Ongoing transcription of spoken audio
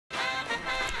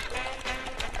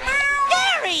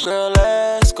Girl,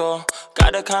 let's go.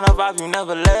 Got the kind of vibe you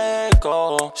never let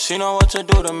go. She know what to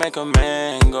do to make a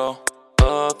man go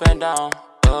up and down,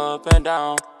 up and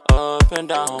down, up and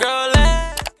down. Girl,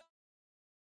 let's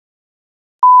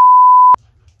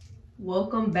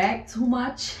Welcome back to my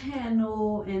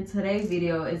channel, and today's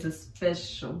video is a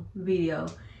special video.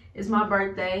 It's my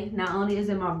birthday. Not only is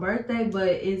it my birthday, but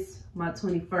it's my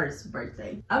 21st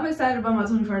birthday. I'm excited about my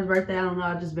 21st birthday. I don't know,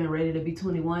 I've just been ready to be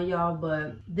 21, y'all,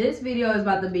 but this video is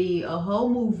about to be a whole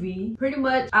movie. Pretty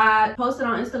much, I posted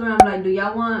on Instagram, like, do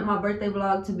y'all want my birthday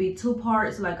vlog to be 2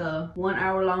 parts, like a 1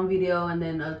 hour long video and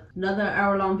then another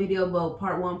hour long video, but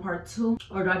part 1, part 2,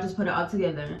 or do I just put it all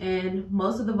together? And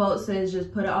most of the vote says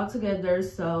just put it all together.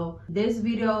 So this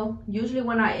video, usually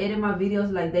when I edit my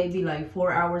videos, like, they be like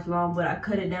 4 hours long, but I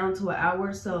cut it down to 1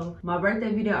 hour. So my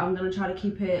birthday video, I'm gonna try to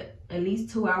keep it at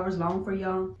least 2 hours long for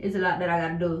y'all. It's a lot that I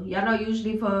gotta do. Y'all know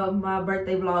usually for my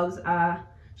birthday vlogs, I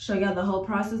show y'all the whole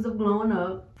process of glowing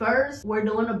up. First, we're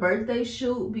doing a birthday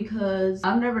shoot because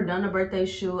I've never done a birthday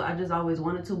shoot. I just always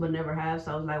wanted to, but never have.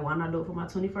 So I was like, why not do it for my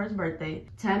 21st birthday?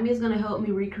 Tammy is gonna help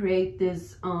me recreate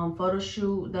this photo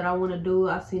shoot that I wanna do.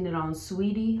 I've seen it on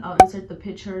Sweetie. I'll insert the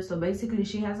picture. So basically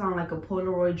she has on like a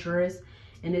Polaroid dress,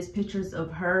 and it's pictures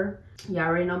of her. Y'all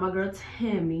already know my girl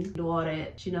Tammy do all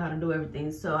that. She know how to do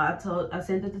everything. So I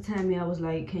sent it to Tammy. I was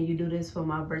like, can you do this for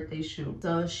my birthday shoot?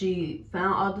 So she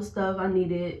found all the stuff I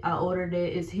needed. I ordered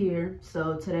it. It's here.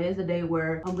 So today is the day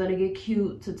where I'm gonna get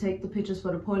cute to take the pictures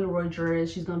for the Polaroid dress.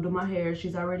 She's gonna do my hair.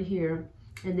 She's already here.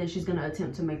 And then she's gonna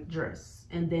attempt to make the dress.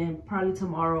 And then probably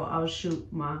tomorrow I'll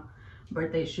shoot my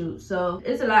birthday shoot. So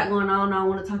it's a lot going on. I don't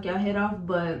want to talk y'all head off,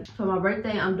 but for my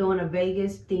birthday I'm doing a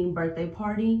Vegas themed birthday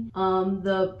party.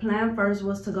 The plan first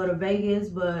was to go to Vegas,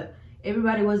 but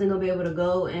everybody wasn't gonna be able to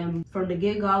go, and from the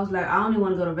get-go I was like, I only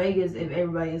want to go to Vegas if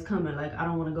everybody is coming. Like, I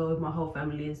don't want to go if my whole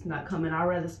family is not coming. I'd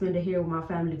rather spend it here with my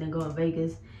family than go to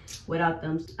Vegas without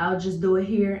them. I'll just do it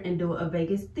here and do a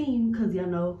Vegas theme, because y'all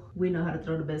know we know how to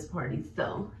throw the best parties.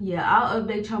 So yeah, I'll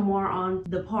update y'all more on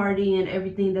the party and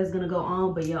everything that's gonna go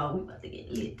on, but y'all, we about to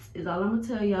get lit is all I'm gonna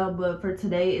tell y'all. But for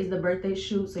today is the birthday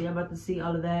shoot, so y'all about to see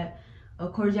all of that.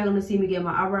 Of course, y'all gonna see me get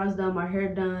my eyebrows done, my hair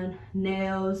done,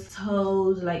 nails,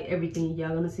 toes, like everything.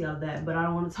 Y'all gonna see all that, but I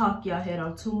don't want to talk y'all head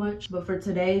off too much. But for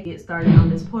today, get started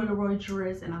on this Polaroid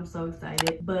dress, and I'm so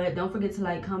excited. But don't forget to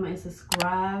like, comment, and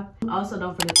subscribe. Also,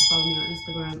 don't forget to follow me on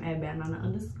Instagram at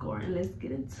 @bookbadnana_, and let's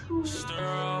get into it.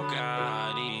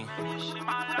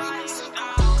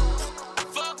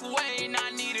 fuck waiting,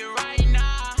 I need it right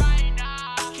now.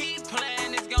 Keep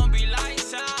playing, it's gonna be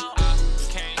lights out.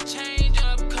 Can't change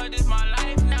up, cause it's my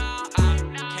life now.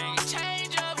 Can't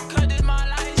change up, cause it's my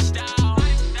lifestyle.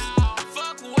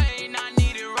 Fuck waiting, I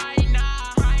need it right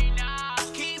now.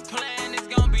 Keep playing, it's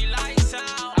gonna be lights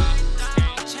out.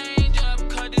 Can't change up,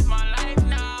 cause it's my life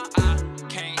now.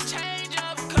 Can't change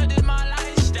up, cause it's my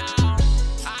lifestyle.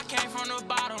 I came from the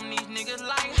bottom, these niggas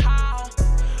like how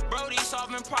Brody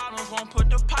solving problems, won't put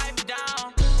the pipe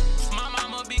down. My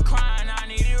mama be crying, I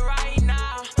need it right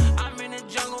now. I'm in the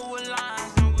jungle with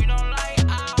lions, and we don't like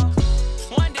owls.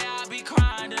 One day I'll be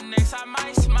crying, the next I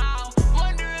might smile.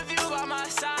 Wonder if you by my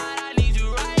side, I need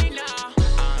you right now.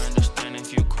 I understand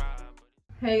if you cry.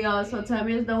 Hey y'all, so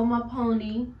Tammy is done with my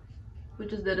pony. We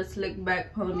just did a slick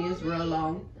back pony. It's real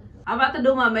long. I'm about to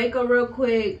do my makeup real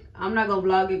quick. I'm not gonna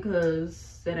vlog it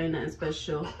because it ain't nothing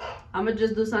special. I'm gonna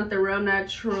just do something real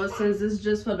natural since it's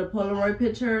just for the Polaroid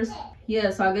pictures.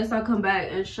 Yeah, so I guess I'll come back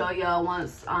and show y'all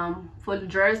once for the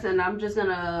dress, and I'm just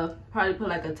gonna probably put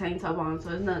like a tank top on,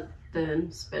 so it's nothing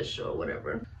special or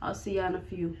whatever. I'll see y'all in a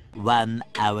few. 1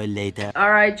 hour later.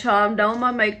 All right, y'all, I'm done with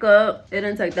my makeup. It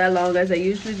didn't take that long as it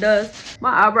usually does.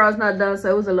 My eyebrows not done,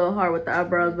 so it was a little hard with the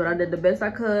eyebrows, but I did the best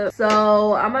I could.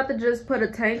 So I'm about to just put a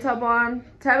tank top on.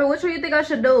 Tammy, which one you think I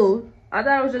should do? I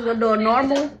thought I was just gonna do a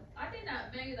normal. I think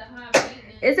that maybe the high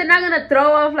maintenance. Is it not gonna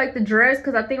throw off like the dress?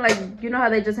 Because I think, like, you know how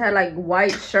they just had like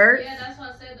white shirts? Yeah, that's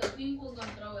what I said. The pink was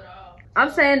gonna throw it off. I'm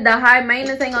saying the high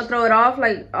maintenance ain't gonna throw it off,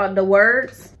 like the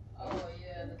words. Oh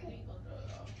yeah, the pink will throw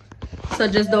it off. So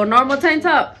just do a normal tank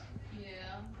top?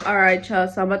 Yeah. Alright, y'all,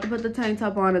 so I'm about to put the tank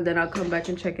top on, and then I'll come back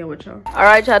and check in with y'all.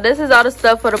 Alright, y'all, this is all the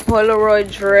stuff for the Polaroid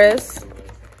dress.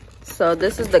 So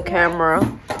this is the camera.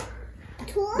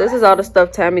 This is all the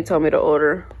stuff Tammy told me to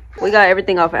order. We got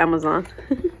everything off Amazon.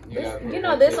 You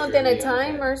know, there's something a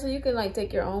timer, so you can like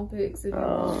take your own pics if you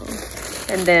want.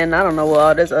 And then I don't know what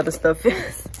all this other stuff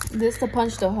is. This to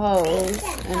punch the holes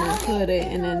and then put it,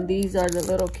 and then these are the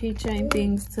little keychain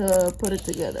things to put it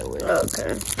together with.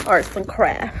 Okay, arts and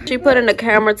craft. She putting the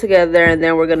camera together, and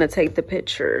then we're gonna take the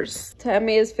pictures.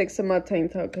 Tammy is fixing my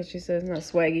tank top because she says it's not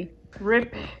swaggy.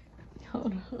 Rip.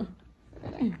 Hold on.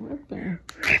 ain't ripping.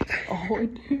 Oh,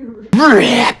 it did.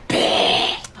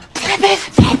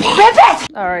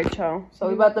 All right, y'all. So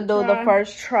we about to do the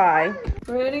first try.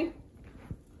 Ready?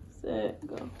 Set,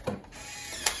 go.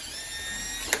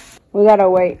 We gotta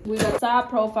wait. We got side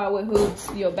profile with hoops.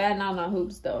 Your bad nana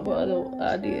hoops though. What other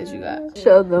ideas you got?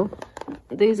 Show them.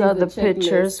 These are the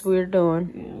pictures we're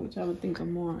doing. Yeah, which I would think of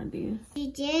more ideas.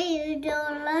 DJ, you do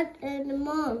a lot in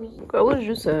mommy. Girl, what did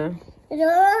you say? You do a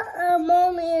lot in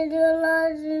mommy and do a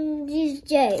lot in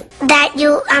DJ. That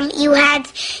you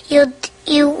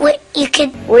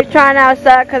could. We're trying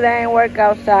outside because I ain't work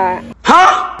outside.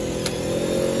 I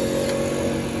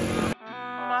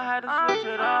had to switch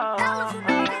it up.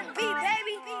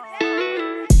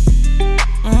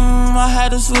 I had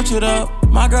to switch it up.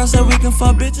 My girl said we can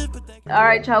fuck bitches, but they... All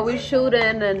right, y'all, we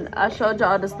shooting, and I showed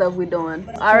y'all the stuff we doing.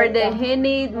 I already did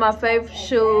Henny, my favorite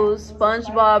shoes,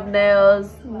 SpongeBob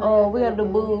nails. Oh, we gotta do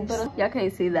boobs. Y'all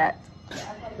can't see that.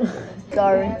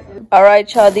 Sorry. All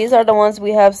right, y'all, these are the ones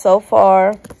we have so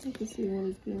far. You can see what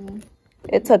it's doing.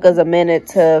 It took us a minute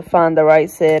to find the right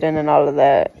set and then all of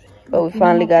that, but we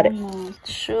finally got it.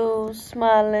 Shoes,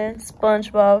 smiling,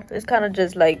 SpongeBob. It's kind of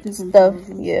just like stuff,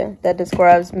 yeah, that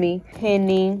describes me.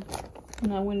 Henny.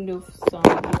 And I wouldn't do some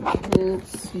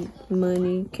hoops,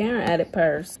 money. Karen added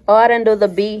purse. Oh, I didn't do the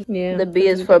B. Yeah. The B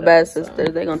is for bad sister.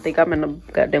 They gonna think I'm in a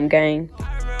goddamn gang.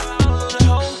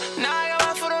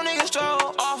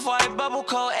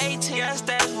 Yes,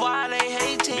 that's why they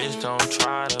hate me. Bitch, don't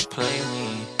try to play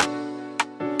me.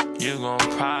 You gon'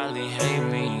 probably hate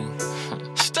me.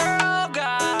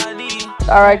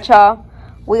 All right, y'all.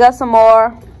 We got some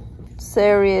more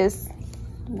serious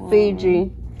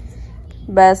Fiji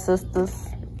bad sisters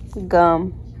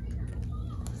gum,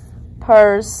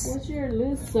 purse, What's your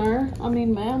list, sir? I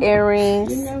mean, ma'am.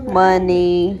 earrings,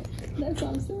 money, That's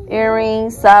what I'm saying.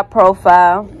 earrings, side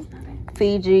profile,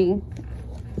 Fiji,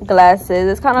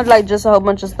 glasses. It's kind of like just a whole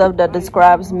bunch of stuff that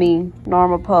describes me.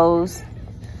 Normal pose.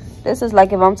 This is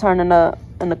like if I'm turning up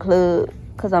in the club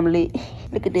because I'm lit.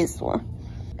 Look at this one.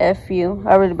 F you.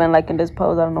 I really been liking this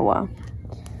pose. I don't know why.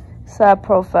 Side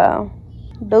profile.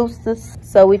 Deuces.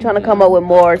 So we trying to come up with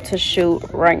more to shoot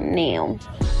right now.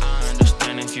 I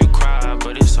understand if you cry,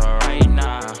 but it's alright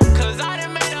now. Cause I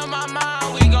done made up my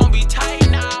mind, we gon' be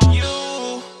tight now.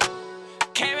 You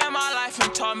came in my life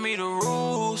and taught me the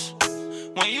rules.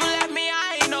 When you left me,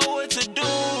 I ain't know what to do.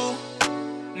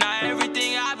 Now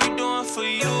everything I be doing for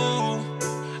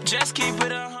you, just keep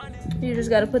it 100. You just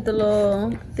gotta put the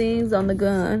little things on the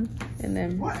gun and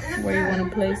then where you want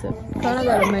to place it. Kind of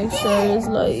gotta make sure it's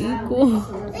like equal.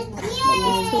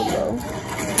 It's too low.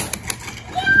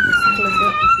 Just click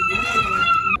it.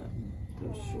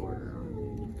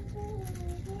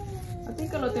 I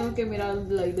think lo tengo que mirar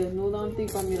like desnudo un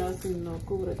tico a mirar si no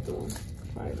cubre tu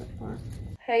private part.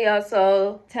 Hey y'all,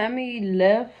 so Tammy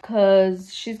left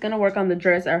because she's gonna work on the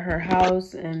dress at her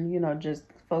house and, you know, just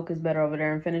focus better over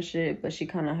there and finish it. But she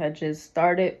kind of had just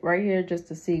started right here just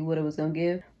to see what it was gonna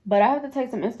give. But I have to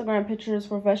take some Instagram pictures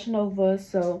for Fashion Nova,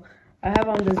 so I have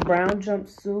on this brown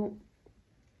jumpsuit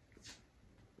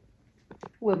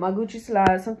with my Gucci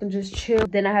slides, something just chill.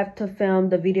 Then I have to film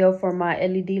the video for my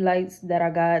LED lights that I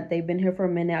got. They've been here for a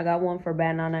minute. I got one for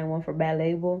Bad Nana and one for Bad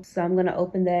Label. So I'm gonna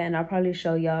open that and I'll probably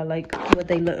show y'all like what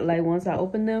they look like once I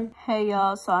open them. Hey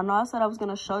y'all, so I know I said I was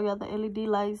gonna show y'all the LED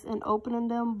lights and opening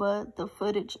them, but the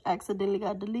footage accidentally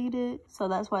got deleted. So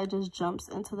that's why it just jumps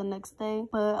into the next day.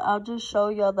 But I'll just show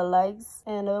y'all the lights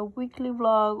in a weekly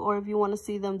vlog, or if you wanna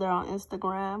see them, they're on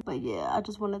Instagram. But yeah, I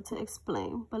just wanted to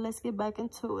explain. But let's get back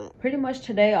into it. Pretty much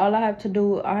today, all I have to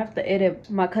do, I have to edit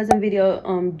my cousin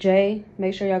video, Jay.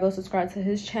 Make sure y'all go subscribe to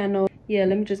his channel. Yeah,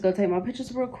 let me just go take my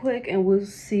pictures real quick and we'll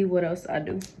see what else I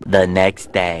do. The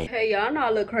next day. Hey y'all, I know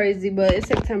I look crazy, but it's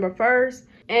September 1st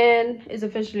and it's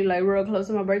officially like real close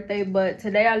to my birthday. But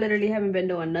today I literally haven't been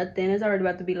doing nothing. It's already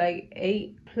about to be like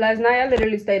 8. Last night I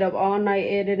literally stayed up all night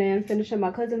editing, finishing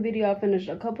my cousin video. I finished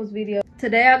a couple's video.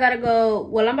 Today I gotta go,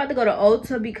 well, I'm about to go to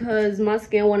Ulta because my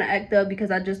skin wanna act up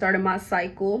because I just started my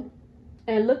cycle.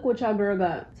 And look what y'all girl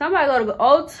got. Somebody go to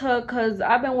Ulta because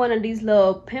I've been wanting these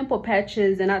little pimple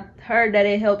patches and I heard that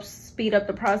it helps speed up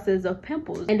the process of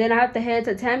pimples. And then I have to head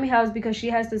to Tammy's house because she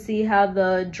has to see how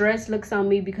the dress looks on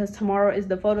me because tomorrow is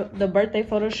the birthday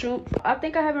photo shoot. I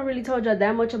think I haven't really told y'all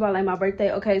that much about like my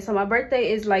birthday. Okay, so my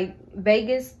birthday is like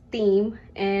Vegas theme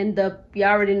and y'all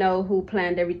already know who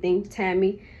planned everything.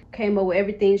 Tammy came up with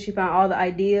everything. She found all the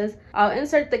ideas. I'll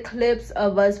insert the clips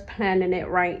of us planning it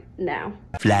right now.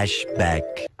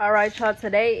 Flashback. All right, y'all,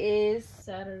 today is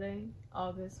Saturday,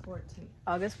 August 14th.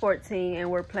 August 14th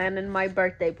and we're planning my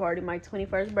birthday party, my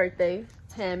 21st birthday.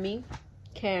 Tammy,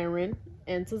 Karen,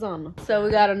 and Tazana. So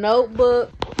we got a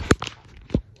notebook.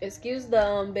 Excuse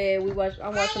the bed.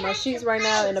 I'm washing my sheets right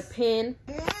now and a pen.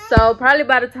 So probably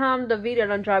by the time the video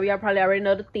done drop, y'all probably already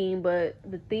know the theme, but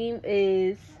the theme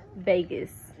is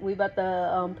Vegas. We about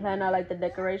to plan out like the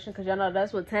decoration, because y'all know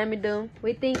that's what Tammy do.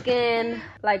 We thinking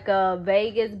like a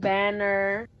Vegas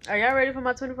banner. Are y'all ready for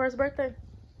my 21st birthday?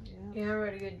 Yeah, I'm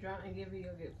ready to get drunk and give you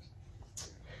your gifts.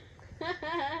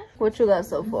 What you got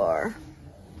so far?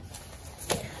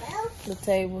 The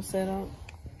table set up.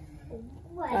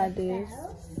 Ideas.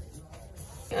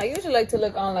 I usually like to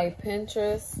look on like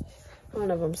Pinterest. I don't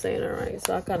know if I'm saying it right,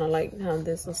 so I kind of like how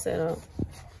this was set up.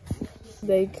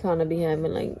 They kind of be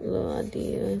having like little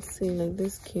ideas. See, like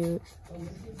this cute.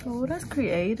 Oh, that's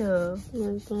creative.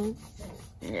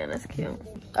 Yeah, that's cute.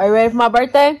 Are you ready for my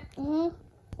birthday? Mm-hmm.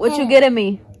 What you getting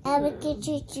me? I will get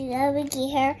you. I will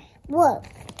get her. Whoop.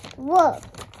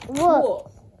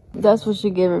 That's what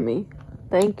you giving me.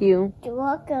 Thank you. You're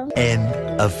welcome. End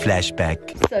of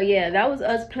flashback. So yeah, that was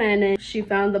us planning. She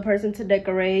found the person to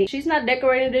decorate. She's not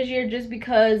decorating this year just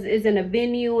because it's in a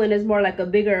venue and it's more like a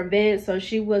bigger event. So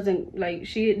she wasn't like,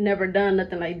 she had never done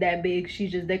nothing like that big. She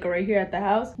just decorate here at the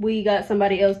house. We got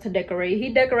somebody else to decorate.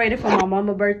 He decorated for my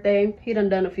mama's birthday. He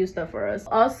done a few stuff for us.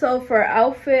 Also for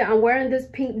outfit, I'm wearing this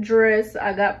pink dress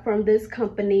I got from this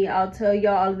company. I'll tell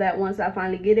y'all all of that once I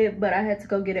finally get it, but I had to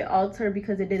go get it altered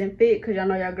because it didn't fit, because y'all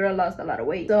know y'all girl lost a lot of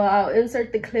weight. So I'll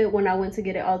insert the clip when I went to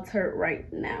get it altered right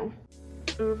now.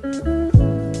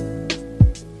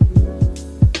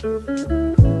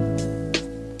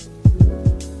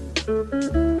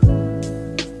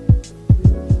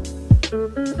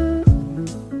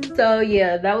 So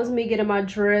yeah, that was me getting my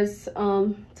dress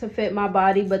to fit my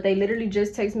body, but they literally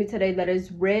just texted me today that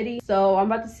it's ready. So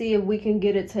I'm about to see if we can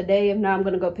get it today. If not, I'm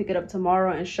gonna go pick it up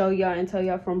tomorrow and show y'all and tell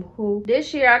y'all from who.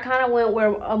 This year I kind of went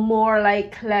with a more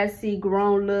like classy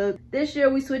grown look. This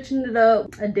year we switching it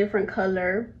up, a different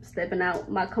color, stepping out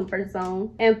my comfort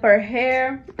zone. And for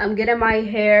hair, I'm getting my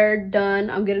hair done.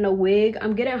 I'm getting a wig.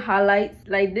 I'm getting highlights.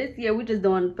 Like this year we just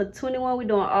doing, for 21 we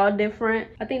doing all different.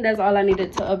 I think that's all I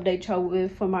needed to update y'all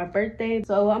with for my birthday.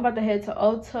 So I'm about to head to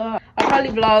Ulta. I'll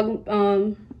probably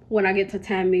vlog when I get to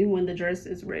Tammy, when the dress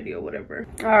is ready or whatever.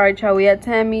 All right, y'all, we at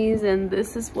Tammy's and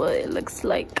this is what it looks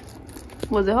like.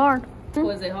 Was it hard?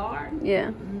 Was it hard?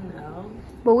 Yeah. No.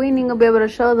 But we ain't even gonna be able to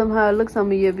show them how it looks on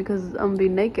me yet because I'm gonna be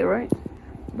naked, right?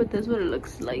 But that's what it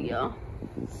looks like, y'all.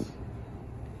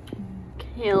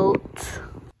 Cute.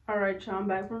 All right, y'all, I'm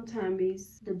back from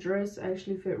Tammy's. The dress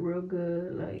actually fit real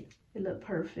good. Like, it looked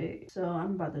perfect. So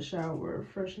I'm about to shower,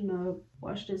 freshen up,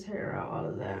 wash this hair out, all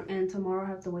of that. And tomorrow I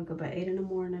have to wake up at 8 in the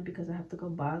morning because I have to go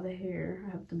buy the hair.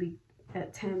 I have to be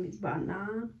at Tammy's by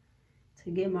 9 to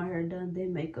get my hair done,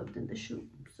 then makeup, then the shoot.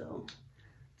 So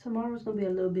tomorrow's gonna be a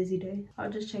little busy day.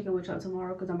 I'll just check in with y'all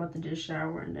tomorrow because I'm about to just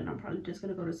shower and then I'm probably just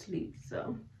gonna go to sleep.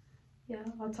 So yeah,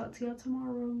 I'll talk to y'all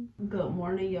tomorrow. Good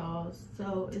morning, y'all.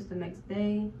 So it's the next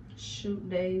day, shoot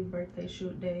day, birthday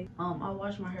shoot day. I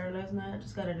washed my hair last night. I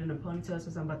just got it in a ponytail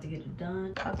since I'm about to get it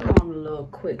done. I threw on a little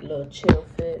quick little chill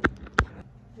fit.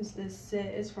 It's this set.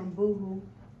 It's from Boohoo.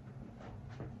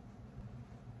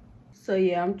 So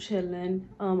yeah, I'm chilling.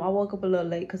 I woke up a little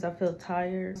late because I feel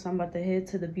tired. So I'm about to head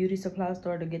to the beauty supply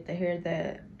store to get the hair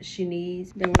that she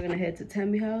needs. Then we're gonna head to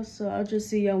Tammy's house. So I'll just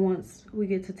see y'all once we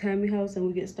get to Tammy's house and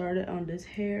we get started on this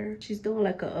hair. She's doing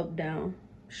like a up down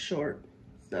short.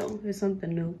 So it's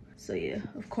something new. So yeah,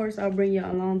 of course I'll bring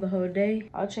y'all along the whole day.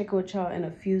 I'll check with y'all in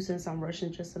a few since I'm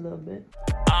rushing just a little bit.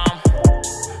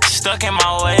 Stuck in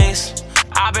my ways.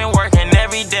 I've been working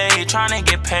every day trying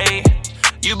to get paid.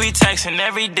 You be texting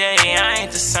every day, I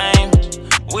ain't the same.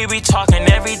 We be talking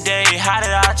every day, how did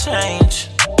I change?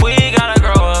 We gotta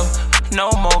grow up,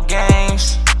 no more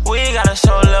games. We gotta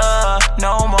show love,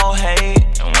 no more hate.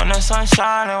 And when the sun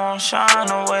shine, it won't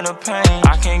shine away the pain.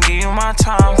 I can't give you my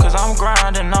time, cause I'm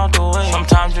grinding all the way.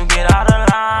 Sometimes you get out of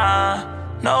line,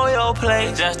 know your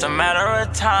place, just a matter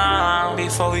of time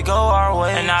before we go our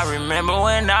way. And I remember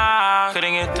when I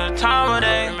couldn't get the time of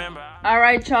day. All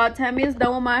right, y'all, Tammy is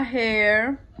done with my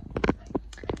hair.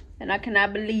 And I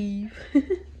cannot believe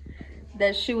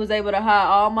that she was able to hide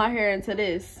all my hair into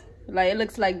this. Like, it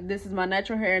looks like this is my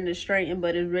natural hair and it's straightened,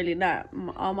 but it's really not.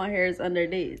 All my hair is under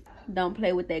this. Don't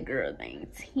play with that girl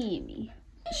named Tammy.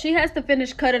 She has to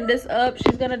finish cutting this up.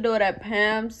 She's gonna do it at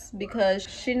Pam's because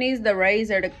she needs the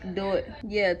razor to do it.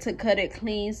 Yeah, to cut it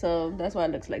clean. So that's why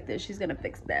it looks like this. She's gonna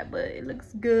fix that, but it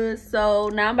looks good. So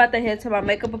now I'm about to head to my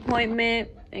makeup appointment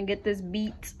and get this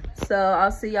beat. So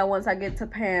I'll see y'all once I get to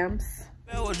Pam's.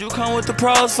 Would you come with the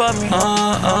pros for me?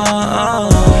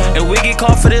 If we get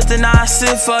caught for this, then I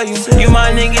sit for you. You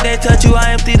my nigga, they touch you,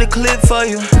 I empty the clip for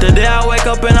you. The day I wake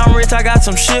up and I'm rich, I got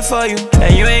some shit for you.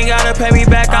 And you ain't gotta pay me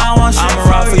back, I don't want shit. I'ma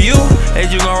ride for you,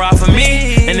 is you gon' ride for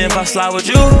me? And if I slide with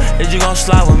you, is you gon'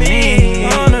 slide with me?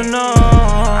 I wanna know,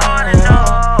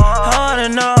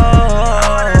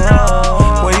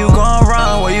 where you gon'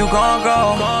 run, where you gon'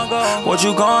 go? What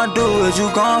you gon' do, is you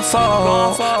gon'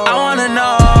 fall? I wanna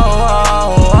know,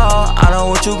 I know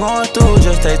what you gon' do,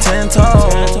 just take 10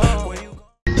 toes.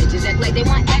 Bitches act like they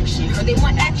want action, or they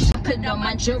want action. Put on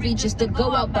my jewelry just to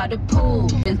go out by the pool.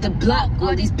 It's the block,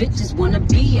 all these bitches wanna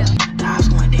be ya. Dogs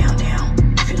going down,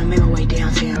 finna make my way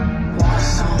downtown. Want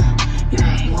some,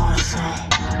 yeah, want some.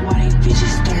 Why these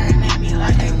bitches staring at me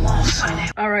like they want some?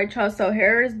 All right, y'all, so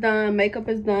hair is done, makeup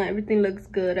is done, everything looks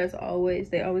good as always.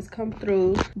 They always come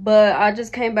through, but I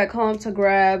just came back home to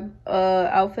grab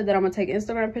outfit that I'm gonna take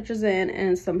Instagram pictures in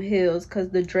and some heels, because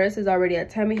the dress is already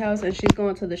at Tammy's house and she's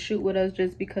going to the shoot with us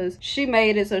just because she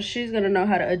made it, so she's gonna know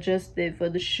how to adjust it for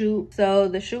the shoot. So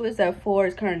the shoot is at 4,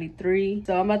 it's currently 3,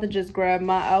 so I'm about to just grab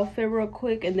my outfit real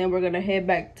quick and then we're gonna head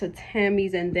back to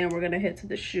Tammy's and then we're gonna head to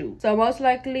the shoot. So most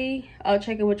likely I'll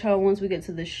check in with y'all once we get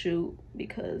to the shoot,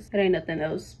 because it ain't nothing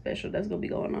else special that's gonna be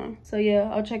going on. So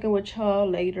yeah, I'll check in with y'all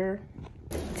later.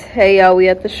 Hey y'all, we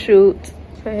at the shoot.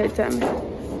 Say hey, Tammy.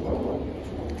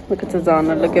 Look at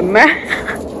Tazana, look at me.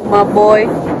 My boy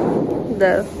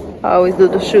that I always do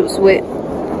the shoots with.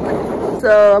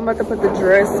 So I'm about to put the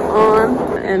dress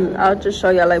on and I'll just show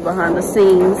y'all like behind the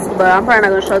scenes, but I'm probably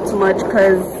not gonna show too much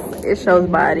because it shows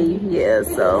body. Yeah,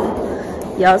 so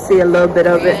y'all see a little bit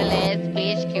of it.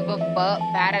 Bitch, give a fuck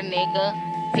about a nigga.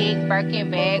 Big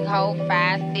Birkin bag, hold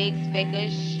 5-6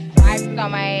 figures. Wipes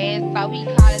on my ass, so he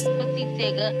call his pussy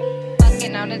tigger.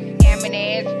 Fucking on a scamming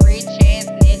ass, rich ass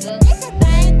nigga.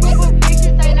 Same group of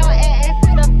bitches, ain't no ass to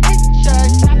the picture.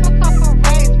 Drop a couple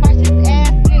racks, watch his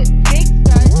ass get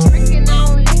bigger. Drinking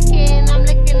on licking, I'm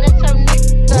looking at your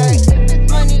nigga. If it's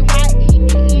money right, he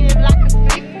can eat it like a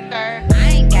flicker. I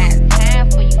ain't got time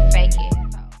for you fake it.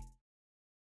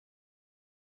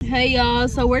 Hey y'all,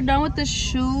 so we're done with the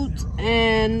shoot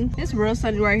and it's real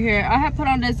sunny right here. I have put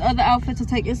on this other outfit to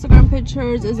take Instagram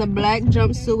pictures. It's a black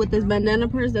jumpsuit with this bandana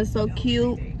purse that's so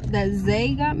cute that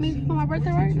Zay got me for my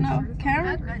birthday, right? No,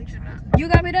 Karen? I got you that. You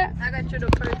got me that? I got you the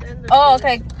purse and the Oh,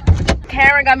 okay.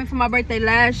 Karen got me for my birthday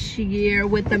last year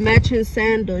with the matching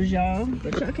sandals, y'all.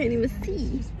 But y'all can't even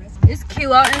see. It's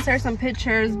cute. I'll insert some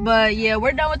pictures. But yeah,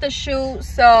 we're done with the shoot.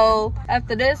 So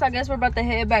after this, I guess we're about to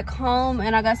head back home.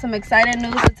 And I got some exciting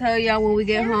news to tell y'all when we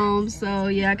get home. So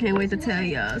yeah, I can't wait to tell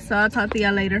y'all. So I'll talk to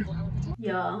y'all later.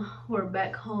 Y'all, we're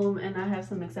back home and I have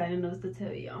some exciting news to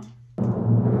tell y'all.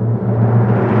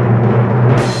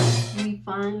 We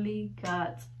finally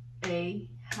got a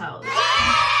house.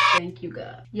 Thank you,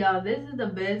 God. Y'all, this is the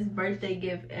best birthday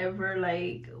gift ever.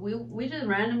 Like, we just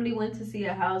randomly went to see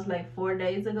a house like 4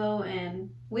 days ago and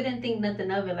we didn't think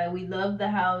nothing of it. Like, we loved the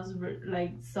house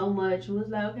like so much. It was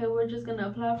like, okay, we're just gonna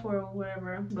apply for it or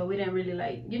whatever. But we didn't really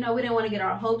like, you know, we didn't want to get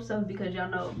our hopes up because y'all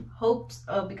know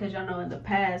in the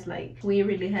past, like, we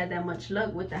really had that much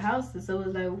luck with the houses. So it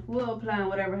was like, we'll apply and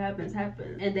whatever happens,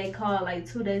 happens. And they called like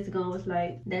 2 days ago and was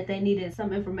like that they needed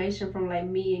some information from like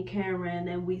me and Karen,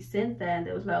 and we sent that and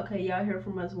it was like, okay, y'all hear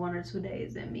from us 1 or 2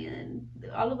 days. And me and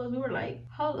all of us, we were like,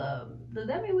 hold up, does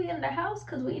that mean we in the house?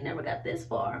 Because we never got this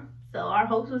far. So our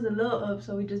hopes was a little up,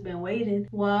 so we just been waiting.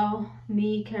 While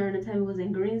me, Karen, and Tammy was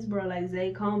in Greensboro, like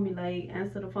Zay called me, like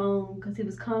answer the phone, because he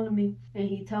was calling me. And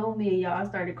he told me, and y'all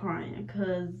started crying,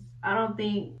 because I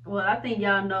think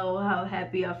y'all know how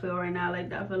happy I feel right now.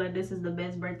 Like, I feel like this is the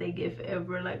best birthday gift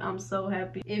ever. Like, I'm so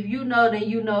happy. If you know, then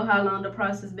you know how long the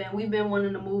process been. We've been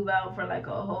wanting to move out for like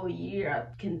a whole year.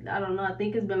 I don't know, I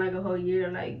think it's been like a whole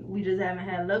year. Like, we just haven't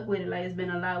had luck with it. Like, it's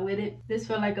been a lot with it. This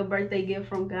felt like a birthday gift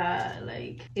from God.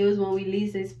 Like, it was when we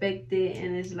least expected,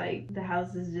 and it's like, the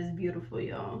house is just beautiful,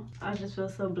 y'all. I just feel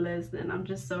so blessed, and I'm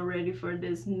just so ready for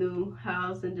this new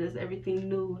house and just everything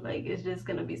new. Like, it's just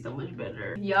gonna be so much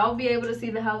better. Y'all be able to see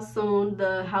the house soon.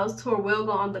 The house tour will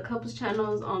go on the couples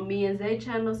channels, on me and Zay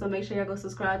channel, so make sure y'all go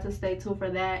subscribe to stay tuned for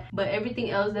that. But everything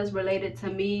else that's related to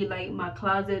me, like my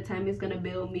closet, Tammy's gonna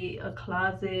build me a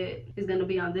closet, is gonna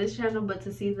be on this channel. But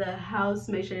to see the house,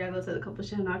 make sure y'all go to the couples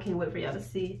channel. I can't wait for y'all to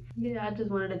see. Yeah, I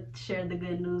just wanted to share the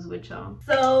good news with y'all.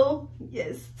 So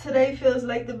yes, today feels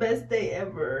like the best day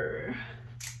ever.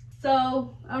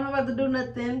 So I'm not about to do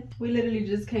nothing. We literally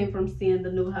just came from seeing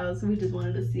the new house. We just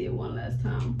wanted to see it one last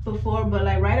time before, but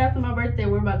like right after my birthday,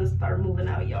 we're about to start moving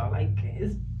out, y'all. Like,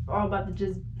 it's all about to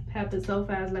just happened so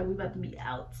fast. Like, we about to be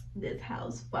out this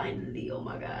house finally. Oh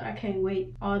my god, I can't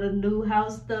wait. All the new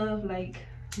house stuff, like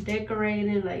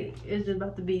decorating, like it's just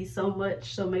about to be so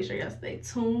much. So make sure y'all stay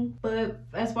tuned. But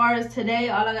as far as today,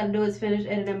 all I gotta do is finish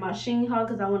editing my Sheen haul,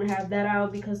 because I want to have that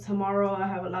out, because tomorrow I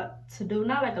have a lot to do.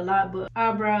 Not like a lot, but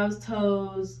eyebrows,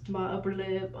 toes, my upper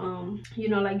lip, you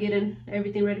know, like getting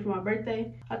everything ready for my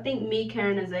birthday. I think me,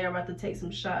 Karen, and Zay are about to take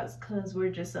some shots, because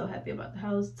we're just so happy about the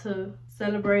house to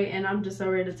celebrate. And I'm just so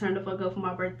ready to turn the fuck up for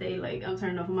my birthday. Like, I'm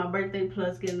turning up for my birthday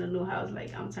plus getting a new house.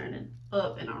 Like, I'm turning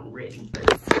up and I'm ready.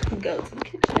 Let's go to the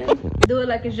kitchen. Do it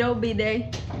like it's your b-day.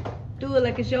 Do it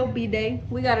like it's your b-day.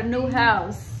 We got a new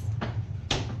house.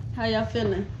 How y'all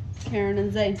feeling, Karen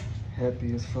and Zay?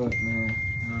 Happy as fuck, man. You know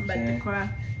what I'm About saying? to cry.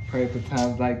 Pray for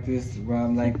times like this,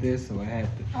 rhyme like this, so I had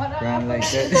to rhyme like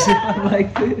that. I'm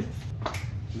like this.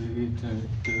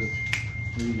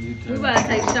 We about to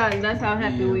take shots. That's how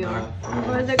happy we are.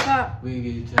 Where's the cop? We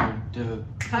get turned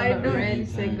up. How you doing? Ready,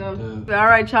 set, go. All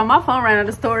right, y'all. My phone ran out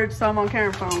of storage, so I'm on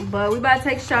Karen's phone. But we about to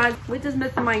take shots. We just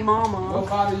missing my mama. What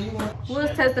bottle you want? We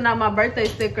was testing out my birthday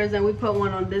stickers, and we put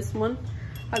one on this one.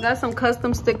 I got some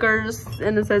custom stickers,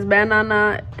 and it says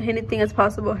banana. Anything is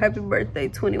possible. Happy birthday,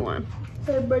 21.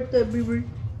 Happy birthday, baby.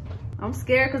 I'm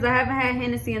scared because I haven't had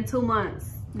Hennessy in 2 months.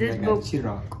 This book.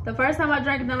 The first time I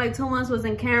drank it in like 2 months was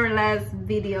in Karen's last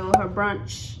video, her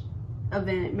brunch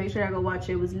event. Make sure y'all go watch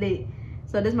it. It was lit.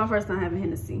 So this is my first time having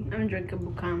Hennessy. I'm drinking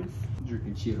Bucanas.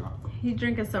 Drinking Ciroc. He's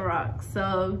drinking Ciroc.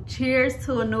 So cheers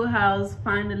to a new house,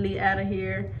 finally out of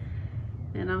here.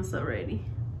 And I'm so ready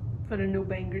for the new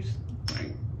bangers.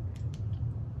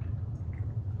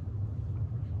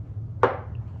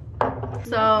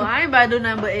 So I ain't about to do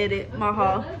nothing but edit my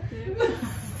haul.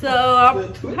 So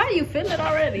how you feeling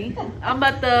already? I'm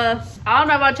about to, I don't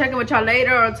know if I'll check in with y'all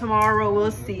later or tomorrow, we'll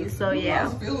see. So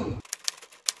yeah.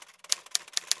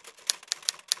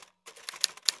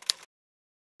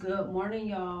 Good morning,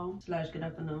 y'all, / good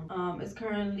afternoon. It's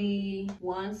currently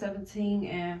 1:17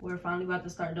 and we're finally about to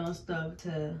start doing stuff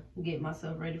to get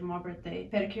myself ready for my birthday.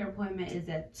 Pedicure appointment is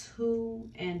at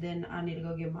 2, and then I need to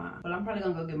go get my, well, I'm probably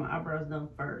gonna go get my eyebrows done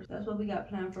first. That's what we got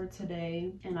planned for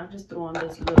today. And I just threw on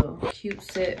this little cute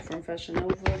set from Fashion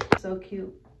Nova. So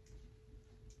cute.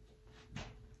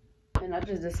 And I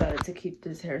just decided to keep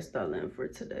this hairstyle in for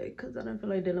today because I didn't feel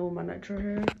like dealing with my natural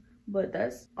hair. But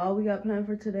that's all we got planned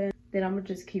for today. Then I'm gonna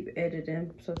just keep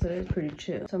editing. So today's pretty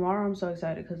chill. Tomorrow I'm so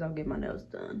excited because I'll get my nails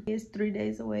done. It's 3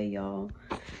 days away, y'all.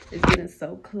 It's getting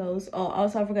so close. Oh,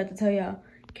 also I forgot to tell y'all,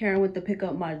 Karen went to pick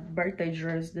up my birthday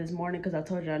dress this morning because I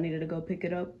told you I needed to go pick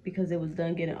it up because it was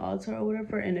done getting altered or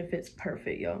whatever, and it fits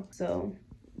perfect, y'all. So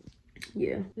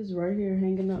yeah, it's right here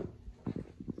hanging up.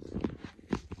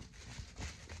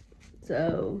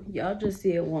 So y'all just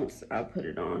see it once I put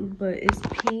it on, but it's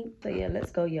pink. So yeah,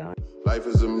 let's go, y'all. Life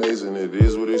is amazing, it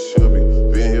is what it should be.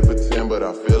 Been here for 10, but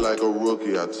I feel like a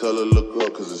rookie. I tell her look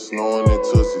up, cause it's snowing in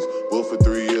Tootsies. Booked for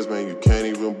 3 years, man, you can't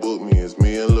even book me. It's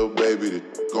me and Lil Baby,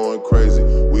 that going crazy.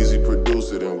 Weezy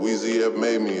produced it, and Weezy have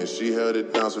made me. And she held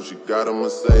it down, so she got a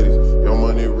Mercedes. Your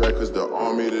Money Records, the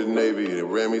Army, the Navy. It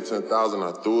ran me 10,000,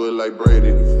 I threw it like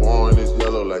Brady. The foreign is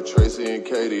yellow like Tracy and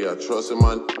Katie. I trust in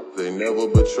my they never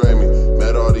betray me.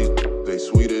 Met all these they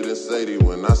sweeter than Sadie.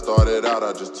 When I started out,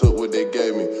 I just took what they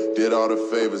gave me. Did all the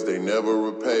favors, they never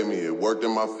repay me. It worked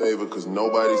in my favor, cause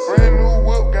nobody said. Brand new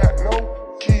whip, got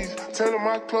no keys. Tell them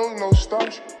my clothes, no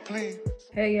starch, please.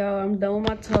 Hey y'all, I'm done with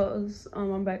my toes.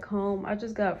 I'm back home. I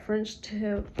just got French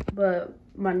tip, but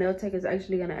my nail tech is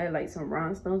actually gonna add like some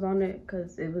rhinestones on it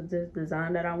because it was this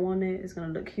design that I wanted. It's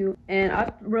gonna look cute. And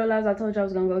I realized I told you I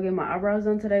was gonna go get my eyebrows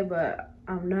done today, but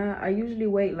I'm not. I usually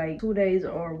wait like 2 days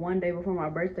or 1 day before my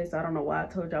birthday, so I don't know why I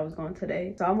told you I was going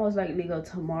today. So I most likely go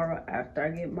tomorrow after I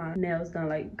get my nails done,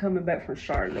 like coming back from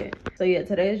Charlotte. So yeah,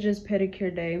 today is just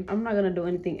pedicure day. I'm not gonna do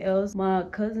anything else. My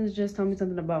cousins just told me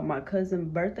something about my cousin's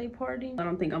birthday party. I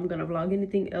don't think I'm gonna vlog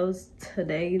anything else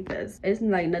today. It's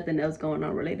like nothing else going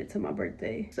on related to my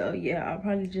birthday. So yeah, I'll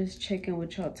probably just check in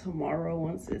with y'all tomorrow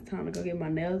once it's time to go get my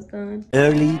nails done.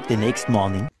 Early the next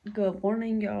morning. Good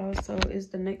morning, y'all. So it's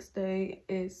the next day.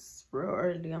 It's real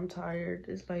early. I'm tired.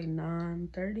 It's like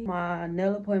 9:30. My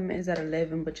nail appointment is at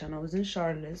 11, but y'all know I was in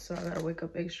Charlotte, so I gotta wake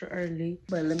up extra early.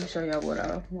 But let me show y'all what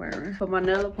I'm wearing. For my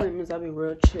nail appointments, I'll be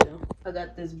real chill. I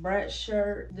got this Brat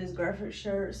shirt, this graphic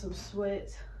shirt, some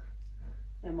sweats,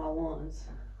 and my ones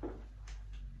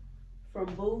from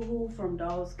Boohoo, from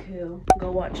Dolls Kill.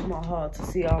 Go watch my haul to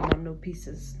see all my new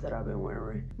pieces that I've been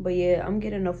wearing. But yeah, I'm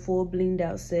getting a full blinged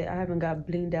out set. I haven't got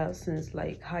blinged out since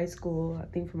like high school, I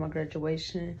think for my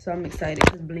graduation. So I'm excited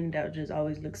because blinged out just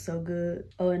always looks so good.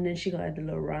 Oh, and then she gonna add the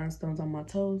little rhinestones on my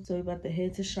toes. So we about to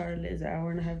head to Charlotte. It's an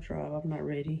hour-and-a-half drive. I'm not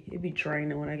ready. It'd be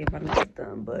draining when I get my nails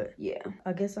done. But yeah,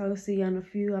 I guess I'll see you in a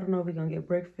few. I don't know if we're gonna get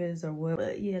breakfast or what.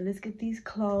 But yeah, let's get these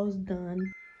claws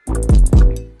done.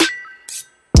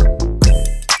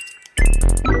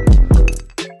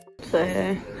 So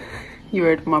hey, you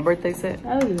ready for my birthday set?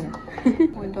 Oh yeah.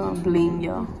 We're doing bling,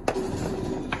 y'all.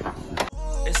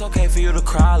 It's okay for you to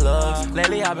cry, love.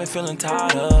 Lately I've been feeling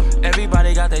tired of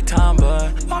everybody got their time,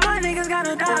 but all my niggas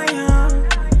gotta die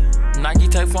young. Nike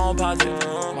take phone positive.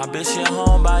 My bitch she a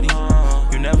homebody.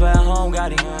 You never at home,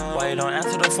 got it. Why you don't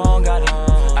answer the phone, got it.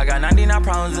 I got 99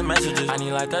 problems and messages. I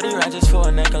need like 30 ratchets for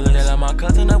a necklace. They let my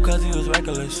cousin up cause he was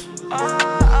reckless.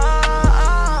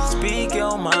 Speak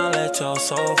your mind, let your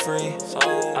soul free.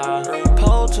 I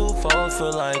pull 2 fold,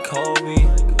 feel like Kobe.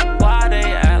 Why they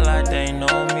act like they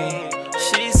know me?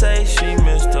 She say she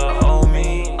missed the old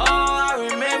me. Oh, I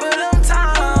remember them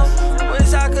times.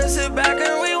 Wish I could sit back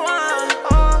and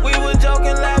rewind. We were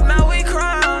joking, laugh, now we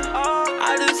crying.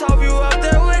 I just hope you up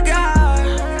there with God.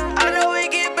 I know we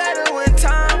get better with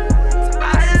time.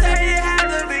 I just hate it had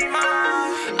to be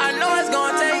mine. I know it's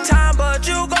gonna take time, but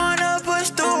you gonna push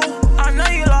through. I know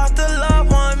you lost a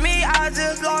loved one, me, I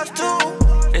just lost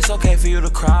 2. It's okay for you to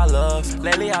cry, love.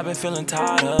 Lately I've been feeling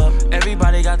tired of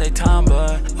everybody got their time,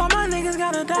 but all my niggas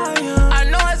gotta die young. I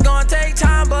know it's gonna take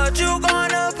time, but you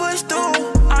gonna push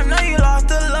through. I know you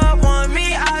lost a loved one,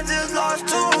 me, I just lost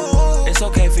 2. It's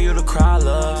okay for you to cry,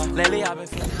 love. Lately I've been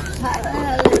feeling. How the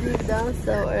hell is you done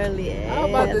so early? I'm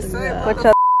about to say,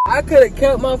 I could have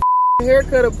kept my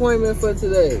haircut appointment for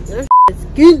today. That is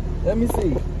cute. Let me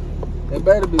see. It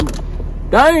better be.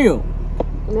 Damn.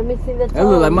 Let me see the toes. That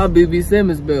look like my BB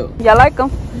Simmons belt. Y'all like them?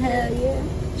 Hell yeah.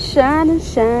 Shining,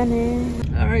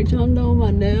 shining. All right, y'all know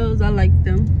my nails. I like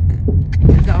them.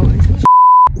 As always.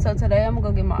 So today I'm gonna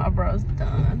go get my eyebrows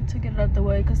done to get it out the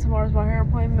way because tomorrow's my hair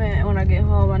appointment. And when I get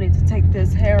home, I need to take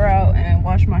this hair out and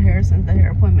wash my hair since the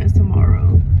hair appointment is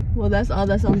tomorrow. Well, that's all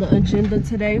that's on the agenda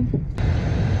today.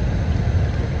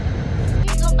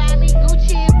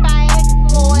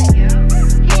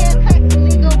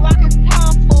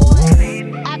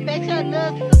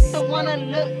 Wanna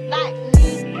look like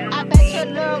me. I bet your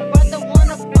little brother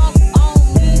wanna fuck on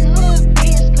me. Hood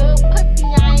bitch, good pussy,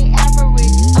 I ain't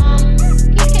average.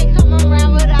 He can't come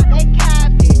around without that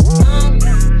cabbage.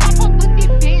 Pop up pussy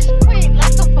bitch, quick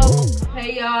like a fuck.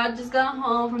 Hey y'all, I just got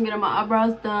home from getting my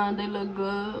eyebrows done. They look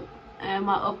good. And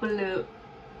my upper lip.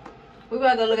 We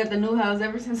about to go look at the new house.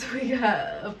 Ever since we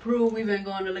got approved, we've been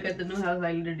going to look at the new house.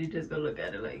 Like literally just go look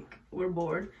at it. Like we're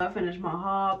bored. I finished my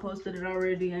haul, posted it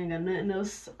already. I ain't got nothing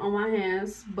else on my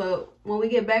hands. But when we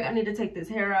get back, I need to take this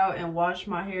hair out and wash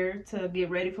my hair to get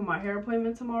ready for my hair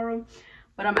appointment tomorrow.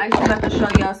 But I'm actually about to show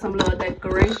y'all some little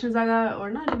decorations I got, or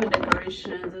not even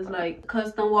decorations. It's like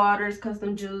custom waters,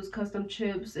 custom juice, custom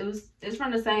chips. It's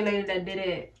from the same lady that did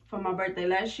it for my birthday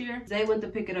last year. They went to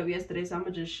pick it up yesterday, so I'm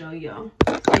gonna just show y'all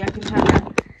so y'all can kind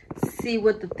of see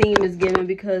what the theme is giving,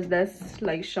 because that's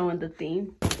like showing the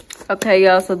theme. Okay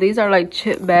y'all, so these are like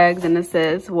chip bags and it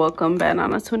says welcome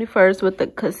Banana 21st with the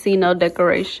casino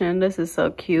decoration. This is so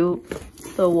cute.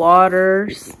 The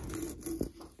waters,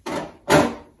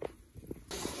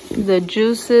 the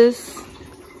juices.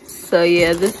 So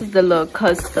yeah, this is the little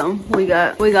custom. We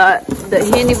got the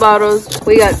Henny bottles.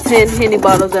 We got 10 Henny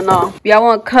bottles and all. If y'all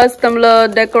want custom little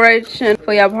decoration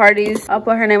for y'all parties, I'll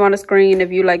put her name on the screen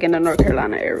if you like in the North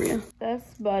Carolina area.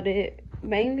 That's about it.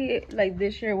 Mainly like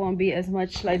this year won't be as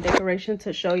much like decoration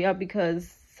to show y'all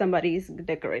because somebody's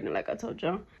decorating like I told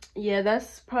y'all. Yeah,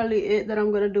 that's probably it that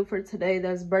I'm gonna do for today.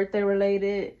 That's birthday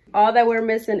related. All that we're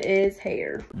missing is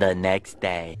hair. The next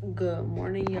day. Good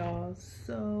morning y'all.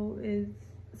 So it's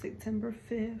September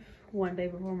 5th, one day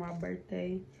before my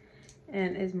birthday,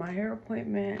 and it's my hair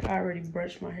appointment. I already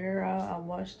brushed my hair out. I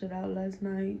washed it out last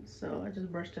night, so I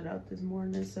just brushed it out this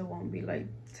morning so it won't be like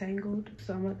tangled.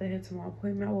 So I'm about to head to my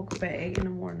appointment. I woke up at 8 in the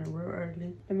morning real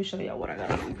early. Let me show y'all what I got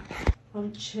on.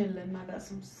 I'm chilling. I got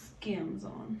some Skims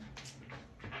on.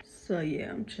 So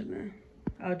yeah, I'm chilling.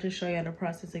 I'll just show y'all the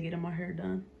process of getting my hair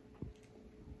done.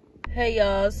 Hey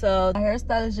y'all, so my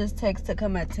hairstylist just texted to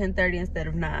come at 10:30 instead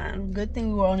of 9. Good thing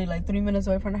we were only like 3 minutes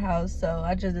away from the house, so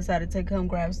I just decided to come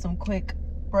grab some quick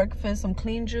breakfast, some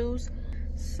clean juice.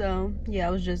 So yeah, I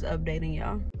was just updating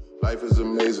y'all. Life is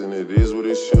amazing, it is what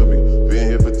it should be. Been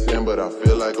here for 10, but I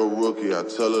feel like a rookie. I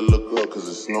tell her look up cause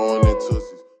it's snowing in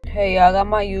Tussies. Hey y'all, I got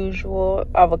my usual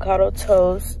avocado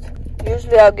toast,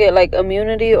 Usually I'll get like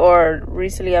immunity, or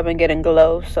recently I've been getting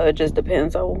glow, so it just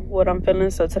depends on what I'm feeling.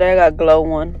 So today I got glow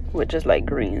one, which is like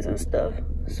greens and stuff.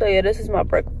 So yeah, this is my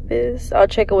breakfast. I'll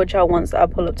check it with y'all once I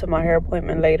pull up to my hair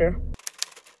appointment later.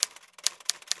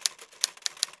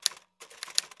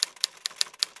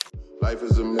 Life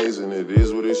is amazing, it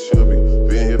is what it should be.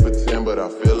 Been here for 10, but I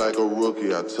feel like a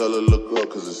rookie. I tell her look up,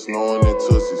 cause it's snowing in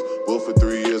Tootsies. Booked for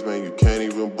 3 years, man, you can't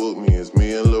even book me. It's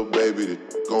me and Lil Baby,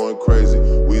 that going crazy.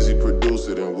 Weezy produced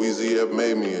it, and Weezy have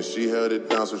made me. And she held it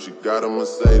down, so she got a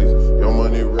Mercedes. Your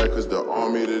Money Records, the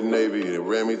Army, the Navy. It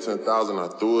ran me 10,000, I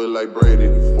threw it like Brady.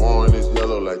 The foreign is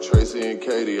yellow like Tracy and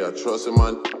Katie. I trust in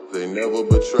my they never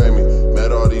betray me.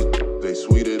 Met all these they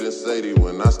sweeter than Sadie.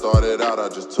 When I started out, I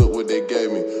just took what they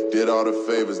gave me. Did all the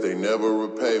favors, they never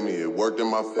repay me. It worked in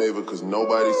my favor, cause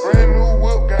nobody said. Brand new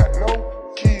whip, got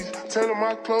no keys. Tell them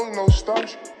my clothes, no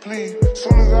starch, please.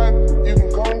 Soon as you can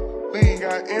go, leave.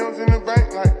 Got M's in the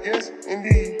bank, like yes,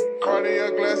 indeed.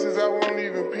 Cartier glasses, I won't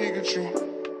even Pikachu.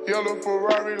 Yellow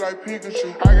Ferrari like Pikachu.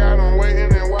 I got him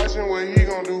waiting and watching what he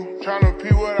gon' do. Tryna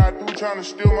pee what I do, tryna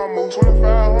steal my moves.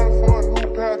 2,500 for a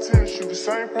new pair of tennis shoes. The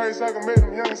same price I can make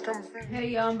them youngins come and finish. Hey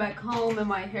y'all, I'm back home and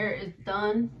my hair is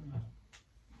done.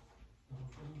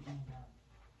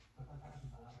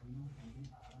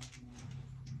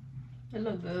 It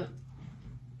look good.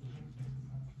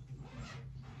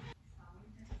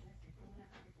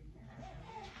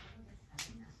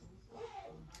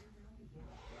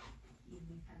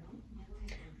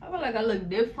 I feel like I look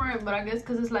different, but I guess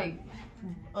because it's like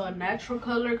a natural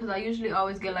color, because I usually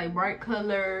always get like bright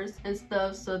colors and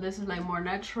stuff, so this is like more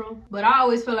natural. But I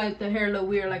always feel like the hair look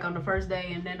weird like on the first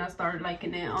day, and then I started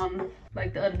liking it on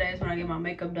like the other days when I get my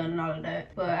makeup done and all of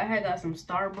that. But I had got some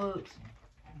Starbucks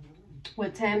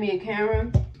with Tammy and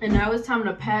Karen, and now it's time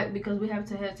to pack because we have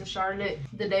to head to Charlotte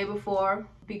the day before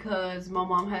because my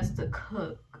mom has to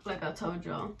cook like I told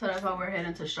y'all, so that's why we're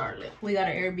heading to Charlotte. We got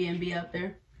an Airbnb out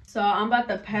there. So I'm about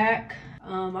to pack.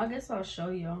 I guess I'll show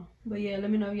y'all. But yeah, let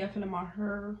me know if y'all feeling my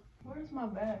hair. Where's my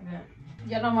bag at?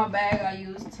 Y'all know my bag I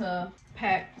use to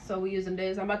pack, so we using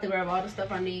this. I'm about to grab all the stuff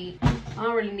I need. I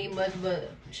don't really need much,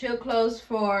 but chill clothes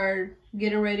for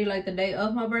getting ready like the day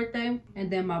of my birthday, and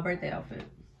then my birthday outfit.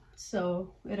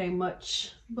 So it ain't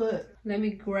much, but let me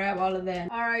grab all of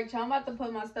that. All right, y'all, I'm about to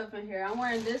put my stuff in here. I'm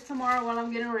wearing this tomorrow while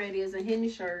I'm getting ready. It's a Henny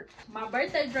shirt. My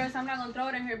birthday dress, I'm not gonna throw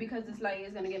it in here because it's like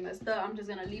it's gonna get messed up. I'm just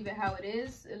gonna leave it how it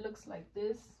is. It looks like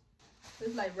this.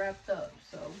 It's like wrapped up.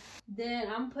 So then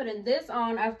I'm putting this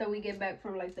on after we get back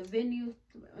from like the venue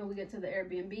and we get to the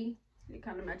Airbnb. It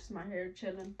kind of matches my hair,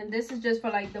 chilling. And this is just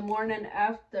for like the morning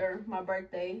after my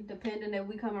birthday, depending if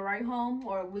we coming right home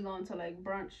or we going to like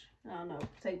brunch. I don't know,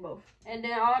 take both. And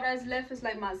then all that's left is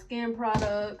like my skin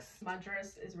products. My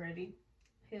dress is ready.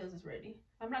 Heels is ready.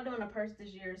 I'm not doing a purse this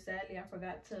year, sadly. I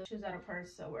forgot to choose out a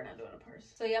purse, so we're not doing a purse.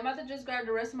 So yeah, I'm about to just grab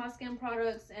the rest of my skin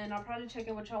products, and I'll probably check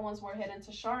in with y'all once we're heading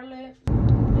to Charlotte.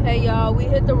 Hey y'all, we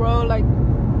hit the road like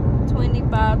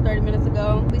 25-30 minutes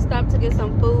ago. We stopped to get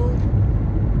some food.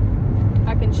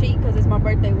 I can cheat because it's my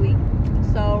birthday week,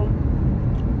 so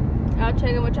I'll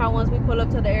check in with y'all once we pull up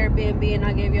to the Airbnb, and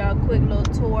I'll give y'all a quick little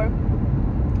tour.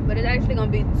 But it's actually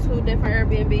gonna be 2 different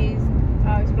Airbnbs.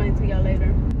 I'll explain to y'all later.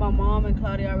 My mom and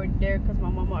Claudia are already there because my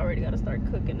mama already got to start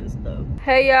cooking and stuff.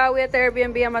 Hey y'all, we at the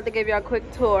Airbnb. I'm about to give y'all a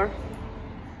quick tour.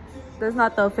 That's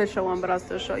not the official one, but I'll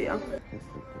still show y'all.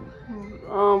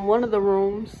 One of the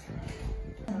rooms,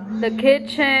 the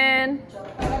kitchen,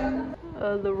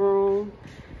 other room,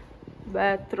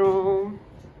 bathroom.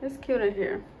 It's cute in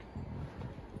here.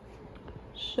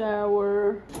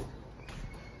 Shower.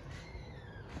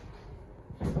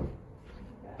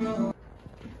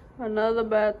 Another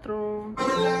bathroom.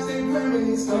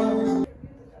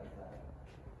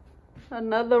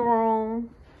 Another room.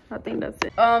 I think that's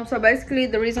it. So basically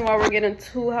the reason why we're getting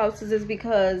 2 houses is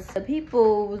because the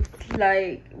people was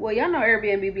like, well, y'all know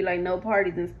Airbnb be like no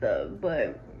parties and stuff,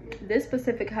 but this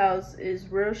specific house is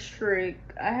real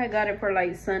strict. I had got it for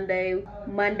like Sunday,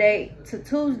 Monday to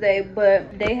Tuesday,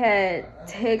 but they had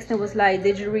text and was like,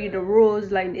 did you read the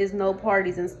rules? Like, it's no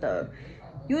parties and stuff.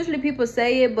 Usually people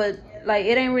say it, but like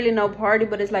it ain't really no party,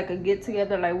 but it's like a get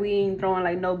together. Like we ain't throwing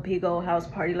like no big old house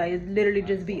party. Like it's literally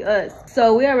just be us.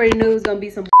 So we already knew it was gonna be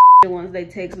some the ones they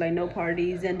text like no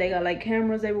parties, and they got like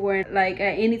cameras everywhere. Like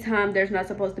at any time there's not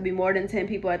supposed to be more than 10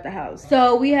 people at the house.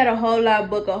 So we had a whole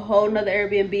lot book a whole nother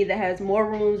Airbnb that has more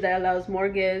rooms, that allows more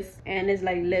guests, and it's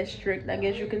like less strict, I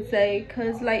guess you can say,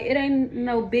 because like it ain't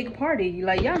no big party.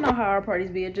 Like y'all know how our parties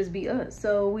be, it just be us.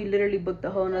 So we literally booked a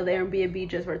whole nother Airbnb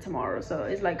just for tomorrow. So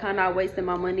it's like kind of wasting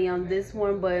my money on this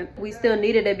one, but we still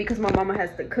needed it because my mama has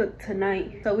to cook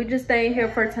tonight. So we just staying here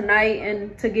for tonight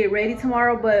and to get ready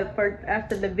tomorrow. But for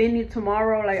after the venue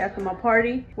tomorrow, like after my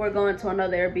party, we're going to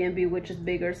another Airbnb which is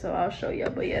bigger, so I'll show you.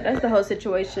 But yeah, that's the whole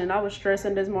situation. I was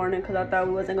stressing this morning because I thought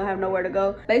we wasn't gonna have nowhere to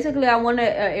go. Basically I wanted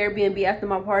an Airbnb after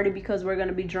my party because we're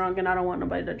gonna be drunk and I don't want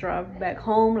nobody to drive back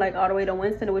home like all the way to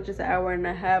Winston, which is an hour and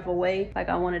a half away. Like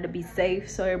I wanted to be safe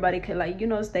so everybody could, like, you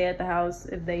know, stay at the house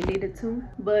if they needed to.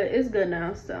 But it's good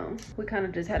now, so we kind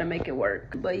of just had to make it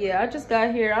work. But yeah, I just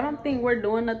got here. I don't think we're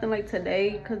doing nothing like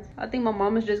today because I think my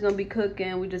mom is just gonna be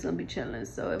cooking. We just gonna be chilling.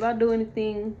 So if I do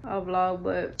anything, I'll vlog,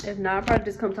 but if not, I'll probably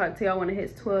just come talk to y'all when it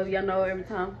hits 12. Y'all know every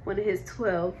time when it hits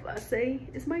 12 I say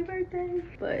it's my birthday.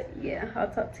 But yeah, I'll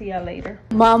talk to y'all later.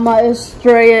 Mama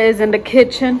Estrella is in the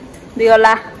kitchen.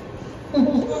 Diola.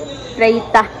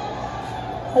 Reita.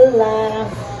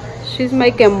 Hello. She's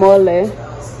making mole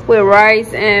with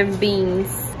rice and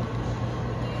beans.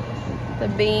 The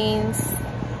beans.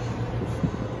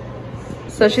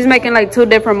 So she's making like 2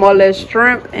 different moles,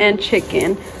 shrimp and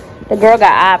chicken. The girl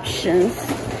got options.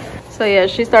 So yeah,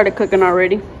 she started cooking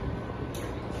already.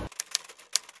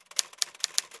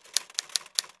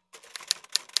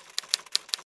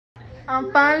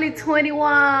 I'm finally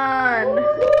 21.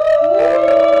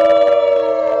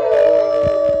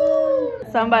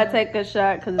 Somebody take a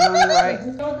shot because it's only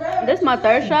right. This is my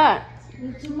 3rd shot.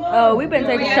 Oh, we've been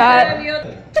taking shots.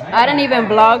 I didn't even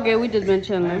vlog it. We just been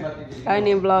chilling. I didn't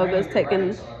even vlog us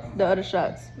taking the other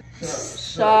shots.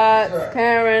 Shots.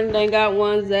 Karen, they got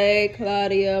one. Zay,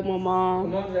 Claudia, my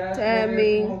mom,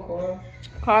 Tammy,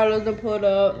 Carlos to put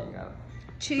up.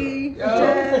 Chi,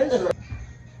 Jazz.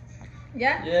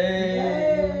 Yeah.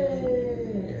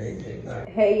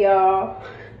 Hey y'all,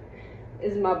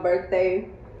 it's my birthday.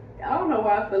 I don't know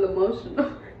why I feel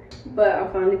emotional, but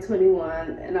I'm finally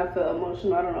 21 and I feel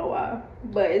emotional. I don't know why,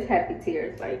 but it's happy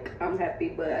tears. Like I'm happy,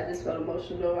 but I just feel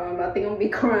emotional. I think I'm gonna be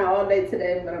crying all day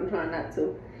today, but I'm trying not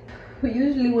to.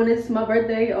 Usually when it's my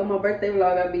birthday, on my birthday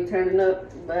vlog, I'll be turning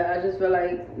up, but I just feel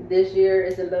like this year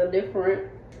is a little different.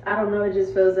 I don't know, it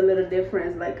just feels a little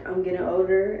different. It's like I'm getting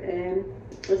older and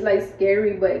it's like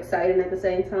scary but exciting at the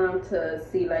same time to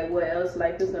see like what else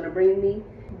life is gonna bring me.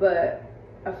 But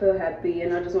I feel happy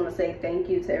and I just want to say thank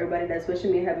you to everybody that's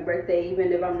wishing me a happy birthday.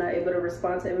 Even if I'm not able to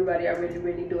respond to everybody, I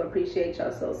really do appreciate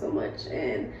y'all so much,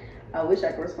 and I wish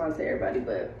I could respond to everybody,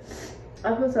 but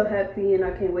I feel so happy and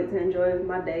I can't wait to enjoy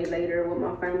my day later with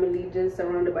my family, just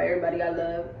surrounded by everybody I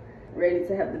love, ready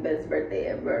to have the best birthday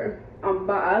ever.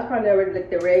 My eyes probably already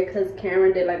looked red because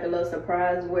Karen did like a little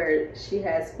surprise where she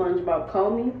had SpongeBob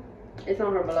call me. It's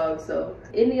on her vlog, so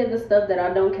any of the stuff that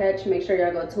I don't catch, make sure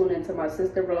y'all go tune into my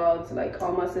sister vlogs. Like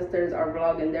all my sisters are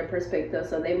vlogging their perspective,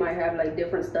 so they might have like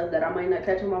different stuff that I might not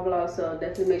catch on my vlog, so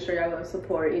definitely make sure y'all go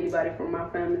support anybody from my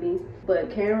family. But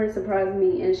Karen surprised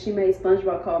me and she made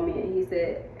SpongeBob call me and he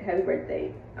said happy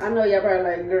birthday. I know y'all probably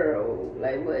like, girl,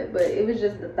 like what? But it was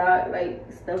just the thought, like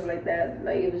stuff like that.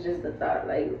 Like it was just the thought.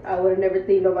 Like I would have never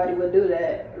think nobody would do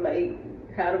that. Like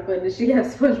how the fuck did she have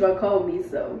SpongeBob call me?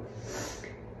 So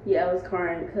yeah, I was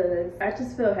crying because I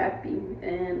just feel happy,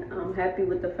 and I'm happy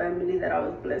with the family that I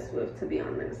was blessed with, to be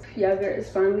honest. Y'all, girl,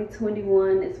 it's finally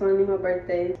 21. It's finally my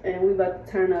birthday and we about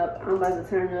to turn up. I'm about to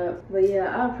turn up. But yeah,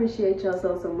 I appreciate y'all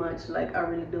so much. Like I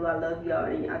really do. I love y'all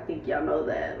and I think y'all know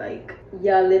that. Like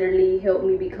y'all literally helped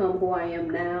me become who I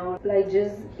am now. Like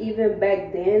just even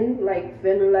back then, like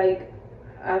feeling like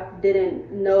I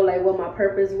didn't know like what my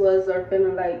purpose was, or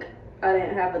feeling like I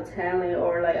didn't have a talent,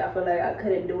 or like I feel like I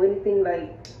couldn't do anything.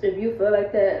 Like if you feel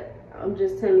like that, I'm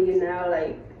just telling you now,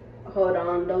 like hold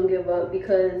on, don't give up,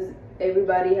 because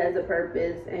everybody has a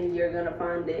purpose and you're gonna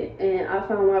find it. And I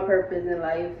found my purpose in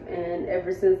life, and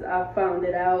ever since I found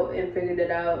it out and figured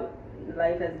it out,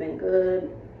 life has been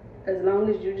good. As long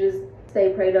as you just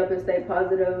stay prayed up and stay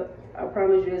positive, I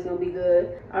promise you it's gonna be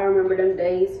good. I remember them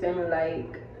days feeling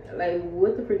like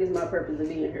what the freak is my purpose of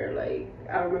being here? Like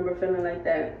I remember feeling like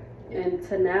that. And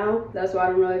to now, that's why I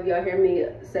don't know if y'all hear me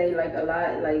say like a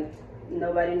lot, like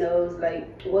nobody knows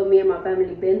like what me and my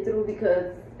family been through,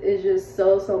 because it's just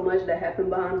so much that happened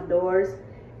behind the doors,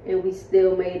 and we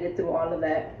still made it through all of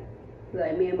that.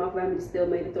 Like me and my family still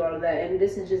made it through all of that, and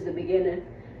this is just the beginning.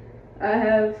 I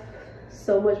have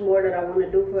so much more that I want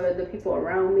to do for the people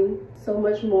around me. So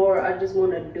much more I just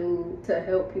want to do to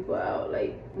help people out.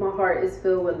 Like, my heart is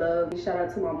filled with love. Shout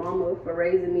out to my mama for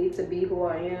raising me to be who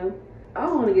I am. I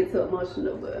don't want to get too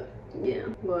emotional, but yeah.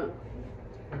 But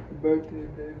happy birthday,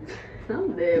 baby.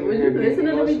 I'm dead. Was you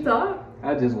listening to me talk?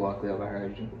 I just walked up. I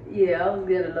heard you. Yeah, I was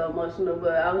getting a little emotional,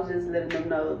 but I was just letting them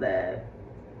know that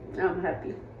I'm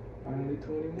happy. Finally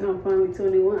 21. I'm finally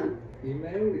 21. You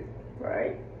made it.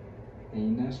 Right.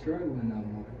 And you're not struggling no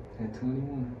more at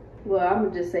 21. Well, I'm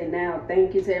gonna just say now,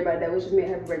 thank you to everybody that wishes me a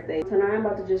happy birthday. Tonight I'm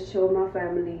about to just chill with my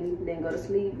family, then go to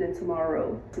sleep, then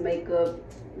tomorrow makeup,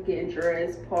 getting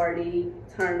dressed, party,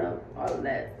 turn up, all of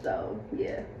that. So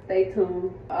yeah, stay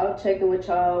tuned. I'll check in with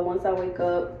y'all once I wake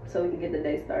up so we can get the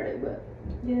day started. But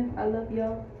yeah, I love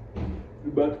y'all.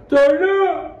 We about to turn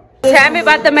up. Tammy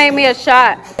about to make me a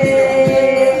shot.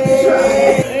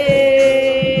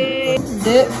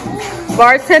 Dip.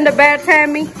 Bartender bad,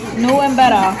 Tammy? New and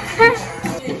better.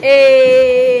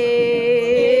 Hey.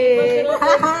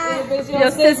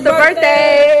 Your sister's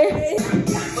birthday.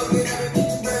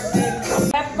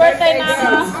 Happy birthday,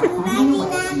 Nana.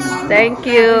 Thank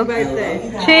you.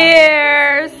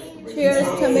 Cheers. Cheers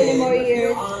to many more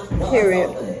years. Period.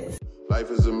 Life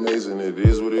is amazing, it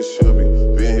is what it should be.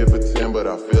 Been here for 10, but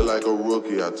I feel like a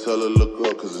rookie. I tell her look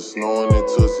up, cause it's snowing in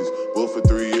Tussies. Booked for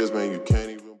 3 years, man, you can't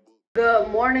even book. Good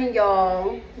morning,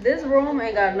 y'all. This room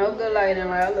ain't got no good lighting,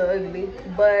 like I look ugly.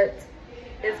 But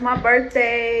it's my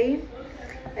birthday,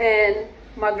 and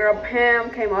my girl Pam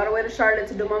came all the way to Charlotte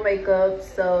to do my makeup.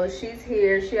 So she's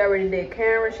here. She already did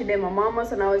Karen, she did my mama,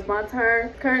 so now it's my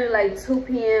turn. Currently like 2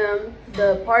 p.m.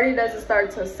 The party doesn't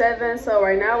start till 7, so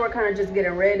right now we're kind of just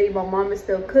getting ready. My mom is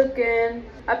still cooking.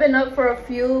 I've been up for a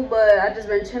few, but I just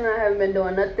been chilling. I haven't been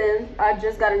doing nothing. I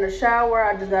just got in the shower,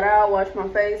 I just got out, washed my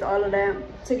face, all of that.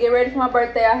 To get ready for my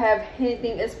birthday, I have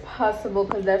anything is possible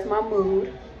because that's my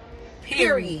mood.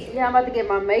 Period. Yeah, I'm about to get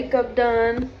my makeup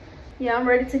done. Yeah, I'm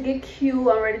ready to get cute.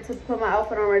 I'm ready to put my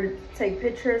outfit on, ready to take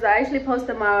pictures. I actually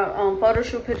posted my photo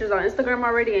shoot pictures on Instagram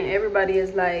already, and everybody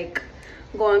is like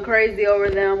going crazy over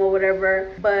them or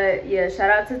whatever. But yeah, shout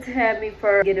out to Tammy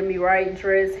for getting me right,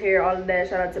 dress, hair, all of that.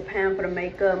 Shout out to Pam for the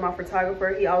makeup, my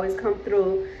photographer. He always come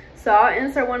through. So I'll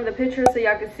insert one of the pictures so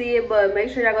y'all can see it, but make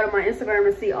sure y'all go to my Instagram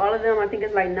and see all of them. I think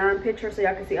it's like 9 pictures, so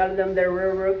y'all can see all of them. They're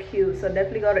real cute, so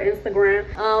definitely go to Instagram.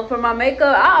 For my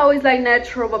makeup, I always like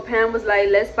natural, but Pam was like,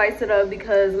 let's spice it up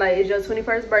because like it's your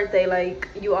 21st birthday, like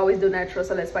you always do natural,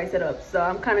 so let's spice it up. So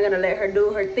I'm kind of gonna let her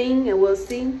do her thing and we'll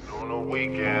see. On the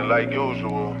weekend like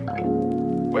usual,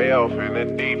 way off in the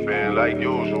deep end like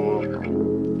usual.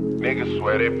 Niggas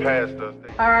swear they passed us.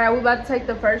 All right, we about to take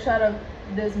the first shot of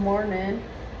this morning.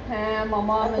 Pam, my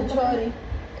mom, and Chody.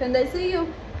 Can they see you?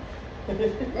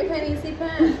 They can't even see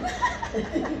Pam.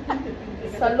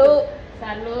 Salud.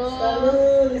 Salud.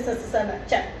 Salud, Lisa Susana.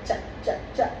 Cha, cha, cha,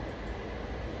 cha.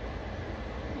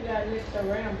 You gotta lick the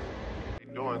rim.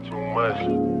 Doing too much.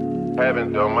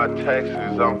 Haven't done my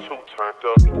taxes, I'm too turned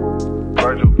up.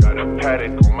 Virgil got a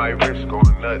paddock on my wrist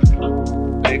going nuts.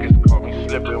 Niggas caught me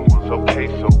slipping once, okay,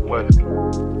 so what?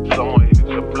 Someone hit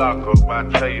your block up, I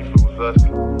tell you if it was us.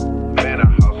 Man, a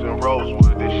house in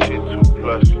Rosewood, this shit too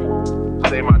plush.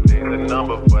 Say my day's a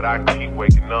number, but I keep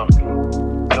waking up.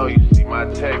 Know you see my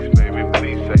text, baby,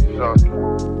 please say something.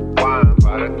 Wine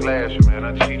by the glass, man,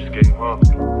 a cheapskate, huh?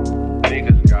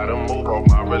 Niggas gotta move on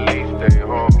my release day,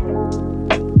 huh?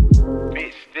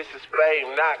 Bitch, this is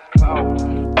fame, not clout.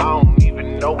 I don't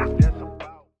even know what that's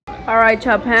about. All right,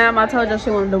 y'all, Pam, I told you she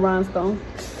wanted the rhinestone.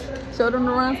 Show them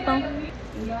the rhinestone.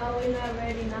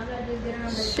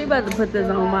 She about to put this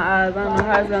on my eyes. I don't know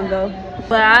how it's gonna go.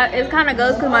 But it kind of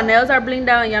goes because my nails are blinged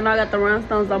out. And y'all know I got the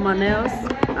rhinestones on my nails.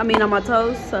 I mean on my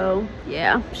toes. So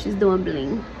yeah, she's doing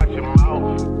bling. Watch your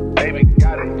mouth. Baby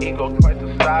got an ego twice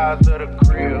the size of the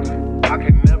crib. I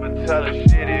can never tell a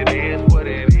shit, it is what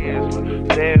it is.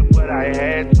 Said what I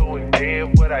had to and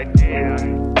did what I did.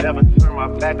 Never turn my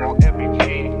back on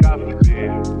FBG, God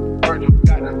forbid. Virgil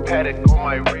got a paddock on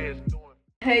my wrist.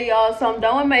 Hey y'all, so I'm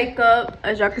done with makeup.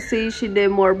 As y'all can see, she did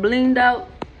more blinged out.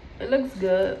 It looks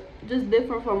good, just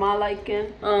different from my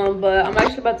liking. But I'm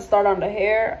actually about to start on the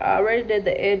hair. I already did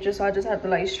the edges, so I just have to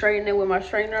like straighten it with my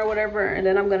straightener or whatever, and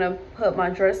then I'm gonna put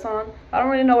my dress on. I don't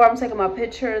really know where I'm taking my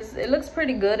pictures. It looks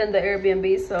pretty good in the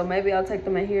Airbnb, so maybe I'll take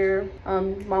them in here.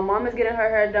 My mom is getting her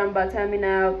hair done by Tammy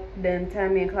now. Then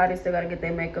Tammy and Claudia still gotta get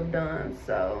their makeup done.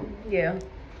 So yeah,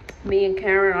 me and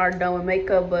Karen are done with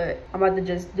makeup, but I'm about to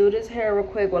just do this hair real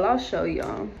quick. Well, I'll show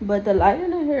y'all. But the light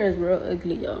in the hair is real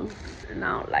ugly, y'all, and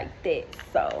I don't like that.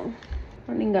 So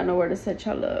I ain't got nowhere to set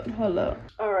y'all up. Hold up.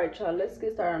 All right, y'all, let's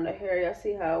get started on the hair. Y'all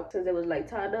see how since it was like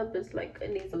tied up, it's like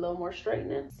it needs a little more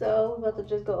straightening. So we're about to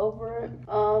just go over it.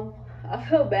 I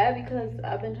feel bad because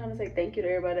I've been trying to say thank you to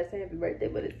everybody that said happy birthday,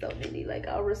 but it's so many. Like,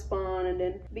 I'll respond and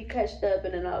then be catched up,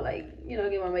 and then I'll, like, you know,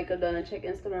 get my makeup done and check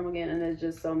Instagram again, and there's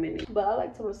just so many. But I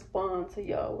like to respond to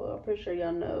y'all. Well, I'm pretty sure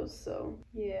y'all know. So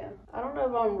yeah, I don't know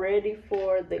if I'm ready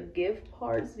for the gift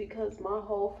parts because my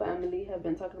whole family have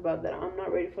been talking about that I'm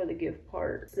not ready for the gift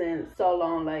part since so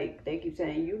long. Like, they keep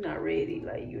saying you're not ready,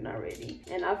 like you're not ready,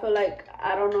 and I feel like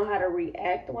I don't know how to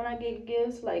react when I get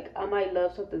gifts. Like, I might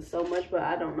love something so much, but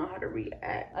I don't know how to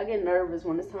react. I get nervous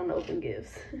when it's time to open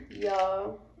gifts.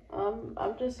 Y'all,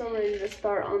 I'm just so ready to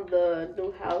start on the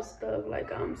new house stuff. Like,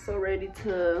 I'm so ready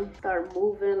to start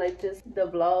moving, like just the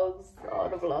vlogs, all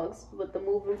the vlogs with the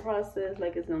moving process.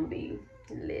 Like, it's gonna be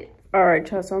lit. All right,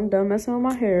 y'all, so I'm done messing with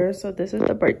my hair. So this is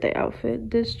the birthday outfit.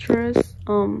 This dress,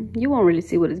 you won't really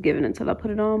see what it's giving until I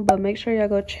put it on, but make sure y'all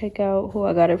go check out who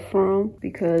I got it from,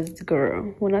 because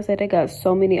girl, when I say they got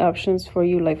so many options for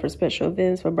you, like for special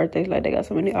events, for birthdays, like they got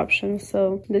so many options.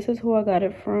 So this is who I got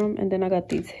it from. And then I got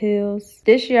these heels.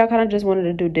 This year I kind of just wanted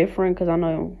to do different because I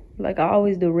know, like, I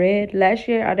always do red. Last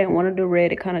year I didn't want to do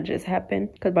red. It kind of just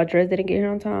happened because my dress didn't get here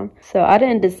on time. So I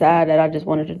didn't decide that I just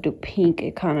wanted to do pink.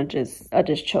 It kind of just, I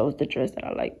just chose the dress that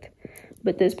I liked.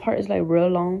 But this part is like real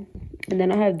long. And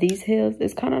then I have these heels.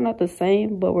 It's kind of not the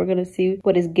same, but we're gonna see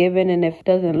what it's given, and if it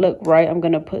doesn't look right, I'm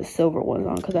gonna put silver ones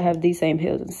on because I have these same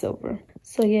heels in silver.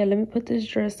 So yeah, let me put this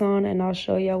dress on and I'll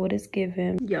show y'all what it's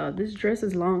given. Y'all, this dress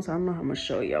is long, so I don't know how I'm gonna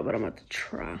show y'all, but I'm about to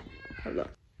try. Hold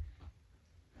up.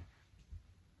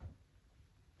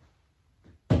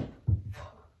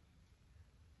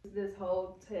 This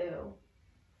whole tail.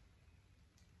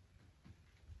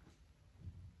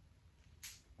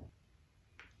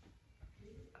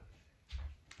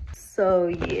 So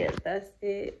yeah, that's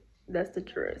it. That's the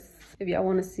dress. If y'all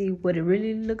want to see what it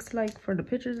really looks like for the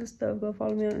pictures and stuff, go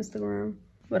follow me on Instagram.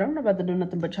 But I'm not about to do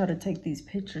nothing but try to take these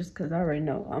pictures because I already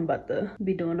know I'm about to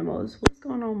be doing the most. What's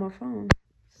going on with my phone?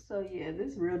 So yeah,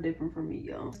 this is real different for me,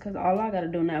 y'all, because all I gotta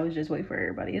do now is just wait for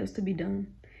everybody else to be done,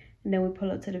 and then we pull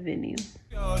up to the venue.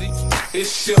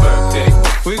 It's your birthday.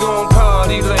 We gon'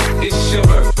 party like it's your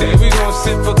birthday. We gon'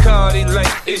 sip Bacardi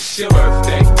like it's your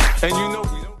birthday. And you know we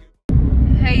don't.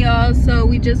 Hey y'all, so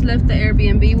we just left the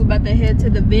Airbnb. We're about to head to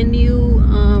the venue.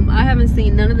 I haven't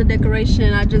seen none of the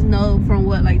decoration. I just know from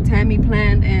what like Tammy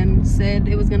planned and said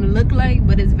it was gonna look like,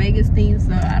 but it's Vegas themed,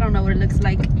 so I don't know what it looks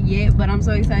like yet, but I'm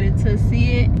so excited to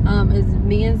see it. It's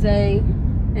me and Zay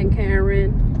and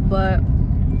Karen, but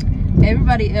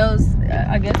everybody else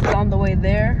I guess is on the way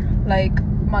there. Like,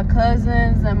 my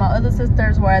cousins and my other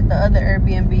sisters were at the other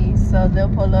Airbnb, so they'll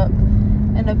pull up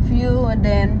in a few, and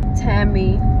then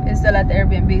Tammy is still at the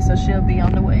Airbnb, so she'll be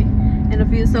on the way in a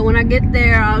few. So when I get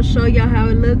there, I'll show y'all how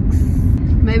it looks.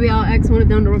 Maybe I'll ask one of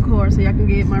them to record so y'all can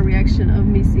get my reaction of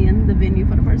me seeing the venue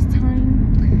for the first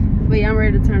time. But yeah, I'm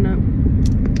ready to turn up.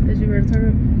 Is you ready to turn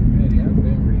up? Ready, I've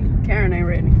been ready. Karen ain't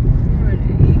ready. I'm ready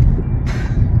to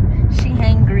eat. She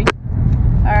hangry.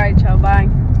 All right, y'all, bye.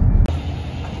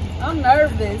 I'm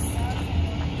nervous.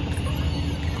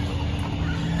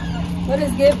 What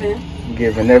is giving?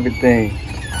 Giving everything.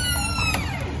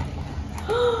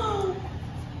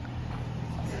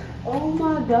 Oh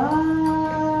my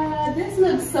God, this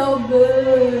looks so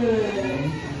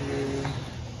good.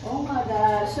 Oh my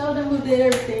God, show them who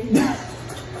did everything.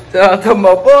 Shout out to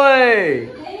my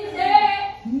boy. Hey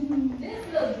there. This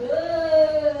looks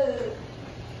good.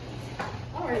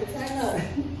 All right, turn up.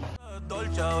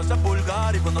 Ese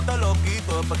pulgar y cuando te lo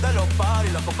quito después de los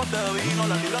paris, las copas de vino,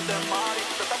 las libras de mar y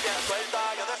tú estás bien suelta,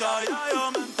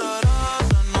 yo me enteré,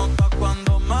 se nota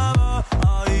cuando me ves,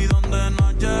 ahí donde no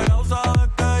has llegado, sabes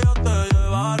que yo te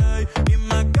llevaré,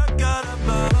 dime qué quieres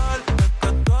beber, es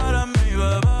que tú eres mi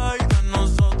bebé y de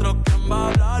nosotros quién va a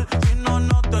hablar, si no,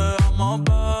 no te vamos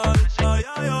a ver,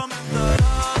 ya yo me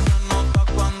enteré, se nota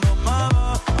cuando me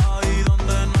ves, ahí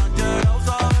donde no has llegado,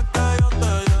 sabes que yo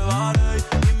te llevaré,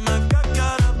 dime qué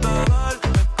quieres beber, es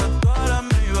que tú eres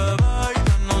mi bebé y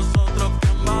de nosotros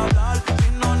quién va a hablar, si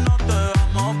no, no te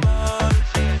vamos a ver.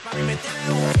 Mami, me tienes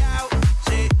buqueado,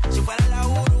 sí, si fuera la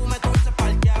Uru me tuviese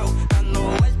parqueado, dando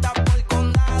vueltas por el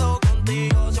condado,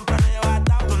 contigo siempre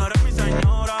arrebatado. Tú no eres mi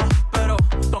señora, pero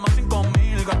toma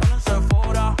 5,000, gástalo en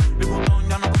Sephora, mi botón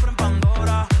ya no compra en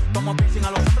Pandora, tomo piercing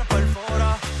a los hombres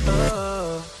perfora.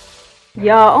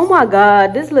 Y'all, oh my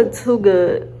God, this looks too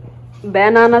good.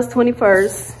 Banana's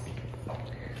 21st.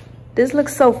 This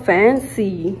looks so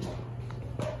fancy.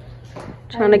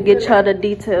 Trying to get y'all the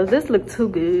details. This looks too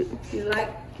good. You like?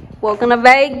 Welcome to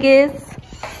Vegas.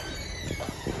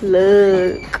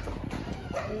 Look.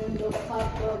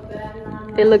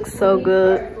 It looks so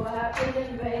good.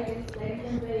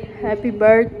 Happy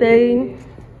birthday.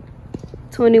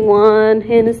 21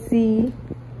 Hennessy.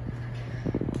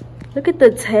 Look at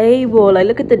the table. Like,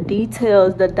 look at the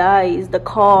details, the dice, the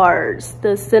cards, the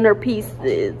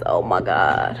centerpieces. Oh my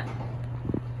God.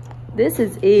 This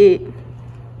is it.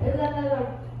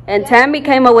 And Tammy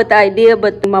came up with the idea,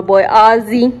 but my boy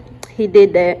Ozzy, he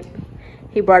did that.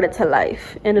 He brought it to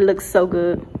life, and it looks so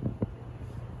good.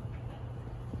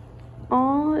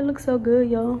 Oh, it looks so good,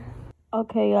 y'all.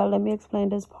 Okay, y'all, let me explain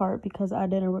this part because I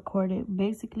didn't record it.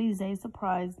 Basically, Zay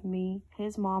surprised me.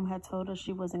 His mom had told us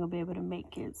she wasn't gonna be able to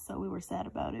make it, so we were sad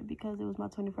about it because it was my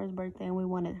 21st birthday and we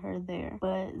wanted her there.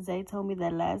 But Zay told me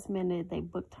that last minute they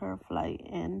booked her a flight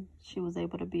and she was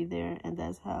able to be there, and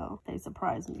that's how they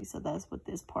surprised me. So that's what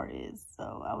this part is.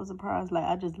 So I was surprised. Like,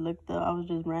 I just looked up, I was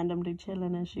just randomly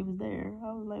chilling and she was there.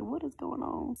 I was like, what is going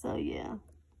on? So yeah,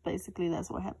 basically that's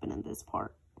what happened in this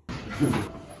part.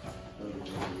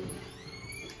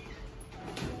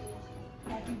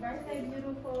 Happy birthday,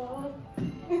 beautiful.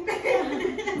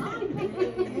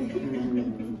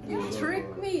 You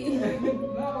tricked me. No,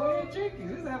 we ain't tricking.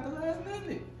 This happened last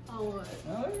minute. Oh, what?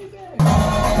 Oh, you got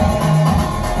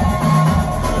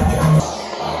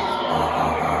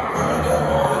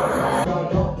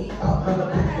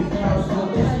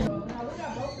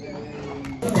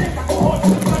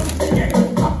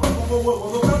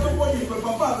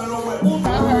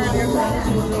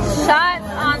Shots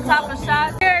on top of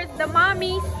shots. Here's the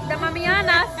mommies, the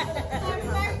mamianas.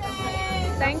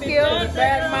 Thank you.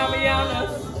 bad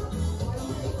mamianas.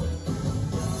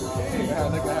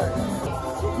 Look at her.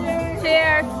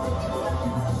 Cheers.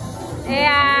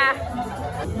 Yeah.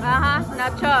 Now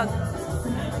chug.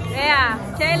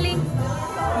 Yeah. Shelly.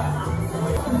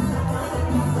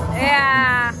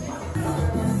 Yeah.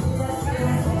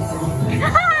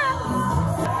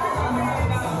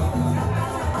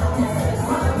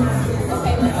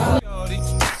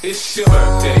 It's your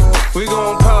birthday. We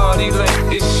gon' party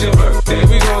like it's your birthday.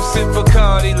 We gon' sip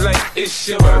Bacardi like it's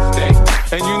your birthday.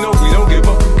 And you know we don't give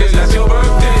up, cause that's your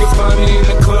birthday. You'll find me in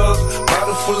the club,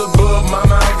 bottle full of bub.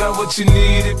 Mama, I got what you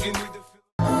need if you need to.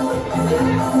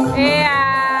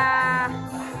 Yeah.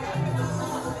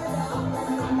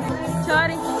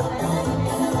 Shorty.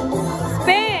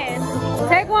 Spin.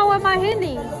 Take one with my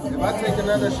Henny. If I take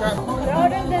another shot. Throw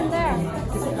them in there.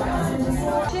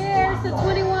 Cheers to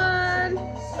 21.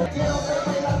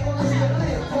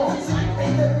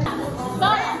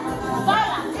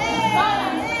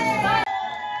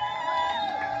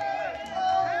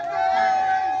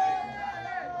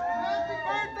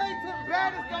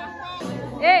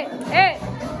 Hey, hey,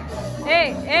 hey,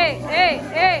 hey, hey,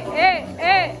 hey, hey,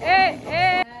 hey, hey,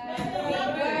 hey. Happy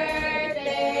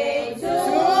birthday to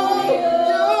you.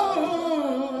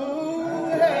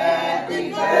 Happy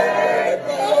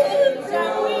birthday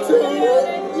to you.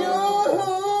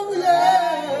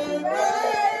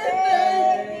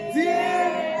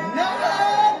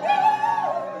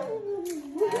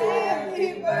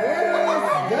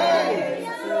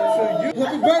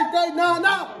 Happy birthday,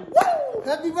 Nana!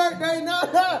 Happy birthday,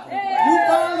 Nana! You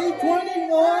finally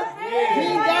 21. He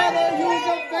gotta use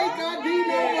a fake ID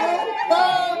now.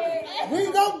 We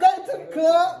gon' go to the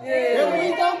club and we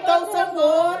gon' throw some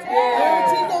more. And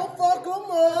she gon' fuck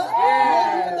them up.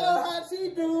 And you know how she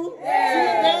do. She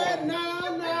got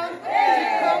Nana. She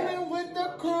coming with the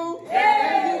crew.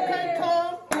 And you can't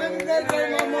come. Let me go get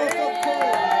my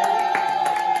motherfucker.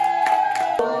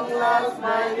 Las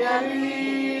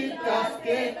mañanitas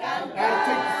que cantan. Gotta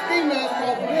take the steam mask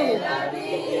off me.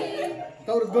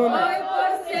 Throw the gun out.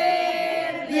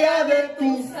 Día de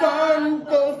tus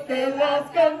santos te las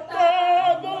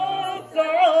cantamos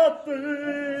a ti.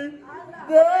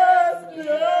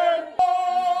 Despierta.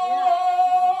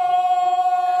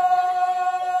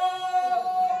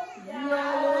 Y a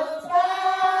los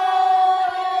pájaros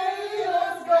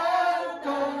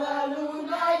con la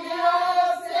luna ya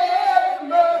se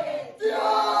metió.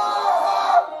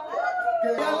 Que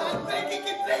ya la triqui,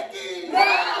 que triqui. Ya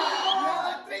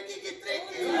la triqui, que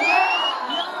triqui.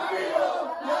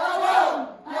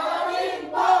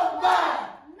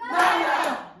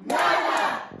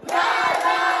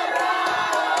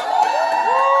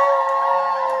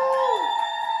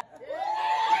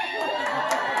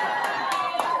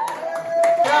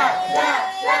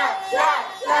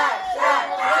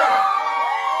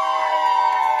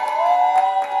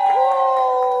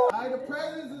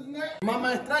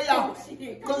 Mamá Estrella,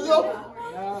 con los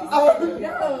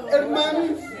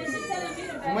hermanos,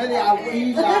 media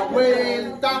y la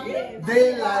vuelta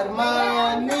de la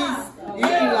hermanis y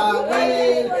la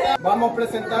vuelta. Vamos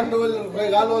presentando el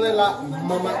regalo de la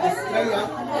Mamá Estrella.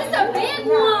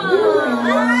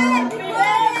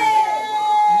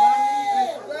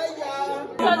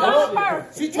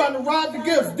 She trying to ride the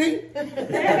gifts, D.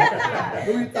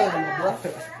 Who you thinking, bro?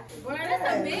 Well, that's a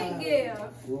big gift.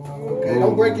 Okay,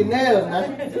 don't break your nails now.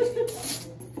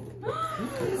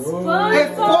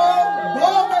 It's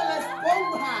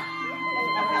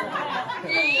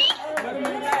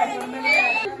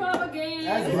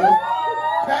That's good.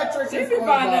 Patrick is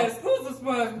SpongeBob. Who's a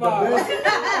SpongeBob?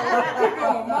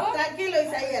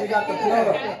 She got the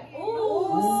plug.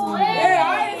 Ooh, Yeah, I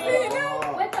ain't seen him.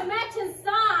 with the matching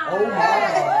socks. Oh my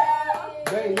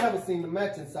God. They ain't never seen the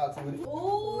matching socks with it.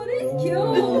 Ooh, this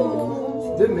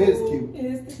cute. Them is cute.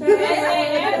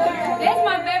 That's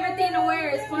my favorite thing to wear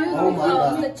is SpongeBob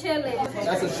clothes, the chillin'.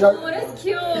 That's a shirt. Ooh, that's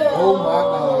cute. Oh my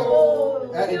God.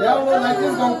 That don't look like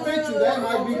this gonna fit you. That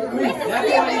might be for me. That's why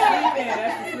he's sleeping.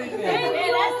 That's the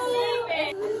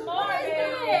sleeping.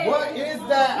 What is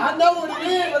that? I know what it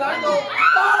is, but I know.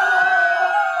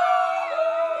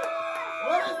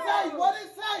 What it say? What it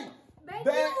say?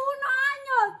 That's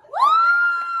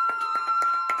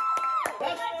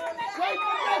straight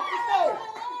from Mexico.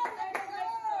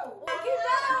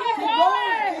 Keep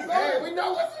going. Hey, we know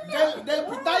what's del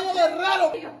pitayo de raro.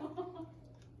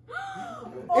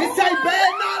 It say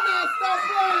bad nana. Stop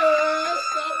playing.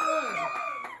 Stop playing.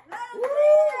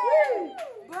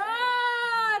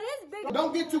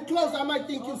 Don't get too close. I might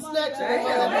think you snatching it.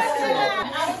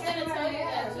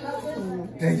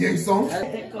 They gave some. My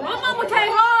mama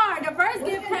came hard. The first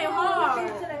gift came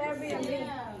hard.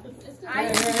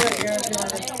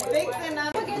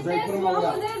 They put them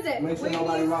over there. Make sure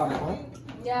nobody rob it, huh?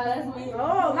 Yeah, that's me.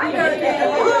 Oh, my God.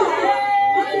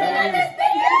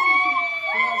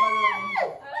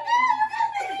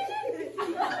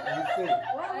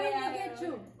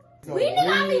 We did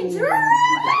not be drunk.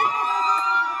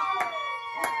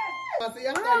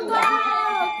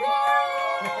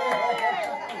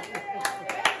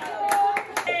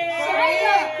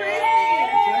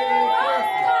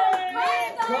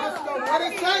 What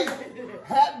it say?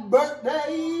 Happy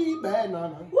birthday, bad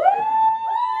nana.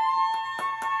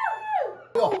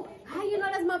 How you know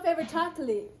that's my favorite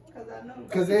chocolate?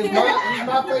 Because it's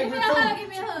my favorite too. Give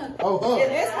me a hug. Oh, hug.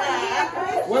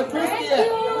 Where Christy at?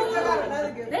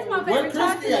 That's my Where favorite Christy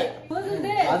chocolate. at? What is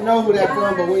that? I know who that's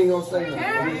from, but we ain't gonna say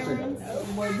nothing.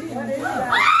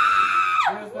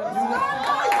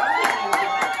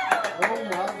 Oh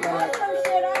my God.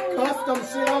 Custom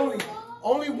shit only.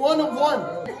 Only one of one.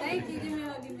 Thank you. Give me a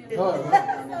hug. Give me a hug.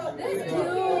 Hug. That's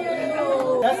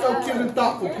cute. That's so cute and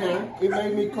thoughtful, Karen. It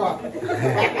made me cry.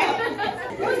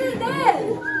 What is that?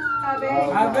 I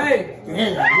bet. You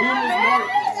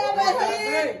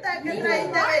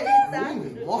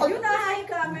know how he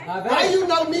coming. How you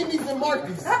know Mimi's and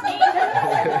Marcus? Damn, let me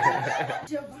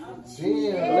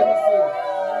see.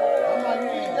 I'm like,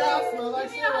 these guys smell like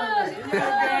shit right now.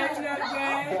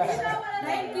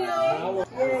 Thank you. You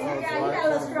got a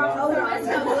little strong odor. That's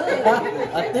so good.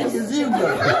 I think it's you,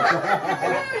 though.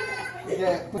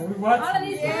 Yeah. All of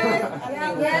these girls.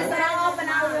 Yes, I don't open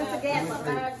our room together.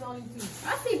 I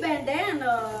see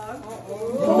bandana.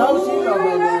 No, she don't.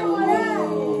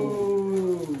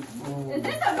 Is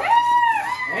this a bag?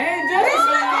 Ain't just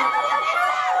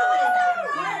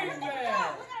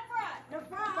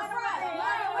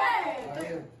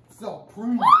So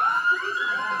pretty.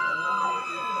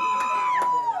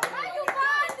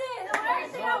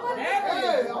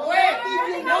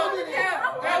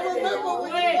 I remember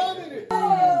when you wanted it.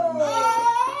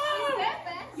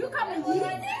 You coming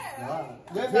Yeezy?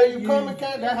 That's how you come and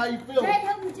can't. That's how you feel. Hey,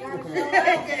 help me, Jerry.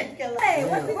 Hey,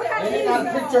 what kind And of you got a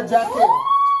picture of jacket.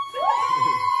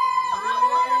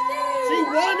 She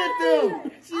wanted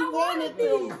them. She wanted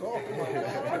them. Oh my God.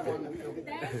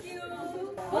 Thank you.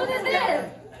 What is this?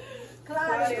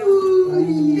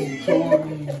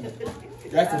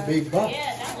 That's a big bump.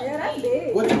 Yeah, that's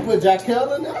big. What did you put,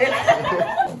 Jackell in there? Wait,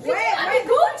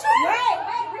 Gucci.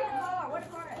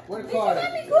 What the card is?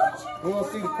 We want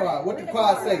to see the card. What the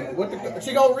card say?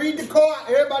 She gonna read the card.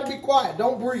 Everybody be quiet.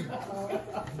 Don't breathe.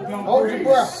 Hold your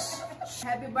breath.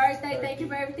 Happy birthday. Thank you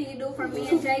for everything you do for me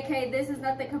and JK. This is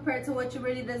nothing compared to what you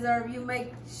really deserve. You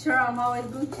make sure I'm always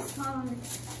Gucci smiling.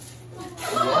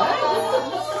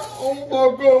 Oh my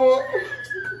God.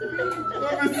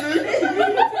 Let me see.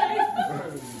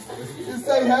 You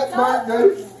say happy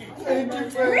birthday. Thank you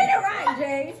for Read it right,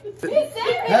 Jay.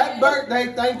 happy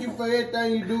birthday. Thank you for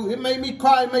everything you do. It made me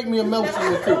cry. It made me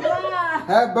emotional too.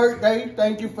 Happy birthday.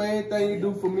 Thank you for everything you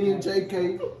do for me and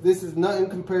JK. This is nothing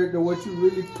compared to what you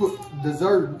really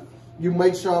deserve. You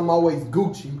make sure I'm always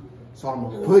Gucci. So I'm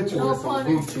going to put you in some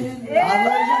Gucci. I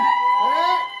love you.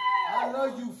 I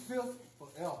love you, filth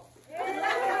forever.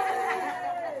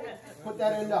 Put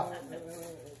that in there.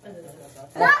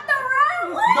 Not the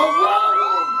wrong one. The wrong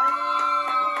one.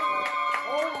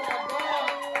 Oh my God.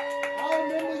 I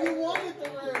remember you wanted the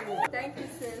red one. Thank you,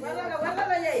 sis.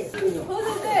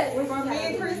 Who's this? from me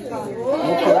and Kristen. Okay.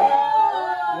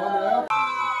 Warm it up.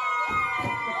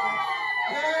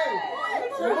 Hey,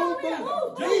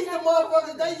 these the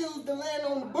motherfuckers they used to land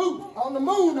on the boot, on the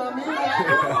moon. I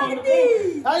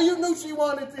mean, how you knew she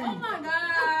wanted these? Oh my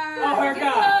God. Oh, her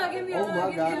God. Give me a Oh hug, my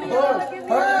give God. me a hug, give me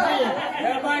a hug.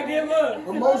 Everybody give up.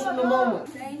 Emotional moment.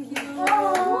 Thank you.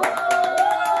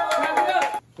 Clap it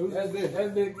up. That's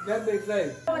it. That's big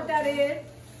safe. What that is?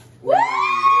 What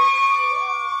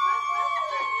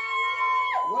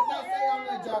that say on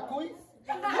that jacuzzi?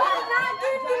 You did not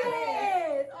give me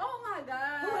this. Oh my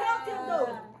God. Who helped him though?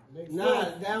 Nah,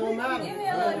 that don't matter. Give me a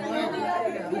hug. Give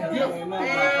me a hug.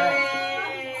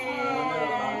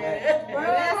 Bro,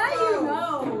 how you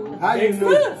know? How you know?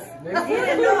 He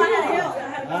didn't know I had help. I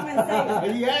had to come and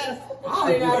say. He asked. I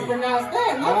don't even know how to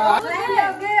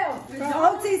pronounce that. From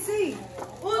OTC.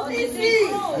 OTC.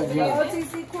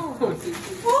 OTC Cool.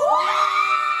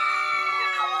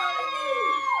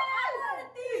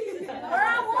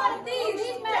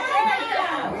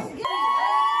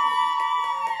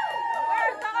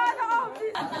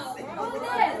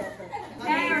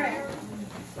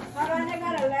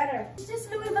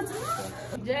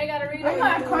 Jay gotta read it. I'm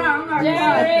not crying.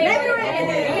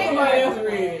 Somebody else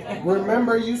read it.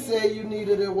 Remember you said you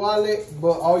needed a wallet,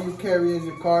 but all you carry is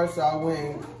your card, so I went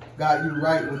and got you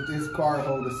right with this card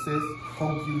holder, sis.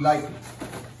 Hope you like it.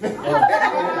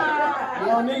 You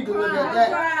don't need to look at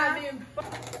that.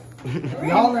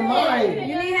 Y'all in mine.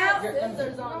 You need help?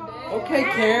 Okay,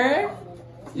 Karen.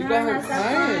 You got her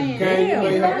crying. Karen, you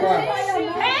made her cry.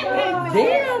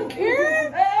 Damn,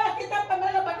 Karen.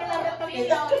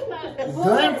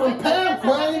 Glenn from Pam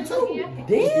crying too.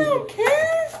 Damn,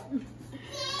 Karen.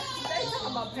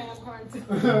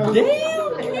 Damn,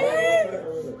 Karen.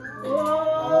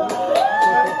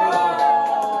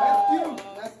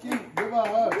 That's cute. Give her a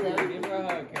hug, Karen. Give her a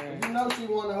hug, Karen. You know she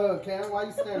want a hug, Karen. Why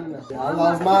you standing there? I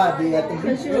lost my ID at the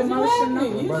beach. You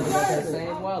emotional. Brother got that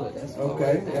same wallet. That's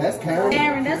Okay, that's Karen.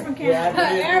 Karen, that's from Karen.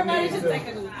 Everybody should take a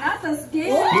look. That's a skin.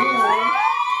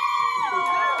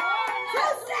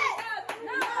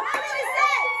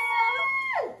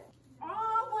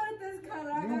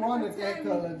 You wanted that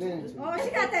color, didn't you? Oh, she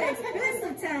got that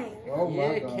expensive tank. Oh my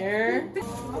Yeah, God. Karen.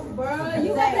 Bro,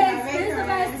 you got that expensive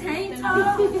ass tank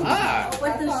top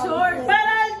with the shorts. But I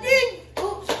did.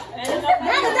 That's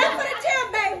for the gym,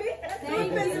 baby. That's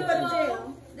Thank expensive you. for the gym.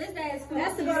 This day is cool.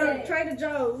 That's to go to Trader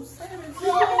Joe's. Yeah,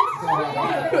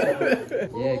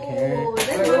 Karen. This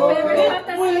my favorite stuff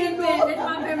to sleep in. This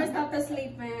my favorite stuff to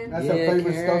sleep in. That's her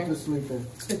favorite stuff to sleep in.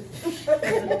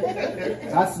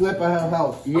 I sleep at her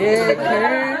house. Yeah,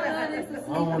 Karen.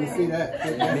 I don't want to see that.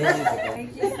 Put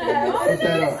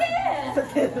that up.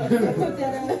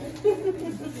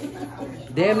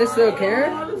 Damn, this still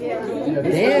Karen? Yeah,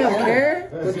 Damn, Karen.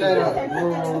 Put that up.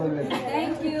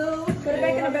 Thank you. Put it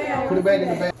back in the bag. Put it back in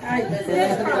the bag.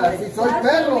 So it's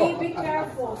better. Be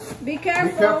careful. Be Be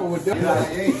careful. careful with them. And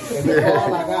that's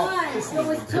all I got. It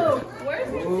was two. Where's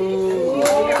your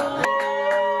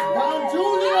Don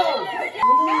Julio.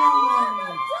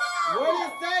 What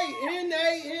it say?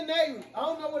 N-A. I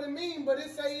don't know what it means, but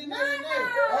it say N-A. I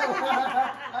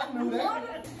knew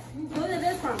that. Who is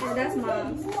this from? Yeah, that's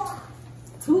mine.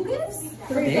 2 gifts?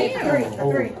 Three.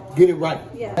 Get it right.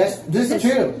 Yeah. This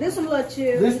chill. This one little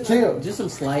chill. This chill. Just some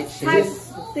slight shit. Type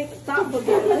thick, thoughtful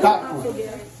gift. Thoughtful.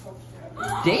 gift.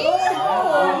 Damn.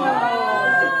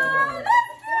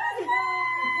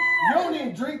 You don't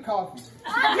even drink coffee.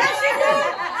 Yes, she does.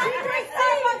 She drinks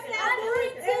Starbucks now.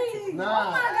 Nah.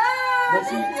 Oh my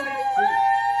God.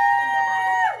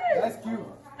 But that's cute.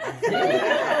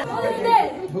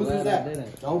 Who's that?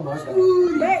 Oh my God.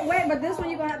 Wait, but this one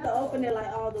you're gonna have to open it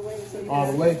like all the way. So you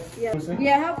All the way? Yeah.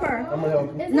 Yeah, help her. I'm gonna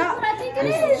help you. Is this what I think it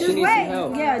is? Just wait.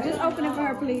 Yeah, just open it for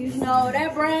her, please. No,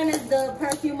 that brand is the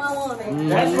perfume I wanted.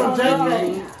 That's from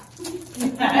JK.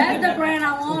 That's the brand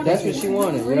I wanted. That's what she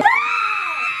wanted. Yeah.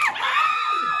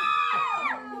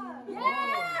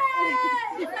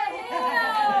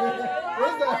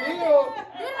 What's the heel?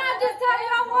 Didn't I just tell you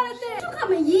I wanted this? You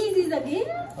coming Yeezys again?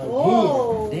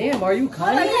 Whoa. Damn, are you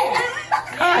Kanye?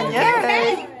 Kanye.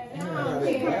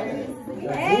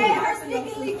 Hey, her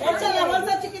sticky leaf.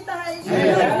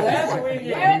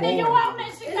 Everything you want,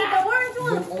 man, she got. The orange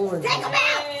one. Take them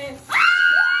out.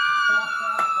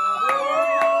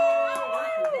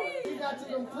 He got you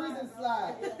them prison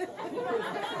slides.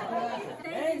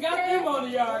 They ain't got them on the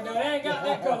yard, though. They ain't got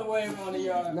that colorway on the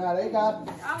yard. Nah, they got.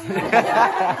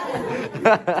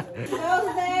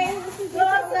 Jose.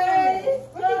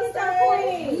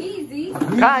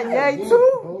 Kanye too?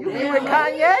 You be with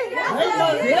Kanye?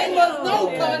 They must know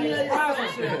Kanye.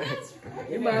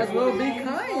 You might as well be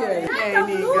Kanye. You ain't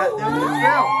even got them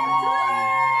yourself.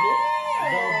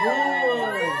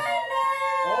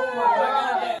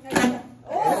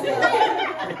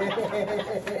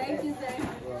 Thank you, sir.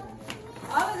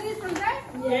 All of these from Zach?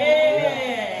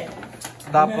 Yeah.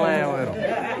 Stop playing with him.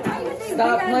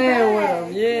 Stop playing with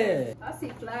him, yeah. I see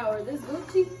flowers. This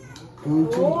Gucci.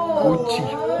 Gucci.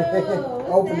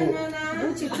 Open it.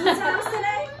 Gucci 2 times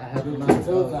today? I have my 2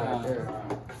 times.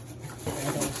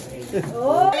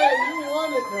 Oh. Hey, you won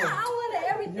it though. I wanted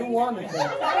everything. You won it though.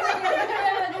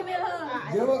 Give me a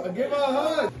hug. Give her a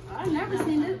hug. I've never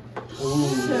seen this.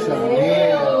 Ooh,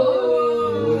 Chanel.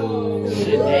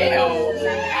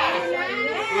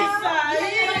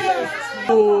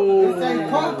 This ain't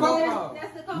Coco.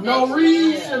 No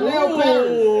Reed, Chanel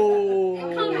Paris.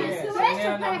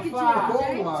 Special packaging.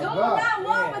 Oh my God.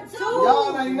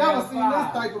 Y'all ain't never seen this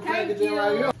type of packaging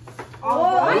right here.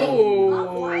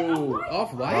 Oh,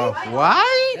 off-white?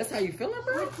 Off-white? That's how you feeling,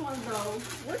 bro? Which ones though?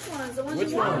 Which ones? The ones Which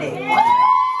you one? wanted?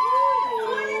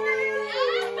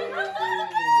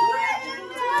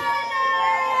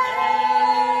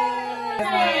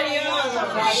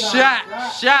 Shot,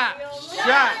 shot,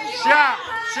 shot, shot,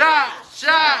 shot, shot,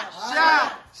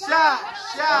 shot, shot,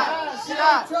 shot,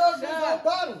 shot.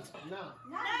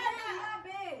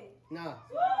 No. All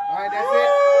right, that's it.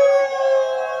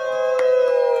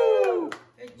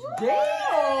 Damn.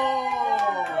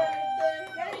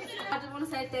 I just want to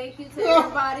say thank you to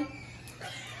everybody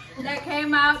that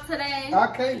came out today. I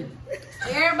came.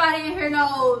 Everybody in here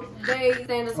knows they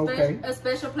stand Okay. a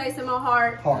special place in my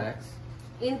heart. Hearts.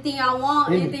 Anything y'all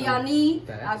want, anything y'all need,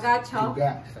 I got y'all. You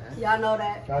got. Y'all know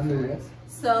that. I knew that.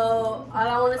 So all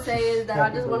I want to say is that I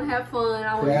just want to have fun.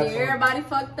 I want to get everybody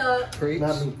fucked up.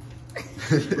 Not me.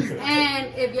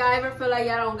 And if y'all ever feel like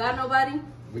y'all don't got nobody,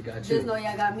 We got you. just know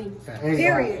y'all got me.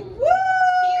 Period.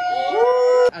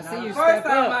 I see you First step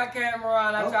time up. my camera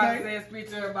on, I tried to say a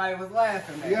speech, everybody was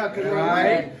laughing. Yeah, cause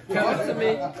Right? Talk to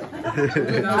me. Talk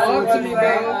Talk to me, bro.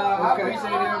 I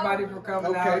appreciate everybody for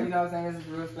coming out. You know what I'm saying? This is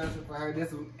real special for her.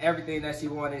 This is everything that she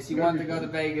wanted. She wanted to go to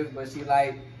Vegas, but she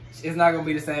like, it's not gonna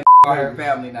be the same for her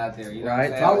family not there. You know what I'm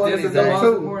saying? I wanted This to is the go most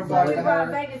too. important part to Brought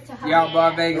her. Vegas to her. Y'all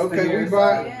brought Vegas to Okay, here. we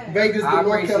brought so Vegas to I North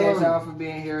appreciate y'all Carolina. for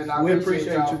being here, and I We appreciate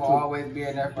appreciate y'all you for too. always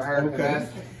being there for her. 'Cause Okay.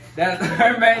 That's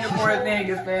her main important thing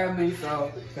is family. So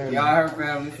y'all her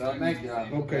family. So thank y'all.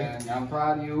 Okay. And I'm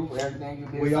proud of you for everything you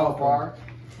did We so all far.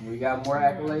 We got more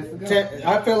accolades to go.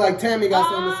 I feel like Tammy got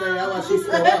something to say. That's why she's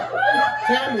still up.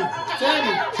 Tammy.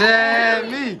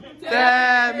 Tammy,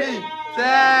 Tammy,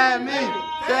 Tammy,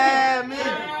 Tammy,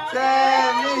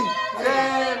 Tammy,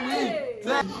 Tammy.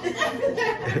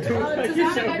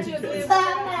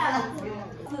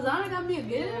 Susanna got me a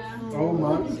gift. Oh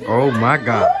my. Oh my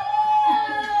God.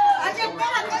 I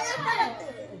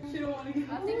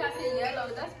think I said yellow.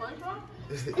 Is that SpongeBob?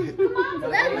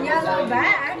 Yellow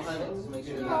bag.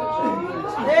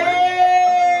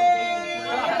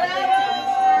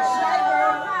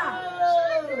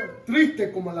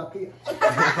 Triste como la tía.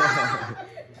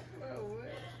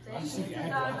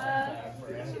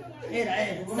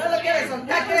 ¿Solo quieres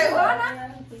soltar, creo?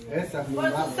 Esa es mi ¿Por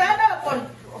madre. Susana o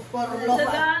por los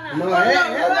No,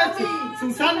 ella es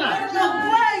Susana. Los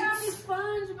whites.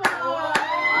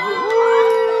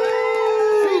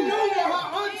 She knew what her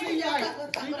auntie like.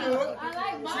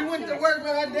 She went to work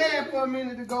with her dad for a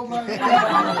minute to go by.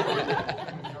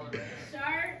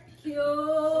 Shirt, cute.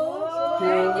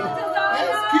 Thank you, Susanna.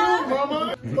 That's cute, mama.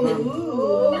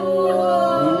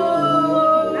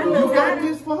 You got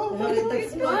this for her?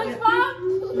 SpongeBob?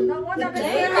 No wonder they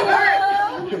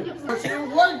She was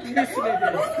working. Super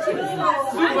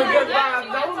good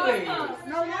vibes only.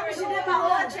 No wonder she did my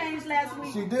oil change last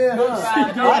week. She did, huh? I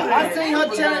seen her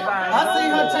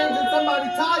changing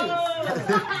somebody's tires.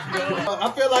 I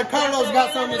feel like Carlos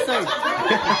got something to say.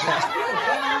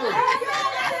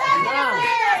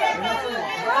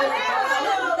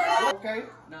 Okay.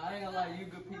 Nah, I ain't gonna lie, you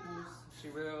good people. She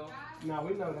real. Nah,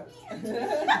 we know that.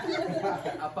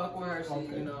 I fuck with her. She,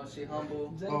 you know, she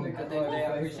humble. At the end of the day, I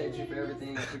appreciate you for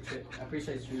everything. I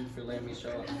appreciate you for letting me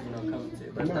show up. You know, coming to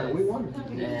your birthday. No, we won.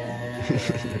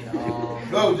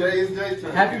 And, Go, Jay. It's Jay's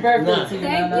turn. happy birthday to you.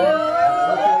 Thank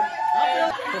Nana.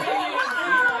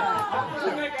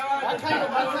 I kind of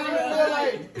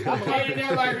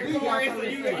feel like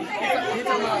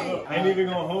I ain't even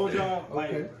gonna hold y'all.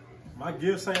 Like, my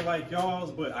gifts ain't like y'all's,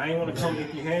 but I ain't want to come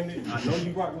empty-handed. I know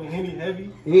you rock me Henny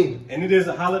heavy, and it is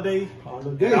a holiday.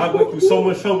 And I went through so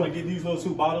much trouble to get these little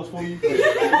 2 bottles for you. I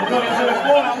know that's what it's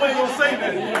for. I wasn't gonna say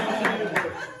that.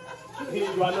 I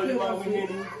know you want me.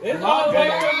 It's all the way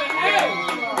from the A.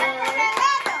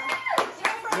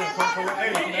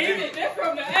 That's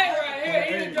from the A right here. He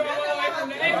didn't go all the way from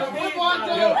the A.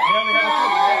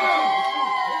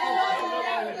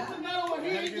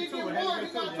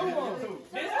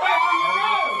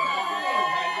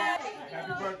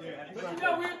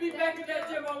 We'll be back in that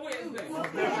gym on Wednesday. I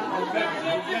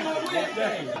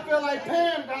feel like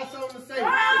Pam got something to say. No,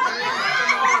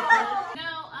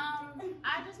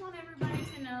 I just want everybody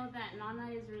to know that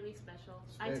Nana is really special.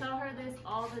 I tell her this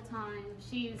all the time.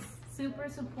 She's super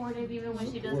supportive even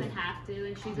when she doesn't have to,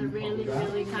 and she's a really,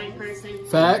 really kind person.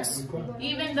 Facts.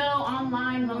 Even though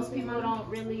online most people don't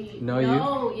really know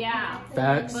you. Yeah.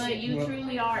 Facts. But you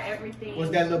truly are everything.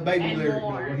 What's that little baby lyric?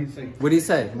 More. What he say? What'd he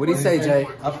say? What'd he say, Jay?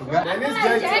 I forgot.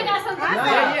 Jay got some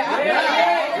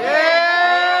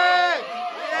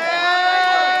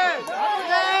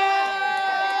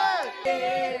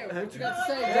What you got to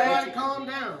say, Everybody calm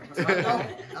down.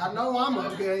 I know I'm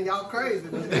up here and y'all crazy.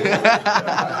 I just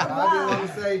want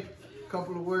to say a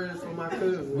couple of words for my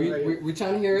cousins. We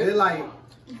trying to hear it. They're like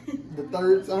the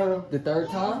third time. The third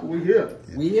time? We here.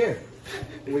 We here.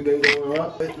 We been going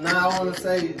up. But now I want to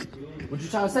say. What you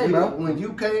trying to say, bro? When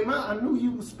you came out, I knew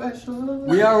you was special.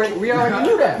 We already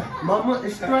knew that. Mama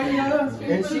Estrella,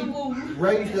 and she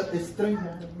raised up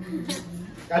Estrella.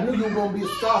 I knew you were gonna be a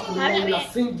star from the moment I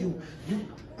seen you.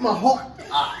 My heart.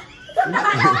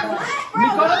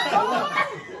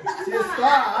 She's a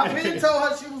star. I been told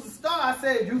her she was a star. I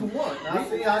said you the one.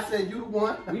 I said you the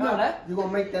one. We know that. You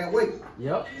gonna make that weight.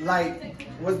 Yep. Like,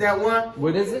 what's that one?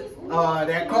 What is it?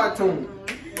 That cartoon.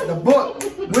 The book,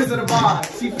 Wizard of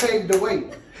Oz. She paved the way.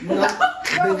 You know,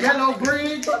 the yellow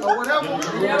bridge or whatever.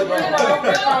 The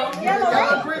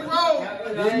yellow brick road.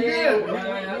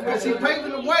 Yeah. But she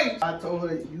paving the way. I told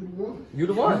her, you the one. You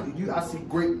the one. I see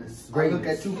greatness. I look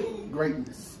at you,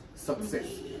 greatness, success.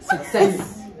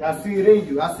 Success. I see it in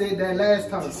you. I said that last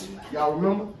time. Y'all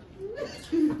remember?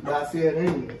 I said it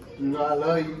in you. You know, I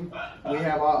love you. We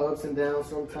have our ups and downs.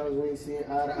 Sometimes we ain't seeing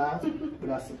eye to eye. But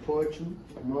I support you.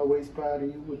 I'm always proud of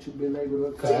you, what you've been able to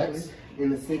accomplish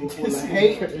in a city full of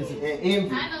hate and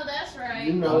envy. I know that's right.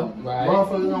 You know,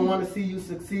 motherfuckers don't want to see you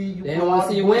succeed. You they put don't all want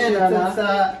to see the you win, bullshit to the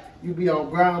side. You be on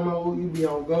ground mode. You be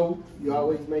on go. You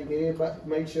always make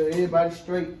sure everybody's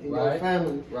straight in your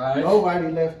family. Right. Nobody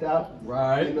left out.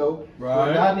 Right. You know. Right.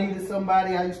 When I needed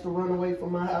somebody, I used to run away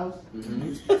from my house. You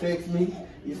used to text me.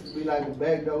 Used to be like a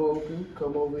back door open.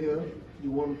 Come over here.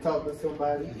 You want to talk to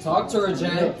somebody? Talk to her,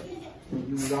 Jay.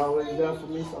 You was always there for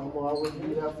me, so I'm always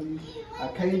be there for you. I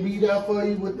can't be there for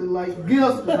you with the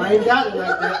gifts, because I ain't got it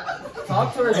like that.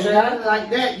 Talk to her, Jay. I ain't got it like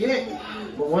that yet.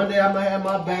 But one day I'm going to have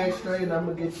my bag straight and I'm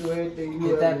going to get you everything you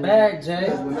get that bag, Jay.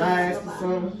 Because when I ask for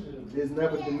something, it's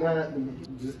never denied.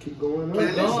 Just keep going on.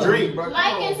 It's dream, bro.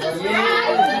 Like and subscribe.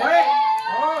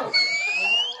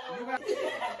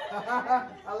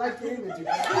 I like the energy.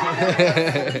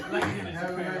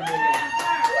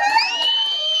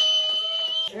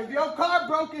 If your car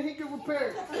broken, he can repair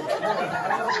it. I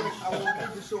want to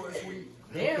keep it short and sweet.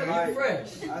 Damn, you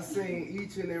fresh. I seen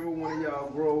each and every one of y'all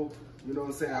grow. You know what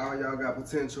I'm saying? All y'all got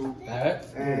potential.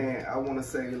 And I want to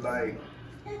say, like,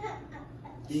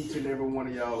 each and every one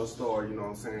of y'all a star, you know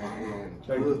what I'm saying?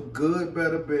 And good,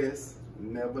 better, best.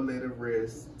 Never let it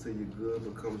rest till your good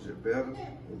becomes your better, and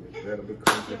your better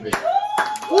becomes your best.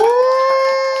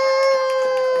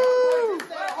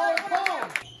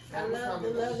 I love the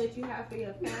love that you have for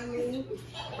your family.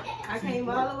 I came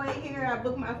all the way here. I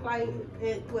booked my flight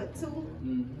at what, 2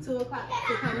 o'clock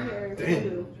to come here for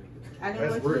you. I didn't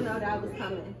want you to know that I was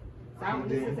coming. So I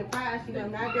was just a surprise, you know,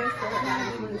 not dressed up. I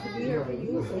just wanted to be here for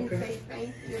you and say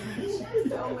thank you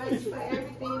so much for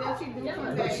everything that you do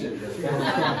for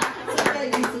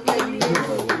me.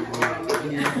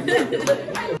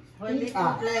 Feliz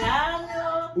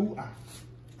cumpleaños.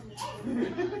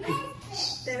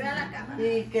 Te veo a la cámara.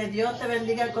 Y que Dios te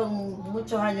bendiga con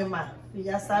muchos años más. Y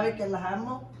ya sabes que las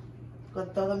amo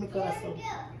con todo mi corazón.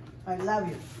 I love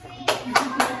you.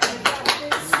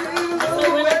 Soy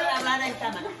buena para hablar en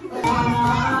cámara.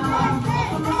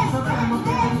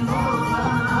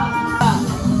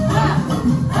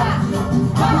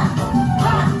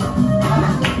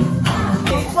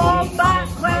 Bomba,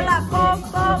 vuela,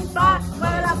 bomba,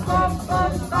 vuela, bomba,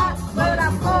 vuela,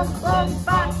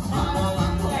 bomba.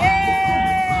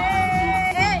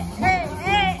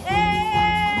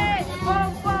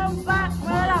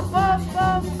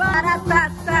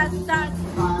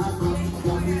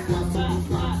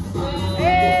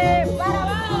 Hey!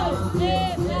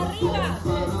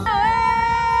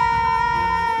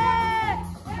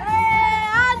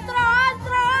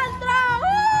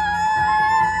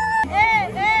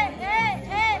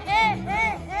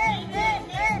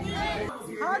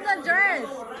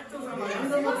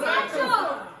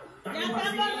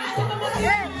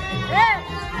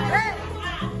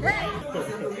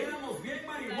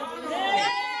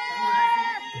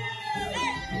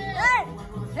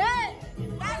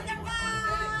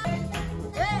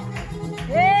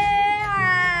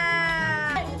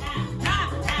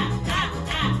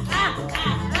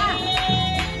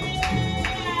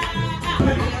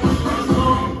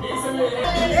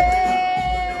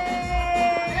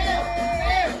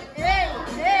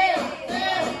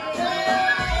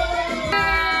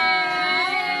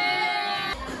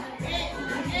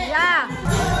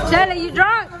 Shelly, you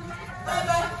drunk?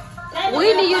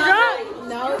 Weenie, you drunk?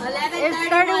 No. It's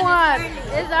 31.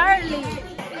 It's early.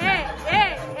 Hey,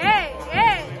 hey, hey,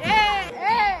 hey, hey, hey,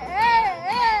 hey,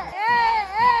 hey,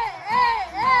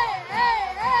 hey,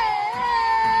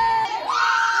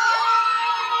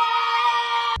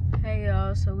 hey, hey,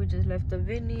 y'all, so we just left the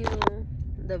venue.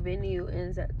 The venue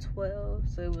ends at 12,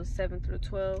 so it was 7 through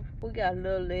 12. We got a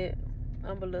little lit.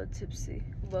 I'm a little tipsy,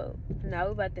 but now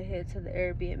we're about to head to the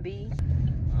Airbnb.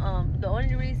 The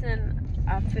only reason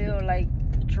I feel like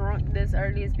drunk this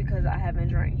early is because I haven't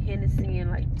drank Hennessy in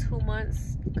like 2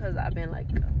 months, because I've been like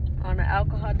on an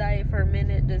alcohol diet for a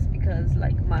minute, just because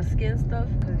like my skin stuff,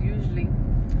 because usually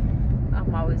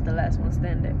I'm always the last one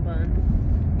standing,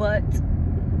 but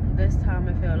this time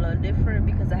it felt a little different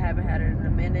because I haven't had it in a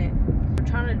minute. I'm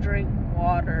trying to drink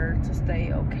water to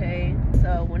stay okay,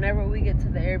 so whenever we get to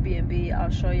the Airbnb, I'll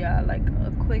show y'all like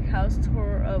a quick house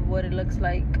tour of what it looks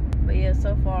like. But yeah,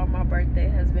 so far my birthday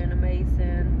has been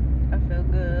amazing. I feel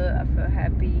good, I feel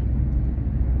happy,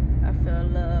 I feel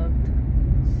loved,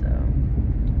 so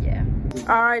yeah.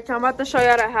 All right, so I'm about to show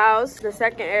y'all the house, the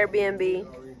second Airbnb.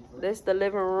 This is the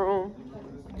living room.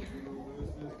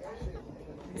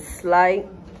 It's like,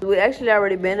 we actually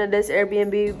already been in this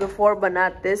Airbnb before, but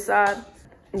not this side.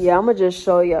 Yeah, I'm gonna just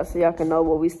show y'all so y'all can know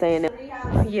what we staying in.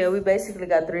 Yeah, we basically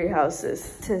got 3 houses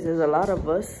since there's a lot of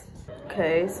us.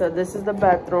 Okay, so this is the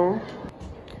bathroom.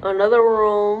 Another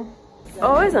room.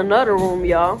 Oh, it's another room,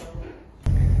 y'all.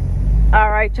 All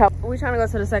right, y'all. We're trying to go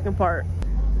to the second part.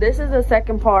 This is the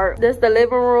second part. This is the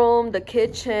living room, the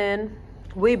kitchen.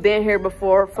 We've been here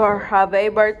before for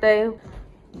Jave's birthday.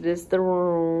 This is the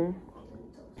room.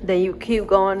 Then you keep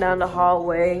going down the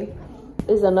hallway.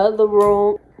 There's another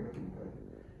room.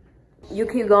 You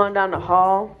keep going down the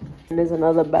hall. And there's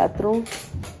another bathroom.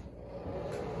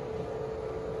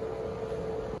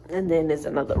 And then there's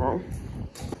another room.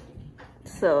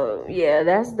 So yeah,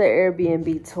 that's the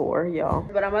Airbnb tour, y'all.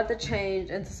 But I'm about to change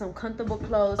into some comfortable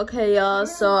clothes. Okay, y'all,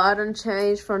 so I done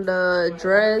changed from the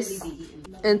dress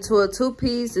into a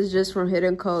 2-piece. It's just from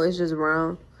Hidden Co. It's just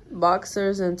brown.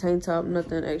 Boxers and tank top,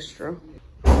 nothing extra.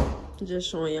 Just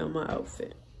showing y'all my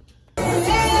outfit.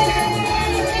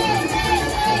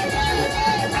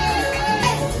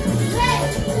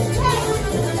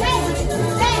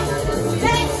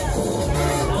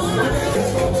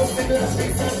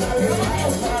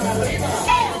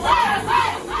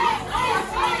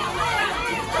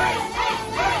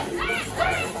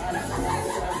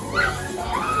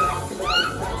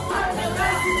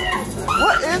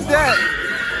 What is that?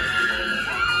 What is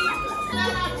that?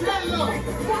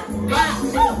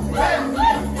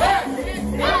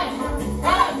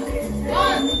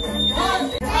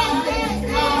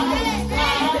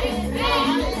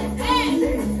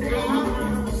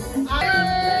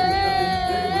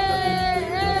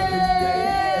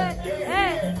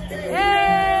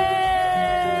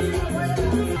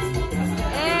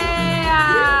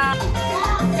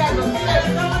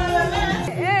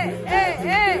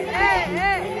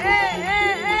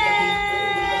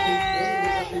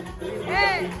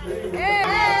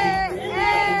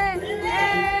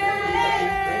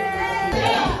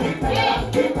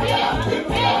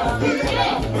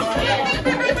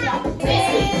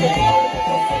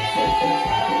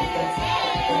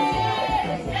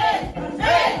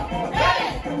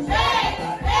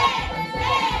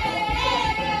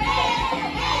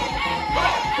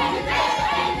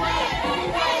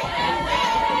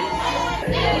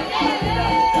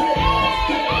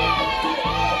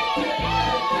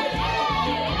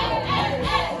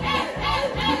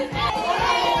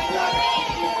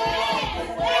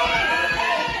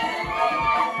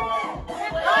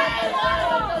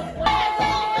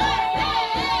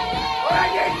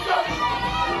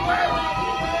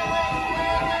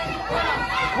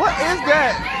 What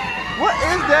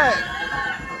is that?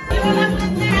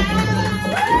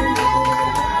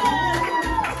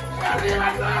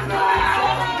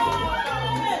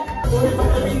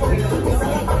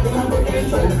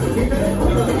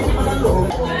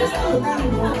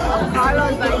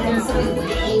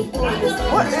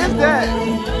 What is that?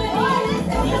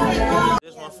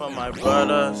 This one one for my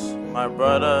brothers,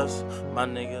 my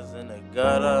niggas in the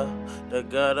gutter,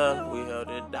 we held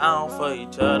it down for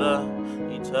each other,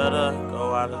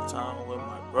 go out of town with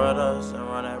my brothers and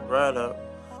run that bread up.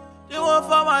 This one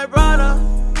for my brothers,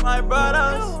 my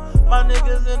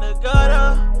niggas in the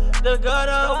gutter, we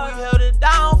held it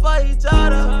down for each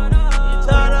other,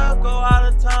 go out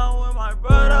of town with my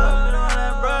brothers and run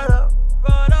that bread up.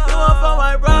 This one for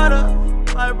my brothers,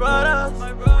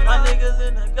 my niggas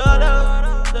in the gutter,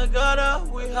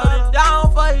 we held it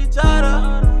down for each other,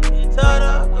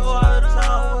 go out of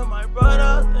town with my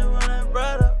brothers and run that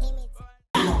bread up.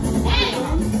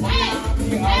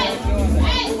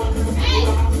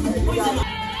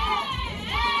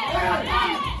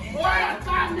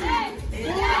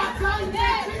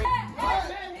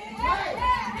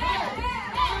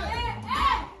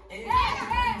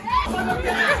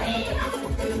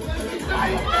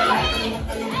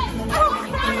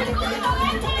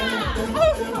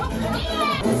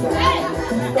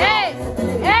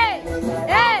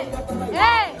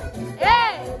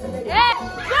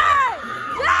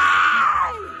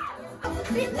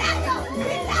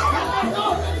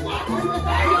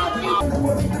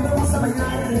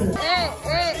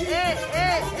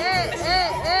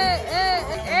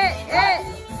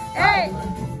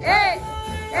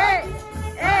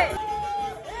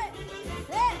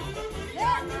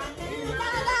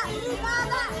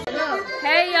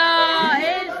 Hey y'all,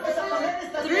 it's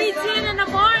 3:10 in the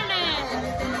morning.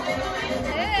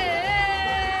 Hey.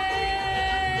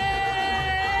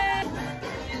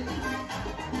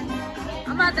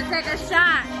 I'm about to take a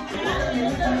shot.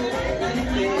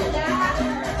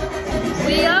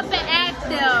 We up and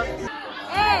active.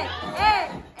 Hey, hey,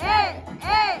 hey,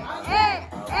 hey, hey,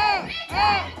 hey,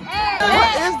 hey, hey.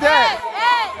 What is that?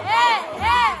 Hey, hey,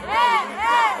 hey, hey,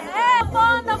 hey, hey.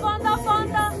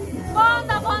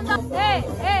 Fonda. Hey,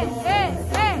 hey,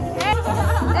 hey, hey,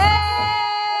 hey.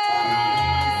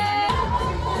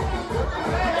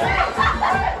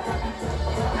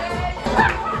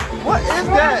 What is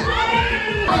that?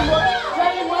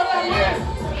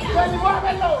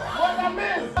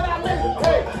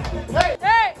 Hey,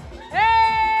 hey.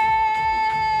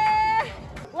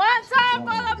 One time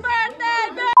for the birthday,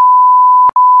 bitch.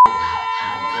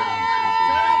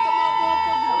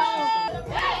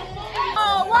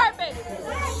 Oh, wipe it.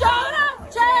 Shoulder,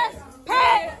 chest,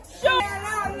 head, shoot.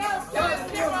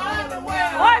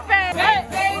 Wipe it. Hey,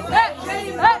 hey, hey,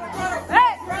 hey,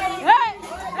 hey, hey,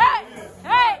 hey,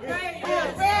 hey.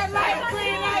 Red light,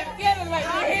 green light, get it like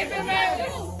you hit them at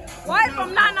it. Wipe them,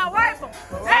 Nana, wipe them.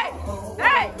 Hey,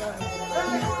 hey.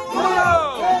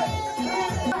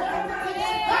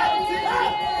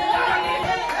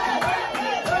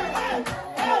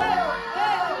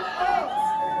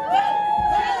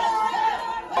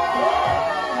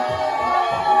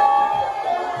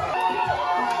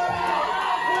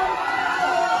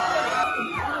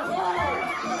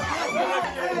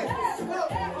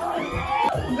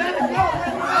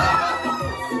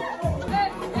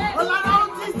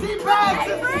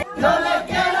 Yo le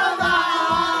quiero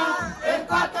dar el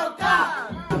 4K.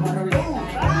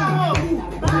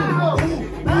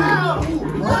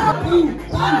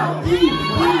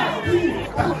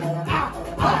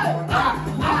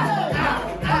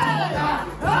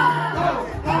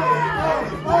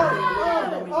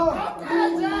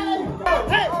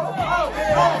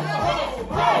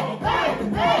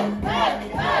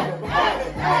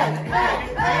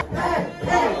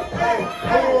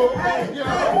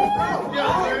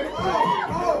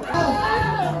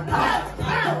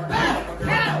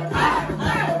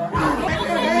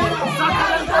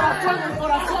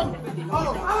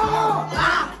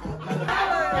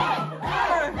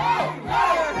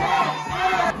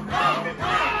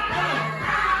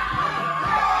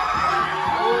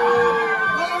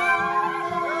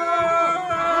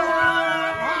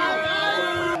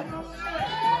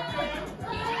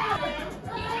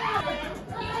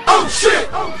 Oh shit!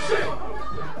 Oh shit!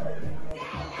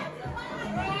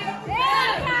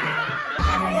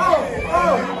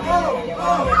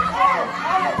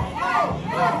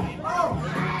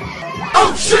 Oh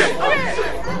shit!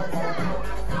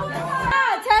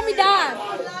 Tell me down.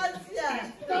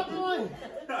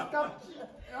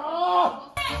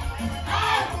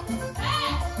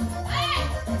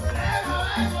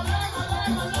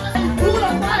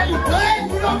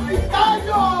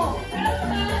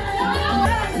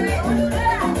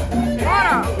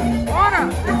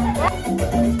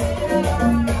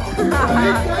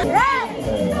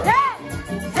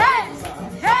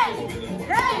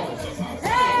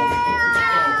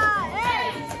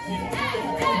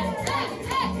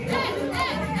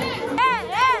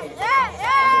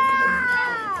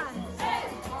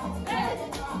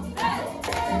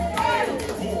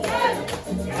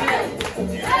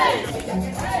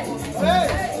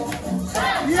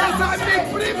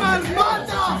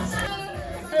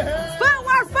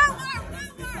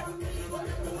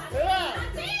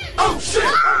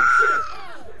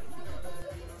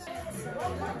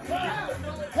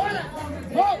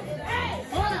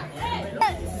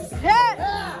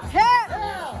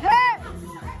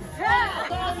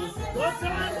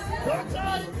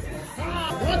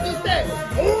 What is that?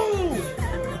 Ooh!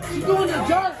 She's doing the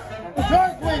jerk.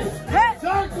 Jerk with it.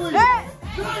 Jerk with it.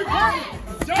 Jerk with it.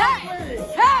 Jerk with it.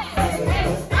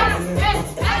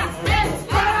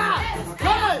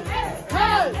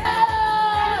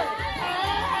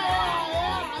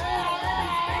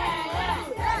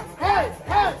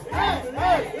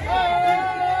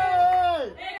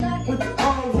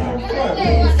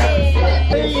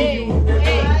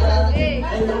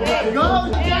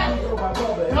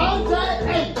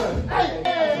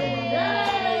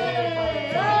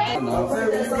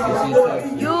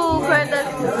 You crack that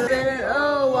spinning.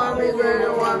 Oh, want me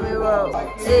burn, want me roll.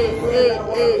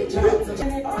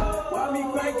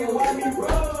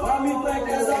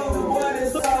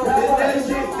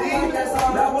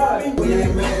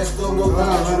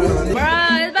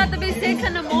 Bruh, it's about to be 6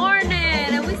 in the morning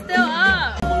and we still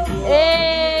up.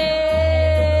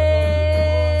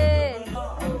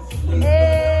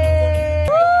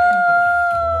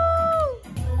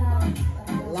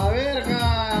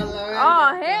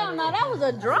 Oh, hell no, that was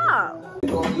a drop.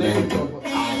 Go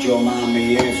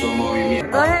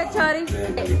ahead, Chuddy.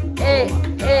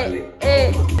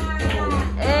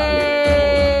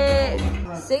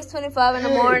 6:25 in the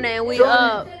morning and we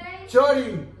up.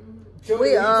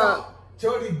 We up.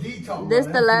 This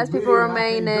the last people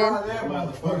remaining.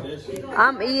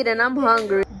 I'm eating, I'm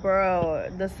hungry. Bro,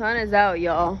 the sun is out,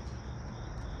 y'all.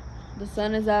 The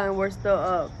sun is out and we're still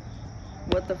up.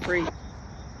 What the freak?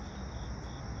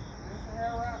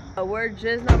 We're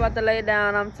just not about to lay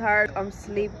down. I'm tired, I'm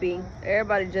sleepy.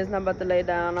 Everybody just not about to lay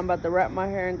down. I'm about to wrap my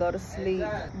hair and go to sleep.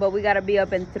 But we gotta be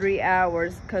up in 3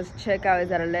 hours because checkout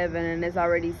is at 11 and it's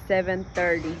already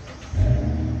 7:30.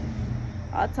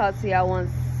 I'll talk to y'all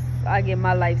once I get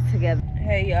my life together.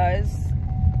 Hey y'all, it's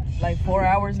like 4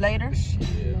 hours later.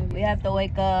 We have to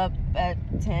wake up at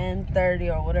 10:30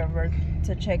 or whatever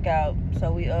to check out.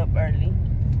 So we up early.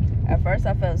 At first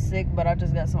I felt sick, but I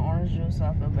just got some orange juice, so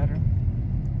I feel better.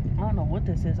 I don't know what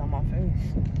this is on my face.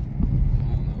 I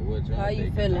don't know what y'all How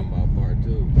you thinking feeling? about part 2.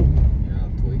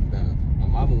 Y'all tweaked out. My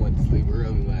mama went to sleep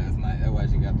early last night. That's why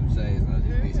she got them shades on.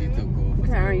 She think she took off.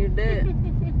 Karen, you dead.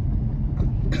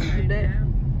 You dead.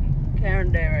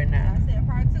 Karen dead right now. I said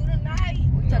part 2 tonight.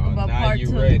 We talking about part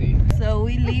 2. Ready. So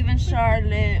we leaving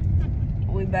Charlotte.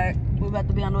 We about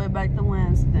to be on the way back to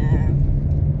Winston.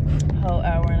 Whole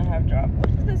hour and a half drop. What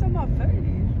is this on my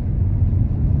face?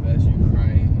 That's you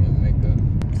crying and makeup.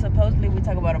 Supposedly we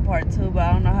talk about a part 2, but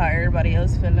I don't know how everybody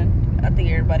else feeling. I think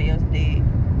everybody else did.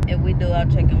 If we do, I'll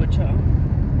check it with y'all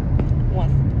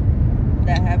once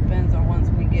that happens or once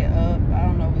we get up. I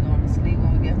don't know if we're going to sleep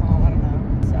when we get home. I don't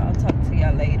know. So I'll talk to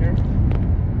y'all later.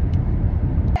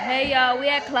 Hey y'all, we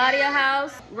at Claudia's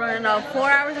house running off 4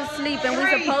 hours of sleep and we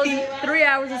supposedly 3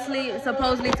 hours of sleep,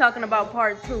 supposedly talking about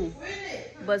part 2.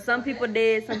 But some people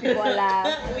did, some people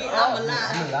alive. I'm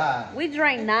alive. We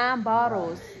drank 9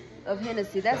 bottles of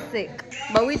Hennessy. That's sick.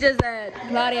 But we just at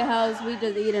Claudia's house. We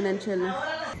just eating and chilling.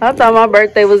 I thought my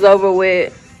birthday was over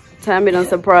with. Tammy done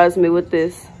surprised me with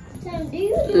this.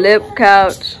 Lip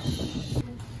couch.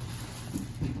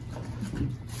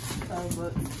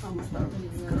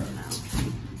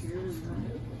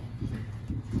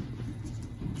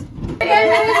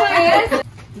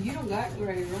 You don't got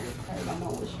gray, right? I don't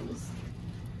know what she was.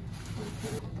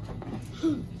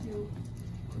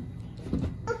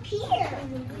 Up here.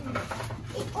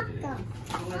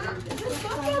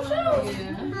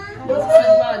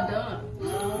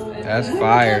 That's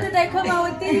fire. When did they come out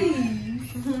with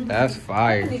these? That's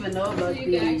fire. I didn't even know about these.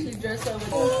 You can actually dress over.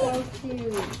 So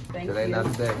cute. Thank So they you. not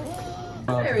today. I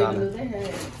never even knew they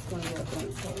had 20 up on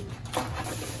the coat.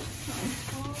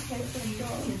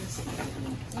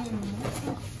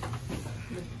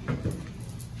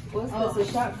 What's this,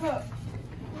 a shot cup?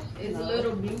 It's a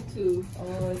little Bluetooth.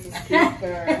 Oh, it's a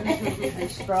speaker and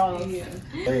straws. Yeah.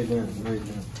 Very good, very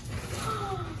good.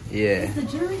 Yeah. It's a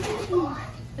jury duty. I want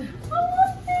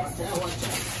this. I want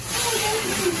that.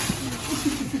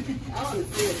 I want to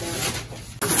see it though.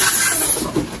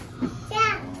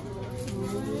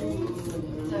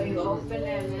 So you open it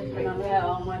and I got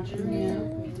all my jewelry.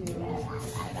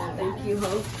 Thank you,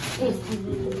 host.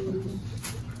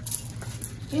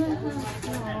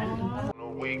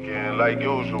 Weekend like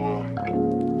usual.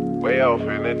 Way off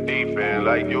in the deep end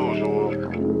like usual.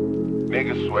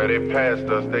 Niggas swear they passed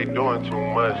us, they doing too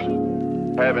much.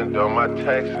 Haven't done my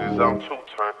taxes, I'm too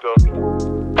turned up.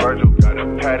 Virgil got a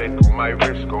paddock on my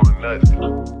wrist going nuts.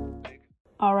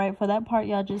 All Alright, for that part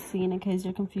y'all just seen, in case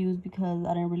you're confused because I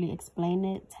didn't really explain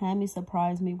it, Tammy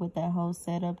surprised me with that whole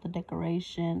setup, the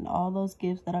decoration, all those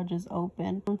gifts that I just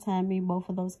opened from Tammy. Both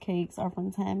of those cakes are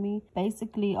from Tammy.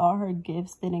 Basically, all her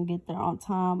gifts didn't get there on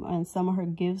time, and some of her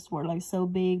gifts were like so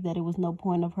big that it was no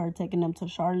point of her taking them to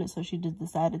Charlotte, so she just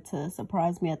decided to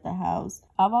surprise me at the house.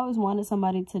 I've always wanted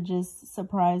somebody to just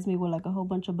surprise me with like a whole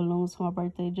bunch of balloons for my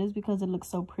birthday just because it looks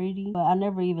so pretty, but I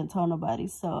never even told nobody,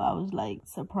 so I was like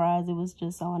surprised. It was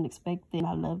just so unexpected.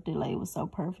 I loved it. Like, it was so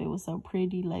perfect. It was so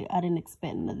pretty. Like, I didn't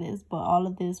expect none of this, but all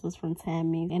of this was from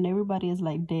Tammy, and everybody is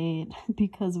like dead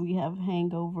because we have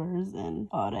hangovers and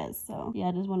all that. So yeah,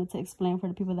 I just wanted to explain for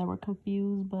the people that were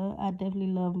confused, but I definitely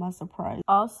love my surprise.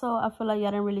 Also, I feel like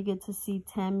y'all didn't really get to see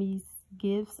Tammy's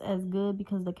gifts as good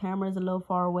because the camera is a little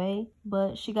far away,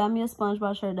 but she got me a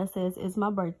SpongeBob shirt that says it's my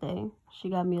birthday. She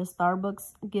got me a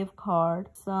Starbucks gift card,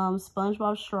 some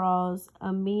SpongeBob straws,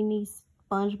 a mini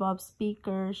SpongeBob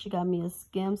speaker. She got me a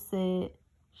skim set.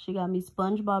 She got me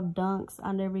SpongeBob dunks.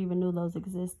 I never even knew those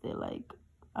existed. Like,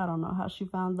 I don't know how she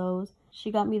found those. She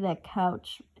got me that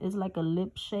couch. It's like a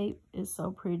lip shape. It's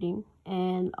so pretty.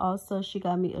 And also she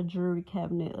got me a jewelry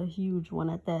cabinet, a huge one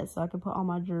at that, so I can put all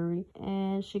my jewelry.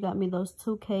 And she got me those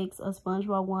 2 cakes, a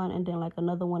SpongeBob one and then like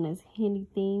another one is Henny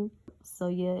themed. So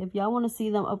yeah, if y'all want to see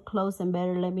them up close and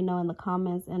better, let me know in the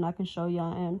comments and I can show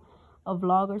y'all in a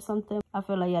vlog or something. I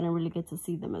feel like y'all didn't really get to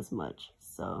see them as much.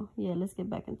 So yeah, let's get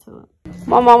back into it.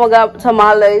 My mama got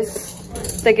tamales.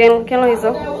 She got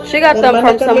them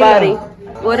from somebody.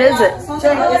 What is it?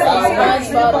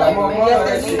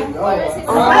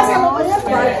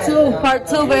 Part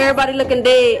two, but everybody looking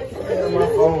dead.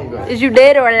 Is you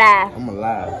dead or alive? I'm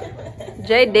alive.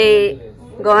 Jay dead.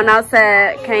 Going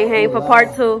outside. Can't hang for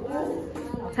part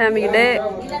 2. Tell me you dead.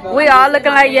 We all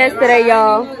looking like yesterday,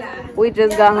 y'all. We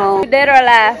just got home. You dead or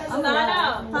alive?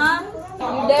 Huh?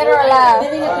 You dead or alive?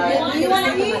 You want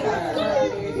to eat?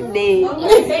 You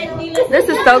dead. This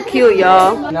is so cute,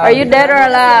 y'all. Are you dead or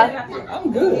alive?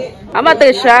 I'm good. I'm about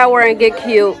to shower and get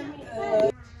cute.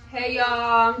 Hey,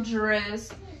 y'all. I'm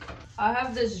dressed. I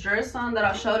have this dress on that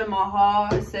I showed in my haul.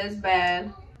 It says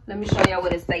bad. Let me show y'all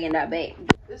what it say in that bag.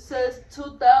 It says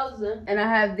 2000, and I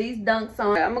have these dunks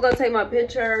on. I'm gonna go take my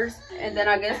pictures, and then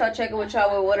I guess I'll check it with y'all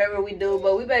with whatever we do.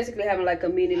 But we basically having like a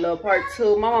mini little part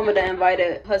 2. My mama done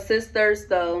invited her sisters,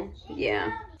 so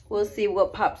yeah, we'll see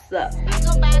what pops up.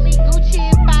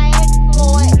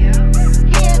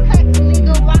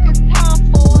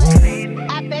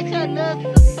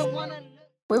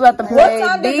 We about to play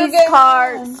these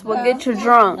cards will get you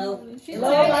drunk. These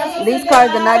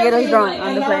cards did not get us drunk.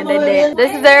 I'm just playing, they did.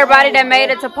 This is everybody that made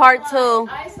it to part 2.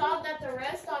 I saw that the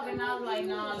rest of it and I was like,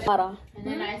 nah. And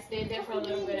then I stayed there for a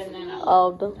little bit and then I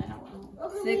went home.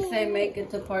 6 ain't make it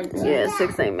to part 2. Yeah,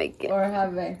 6 ain't make it. Or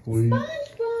have they? Look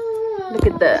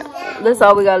at that. That's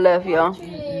all we got left, y'all.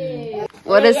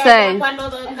 What it say?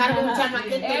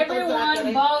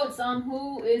 Everyone votes on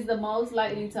who is the most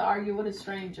likely to argue with a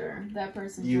stranger. That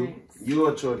person drinks. You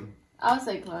or Chody? I'll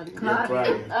say Claudia.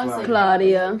 Claudia. I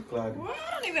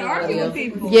don't even argue with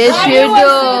people. Yes, you do.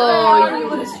 Argue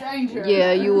with a stranger.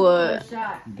 Yeah, you would.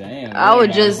 Damn. I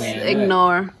would just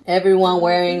ignore. Everyone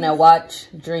wearing a watch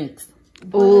drinks.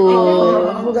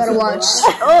 Ooh. Who got a watch?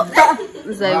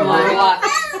 Say one.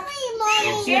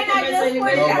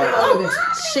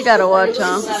 She got a watch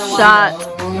on. Shot.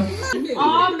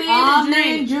 All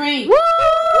men drink. Woo!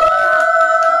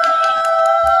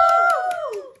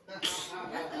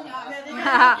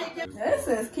 It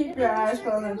says keep your eyes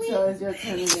closed until it's your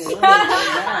turn to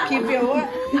Keep your what?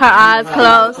 Her eyes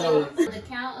closed. On the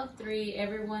count of 3,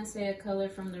 everyone say a color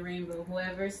from the rainbow.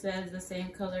 Whoever says the same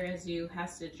color as you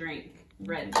has to drink.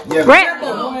 Red Bull. Yeah, Red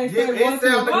Bull. It's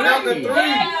on the count of 3.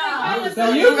 So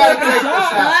you gotta take the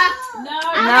shot. No.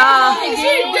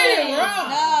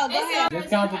 Just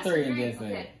count to 3 and then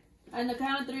say. On the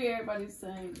count of 3, everybody's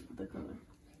saying the color.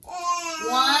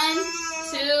 1,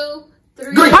 2,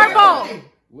 3. Purple.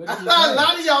 I thought a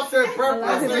lot of y'all said purple.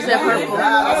 People said purple.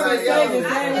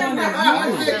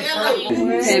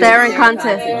 Staring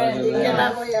contest.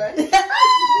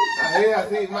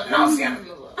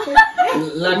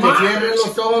 La que cierre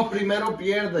los ojos primero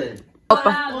pierde. 1,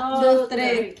 2,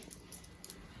 3.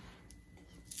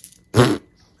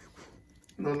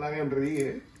 No la hagan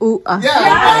reír.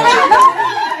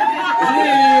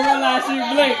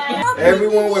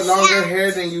 Everyone with longer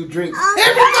hair than you drink.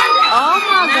 Oh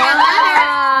my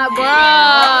God, bro.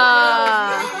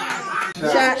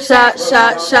 Shot.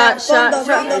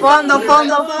 Fondo.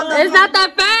 It's not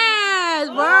that fast,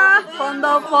 bro.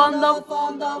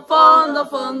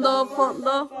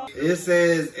 Fondo. It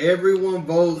says everyone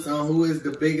votes on who is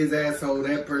the biggest asshole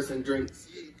that person drinks.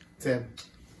 10.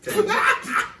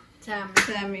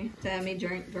 Tammy,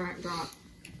 drink.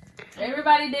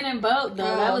 Everybody didn't vote though.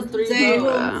 That was 3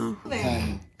 votes.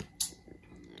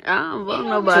 I don't vote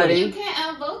nobody. You can't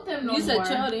outvote them no more. You said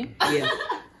Chody. Yeah.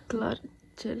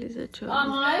 Chody said Chody.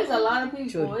 There's a lot of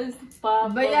people. It's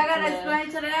 5 But y'all gotta explain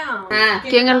to them.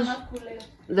 ¿Quién es?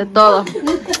 De todo.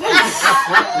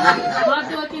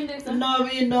 No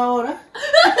vino ahora.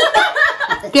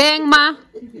 ¿Quién más?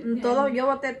 Todo, yo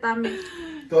voté también.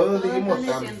 Todos dijimos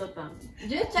Tammy.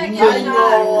 Just check your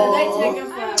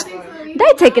shot.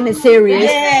 They taking it serious.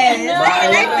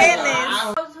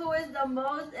 Who is the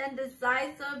most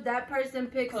indecisive? That person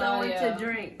picks someone to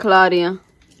drink. Claudia.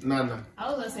 Nana. I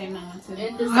was gonna say Nana too.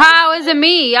 How is it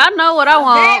me? I know what I They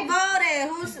want. voted.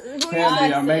 Who Candy,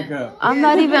 your makeup. I'm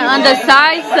not even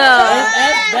undecisive.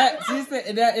 She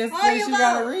said that is she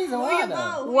got a reason why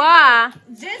though. Why?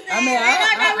 I mean, I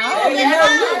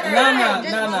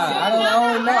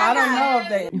don't know if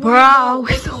they. Bro.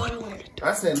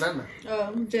 I said Nana.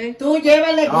 Jay. Tú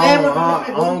llévale I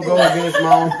don't go against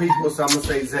my own people, so I'm gonna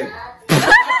say Zay.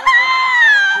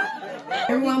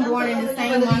 Everyone born in the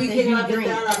same month as you drink.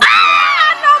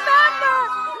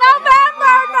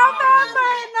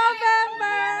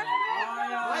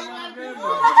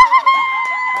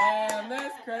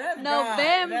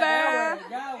 November.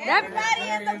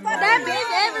 That means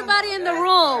everybody in the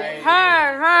room. Her,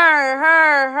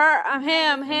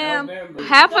 him.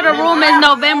 Half of the room is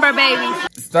November babies.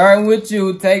 Starting with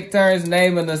you, take turns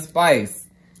naming a spice.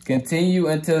 Continue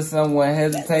until someone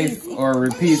hesitates or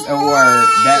repeats a word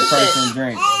that person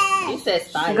drinks. He said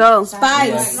spice. Go.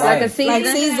 Spice. Like a seasoning.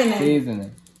 Like seasoning.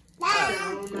 Seasoning.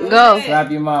 Go.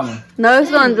 Slap your mama. No, it's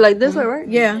going like this way, right?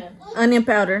 Yeah. Onion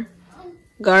powder.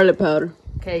 Garlic powder.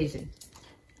 Cajun.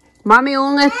 Mami,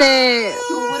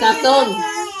 sazón.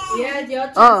 Yeah,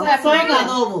 yo. Oh.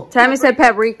 Adobo. Tammy said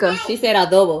paprika. She said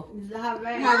adobo.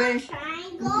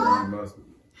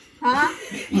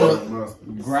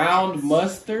 Ground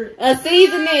mustard. A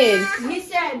seasoning. He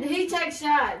said he takes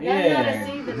shot. That's not a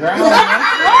seasoning.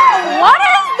 What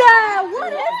is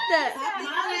that?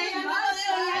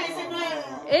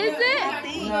 Is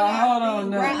it? No, hold on.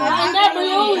 No. I never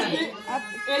used it.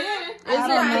 I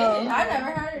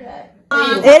never heard of that.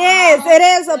 It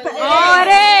is. Oh, it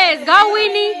is. Go,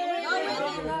 Winnie.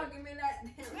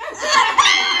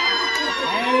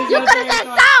 You could have said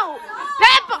salt,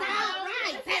 pepper,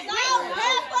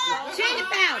 chili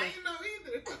powder.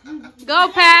 Go,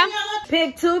 Pam.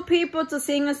 Pick 2 people to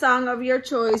sing a song of your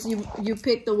choice. You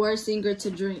pick the worst singer to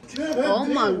drink. Oh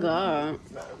my God.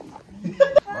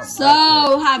 So,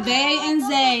 Habe and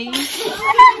Zay.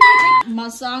 My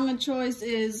song of choice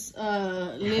is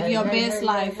Live Your Best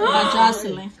Life by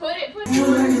Jocelyn. Put it.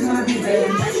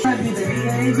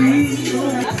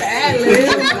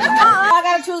 I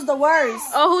gotta choose the worst.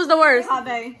 Oh, who's the worst?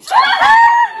 Habe.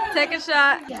 Take a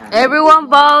shot. Everyone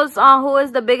votes on who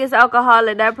is the biggest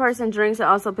alcoholic. That person drinks and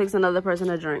also picks another person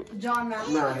to drink. John.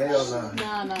 Nah, hell nah.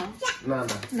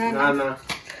 Nana.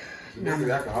 This is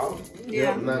alcoholic.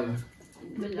 Yeah. Nana.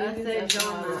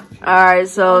 Alright,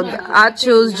 so I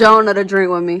choose Jonah to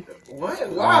drink with me. What?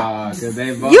 Wow, cause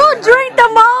they vote. You drink the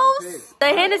most? The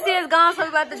Hennessy is gone, so we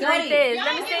about to drink this.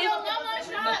 Let me see.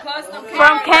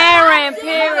 From Karen,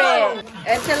 period.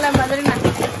 Échale, madrina.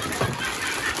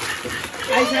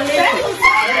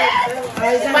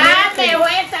 Mame,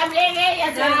 güey, también ella.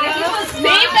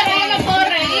 Sí, pero yo no puedo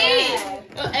reír.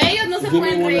 Ellos no se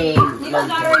pueden reír.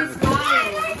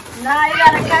 Now you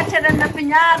gotta catch it in the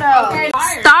piñata. Okay.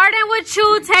 Starting with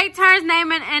you, take turns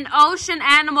naming an ocean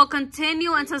animal.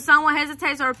 Continue until someone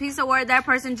hesitates or repeats a word that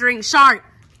person drinks. Shark.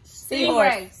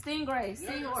 Stingray.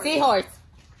 Seahorse.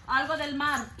 Algo del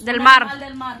mar. Del mar. Algo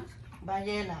del mar.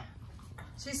 Ballena.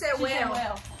 She said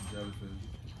whale.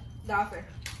 Dolphin.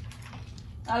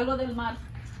 Algo del mar.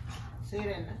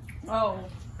 Sirena. Oh.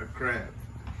 A crab.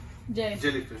 Jay.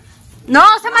 Jellyfish. No,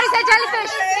 somebody said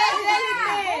jellyfish.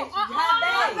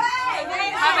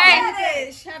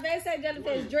 Habe said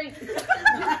jellyfish. Drink.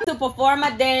 To perform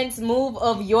a dance move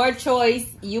of your choice,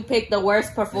 you pick the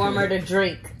worst performer to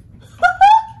drink.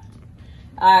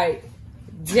 All right,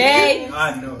 Jay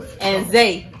and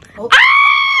Zay. Y'all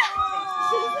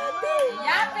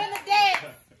finna dance.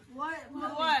 What?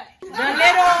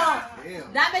 Janero,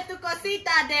 dame tu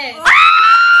cosita dance.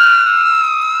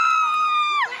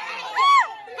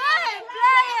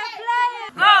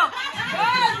 Go.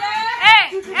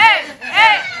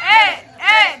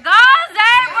 Hey, go,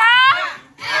 Zay, bro.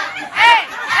 Hey.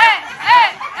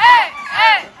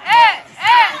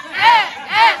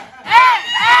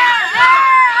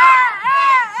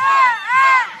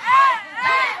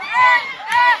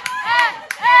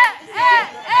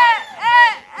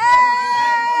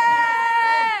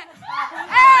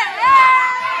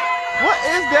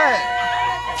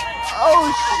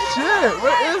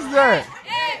 that?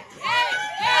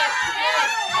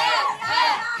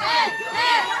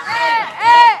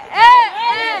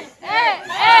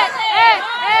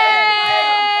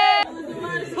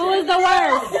 Who is the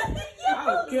worst? I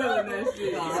was killing that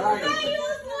shit. I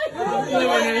was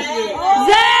killing that shit.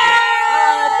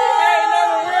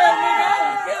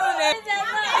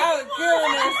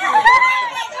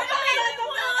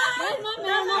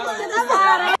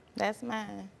 That's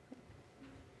mine.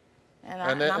 And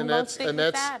And I'm gonna stick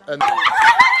beside him.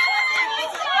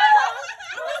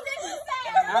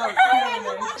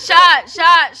 Shot,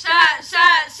 shot, shot,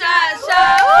 shot, shot,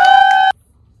 shot.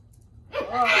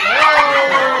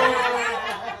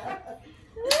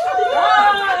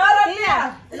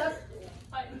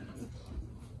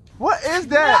 What is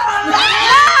that?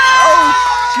 Oh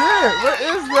shit! What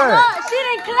is that? She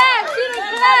didn't clap. She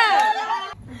didn't clap.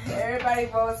 Everybody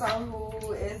votes on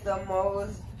who is the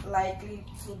most likely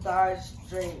to dodge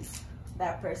drinks.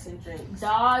 That person drinks.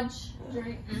 Dodge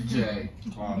drink. Jay.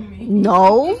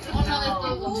 No.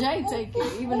 Jay take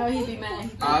it, even though he be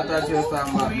mad. I thought you was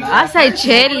talking about me. I say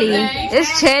Chelly.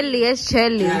 It's Chelly. It's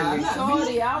Chelly.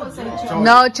 Chody, I would say Chody.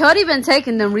 No, Chody been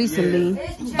taking them recently.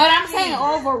 But I'm saying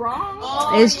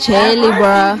overall. It's Chelly,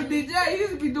 bruh. DJ, he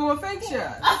used to be doing fake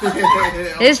shots.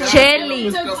 It's Chelly.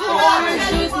 Took 2 orange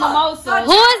juice mimosa.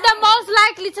 Who is the most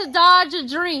likely to dodge a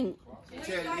drink?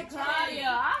 Claudia.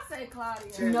 I say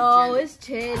Claudia. No, it's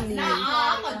Chelly.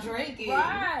 I'ma drink it.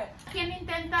 Right. ¿Quién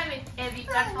intenta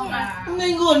evitar tomar?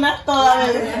 Ninguna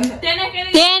todavía.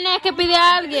 Tienes que pedir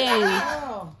a alguien.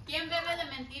 ¿Quién bebe de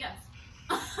mentiras?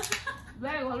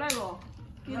 Luego.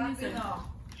 ¿Quién dice?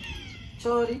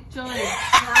 Chori.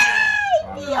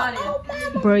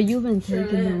 Bro, you've been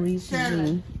taking them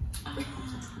recently.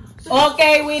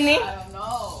 Okay, Winnie.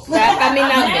 Está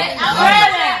caminando.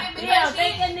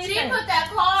 She put that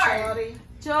card.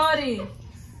 Chody.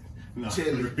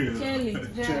 Chili.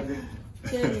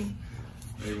 Chelly.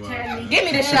 Give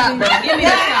me the shot, bro. Give me the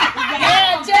shot.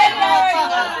 Yeah, Chelly.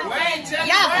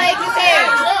 Y'all fake as hell.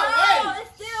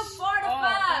 It's still 4 to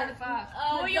 5.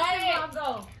 Who you pick?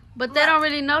 But they don't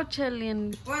really know Chelly.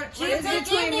 And It's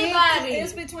between anybody.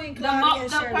 It's between Claudia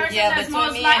and Shirley. The person that's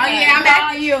most likely. Oh, yeah, I'm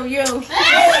back. You.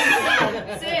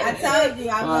 I told you.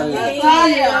 I'm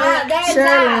Claudia.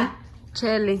 Shirley.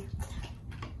 Chelly.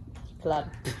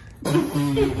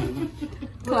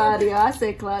 Claudia. I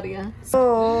say Claudia.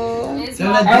 Oh. It's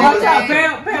Tell my her birthday. Watch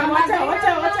out, Pam, watch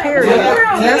out. Period.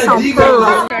 That's on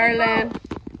full. Caroline.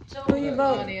 Who you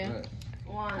vote?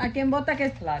 ¿A quién vota que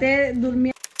esté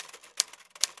durmiendo?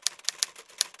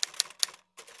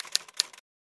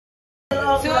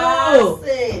 2,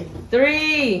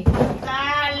 3, 4,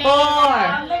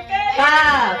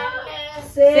 5,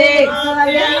 6,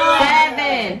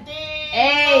 7,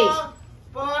 8,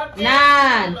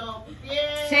 9,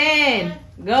 10.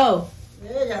 Go.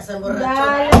 Ella se emborrachó.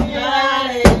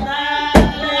 Dale,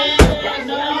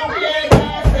 no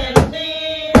pierdas el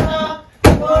tiro,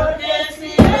 porque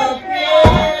si lo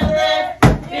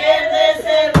pierdes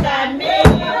el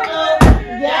camino.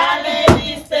 Ya le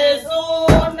diste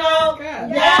uno,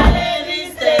 ya le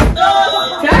diste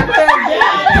dos, ya le diste tres.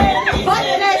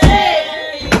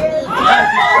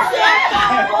 Se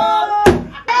acabó.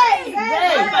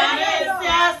 Parece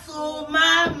a su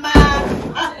mamá.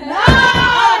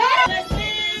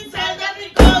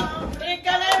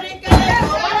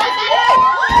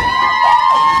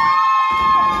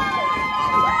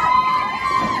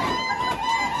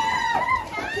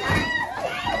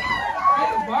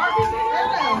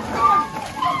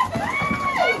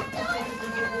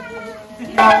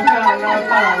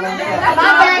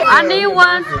 I need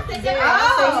one.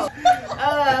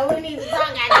 We need to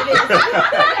talk after this.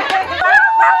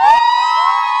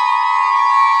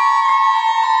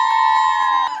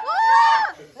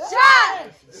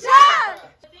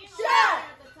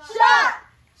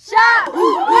 Shot.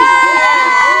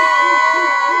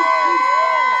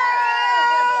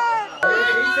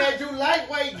 He said you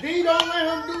lightweight. D, don't let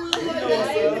him do it like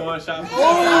that. Shot.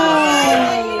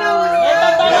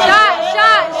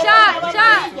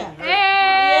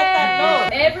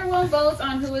 Everyone votes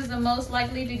on who is the most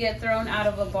likely to get thrown out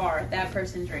of a bar. That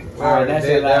person drinks. Alright, that's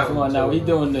the last one. No, we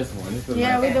doing this one.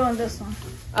 We're doing this one.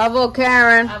 I vote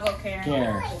Karen. I vote Karen.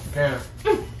 Karen.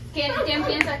 ¿Quién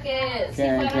piensa que si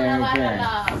Karen, fuera una Karen, barra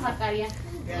la sacaría?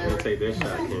 We'll take that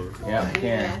shot, Karen. Yeah,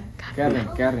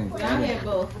 Karen. I get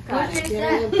both.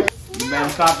 You better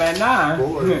stop at 9.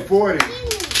 40.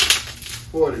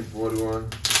 41.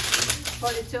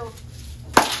 42.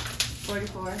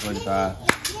 44. 45.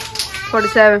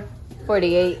 47.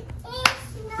 48.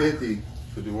 50.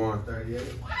 51.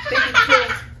 52.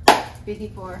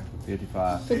 54.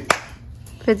 55.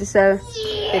 57.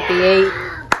 58.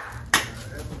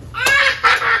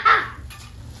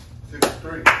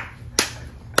 63.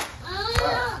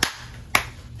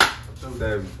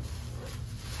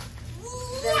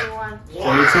 71.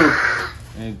 22.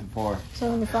 84.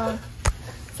 75.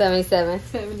 77.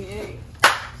 78.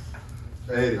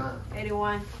 80.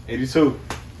 81. 82.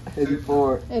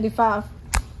 84. 85.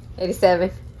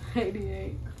 87.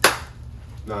 88.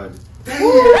 90.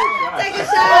 Take a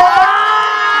shot!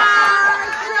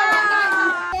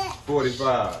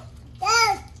 45.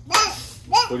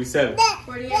 47.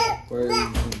 48.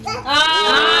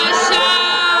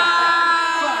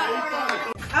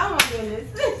 Oh my goodness.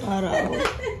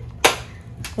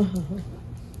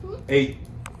 8.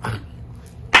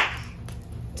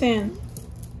 10.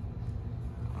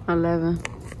 11.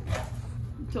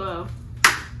 12.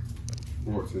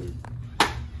 14.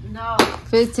 No.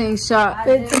 15 shot.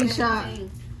 15 shot.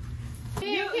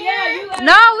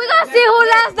 No, we gonna see who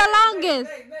lasts the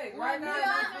longest.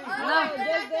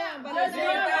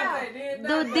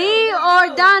 Do D or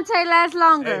Dante last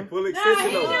longer? Hey, full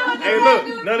extension though. Hey, look,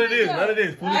 none of this, none of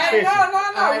this. Full extension.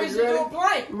 No, we should do a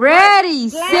blank. Ready,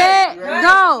 set,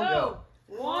 go.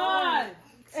 1,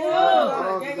 2,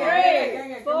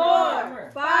 3,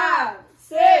 4, 5,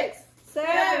 6,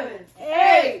 7,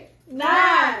 8,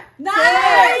 9, 10.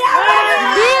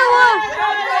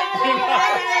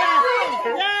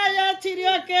 Ya, chirió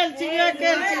aquel.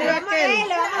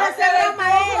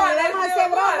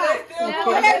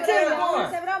 Vamos a hacer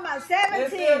broma.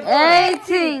 17.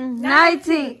 18,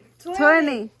 19,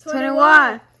 20,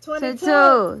 21,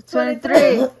 22,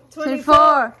 23,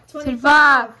 24,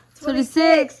 25,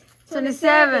 26,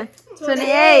 27,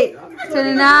 28,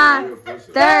 29,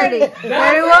 30, 31, 32.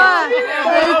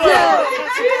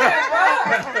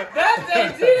 That's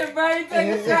 18, bro. You take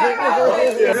a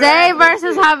shot. Zay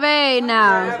versus Javier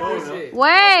now.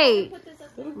 Wait.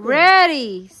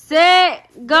 Ready, set,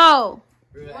 go.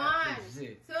 1,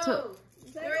 2,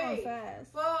 3,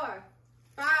 4,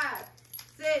 5,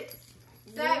 6,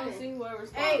 7,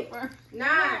 8,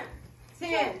 9,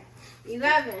 10,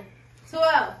 11,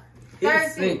 12,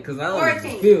 13, 14,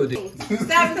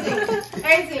 17,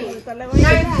 18, 19,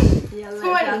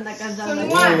 20,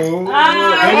 21.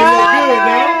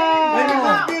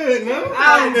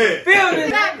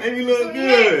 Make me look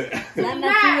good. 30,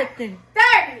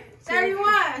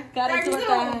 31, 32,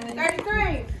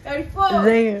 33, 34,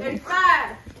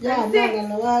 35, 36,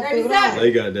 37,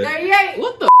 They got that. 38.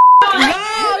 What the? No.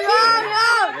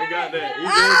 They got that.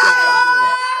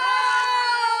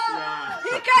 He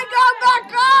can't go back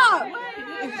up.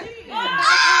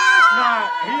 Nah,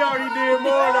 he already did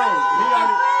more though.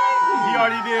 He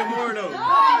already did more though.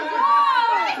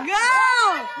 Go.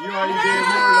 You already did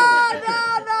more though.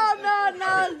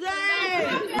 No,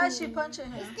 Zay. Why is she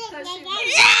punching him?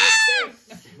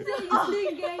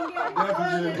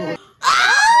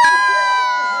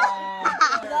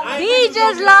 He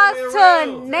just lost to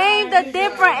name the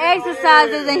different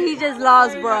exercises and he just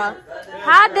lost, bruh.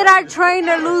 How did our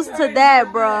trainer lose to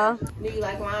that, bruh? Do you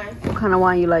like wine? What kind of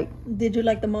wine you like? Did you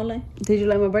like the mole? Did you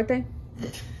like my birthday?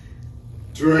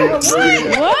 Drink. What? What's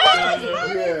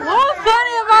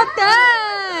funny about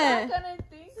that?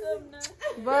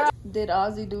 Bruh. Did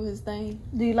Ozzy do his thing?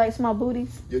 Do you like small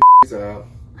booties? Your out.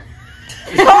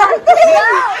 No, that's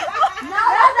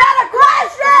not a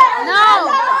question.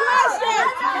 No.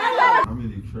 How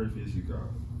many crayfish you got?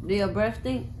 Do your breath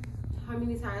stink? How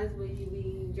many times will you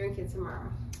be drinking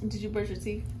tomorrow? Did you brush your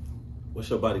teeth? What's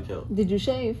your body count? Did you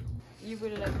shave? You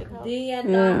really like the color. D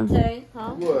and Dante,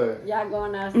 huh? What? Y'all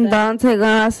going outside? Dante going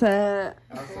outside.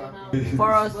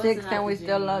 406 and we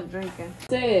still love drinking.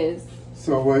 Says.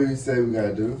 So what do you say we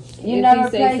gotta do? You never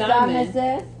play Simon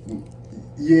Says?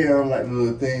 Yeah, on like the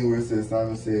little thing where it says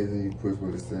Simon Says and you push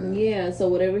what it says. Yeah, so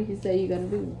whatever he say, you gotta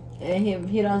do. And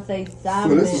he don't say Simon.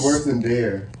 So this is worse than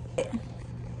Dare.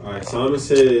 Alright, Simon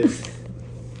says,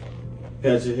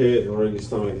 pat your head and rub your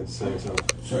stomach at the same time.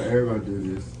 So everybody do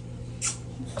this.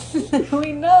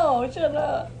 We know. Shut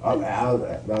up.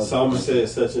 Simon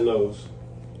says, touch your nose.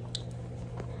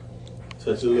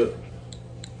 Touch your lip.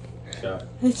 Shot.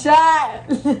 Shot.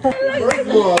 First of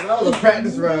all, that was a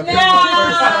practice round. No.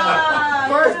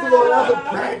 First of all, that was a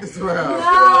practice round.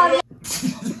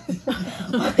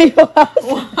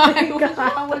 What's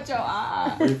wrong with your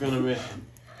eye? What you finna miss?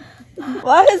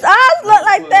 Why his eyes look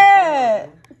like that?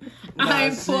 I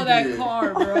ain't pull that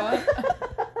card, bro.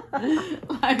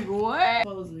 Like what?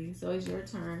 So it's your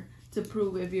turn to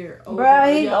prove if you're older.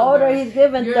 Bro, he's older. He's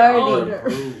giving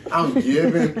 30. I'm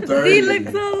giving 30. He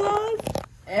looks so lost.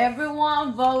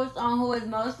 Everyone votes on who is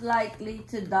most likely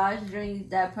to dodge drinks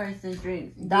that person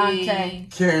drinks. Dante.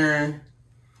 Karen.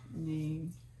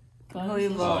 Who you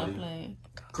vote?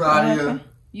 Claudia.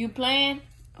 You playing?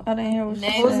 I didn't hear what you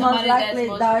Name Who's said. most somebody likely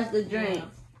that's to dodge the drink?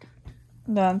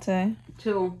 Dante.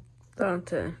 2,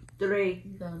 Dante. 3.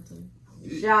 Dante.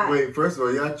 Shot. Wait, first of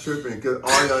all, y'all tripping because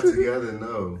all y'all together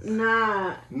know.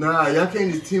 Nah, y'all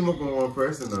can't just team up on one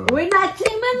person though. we're not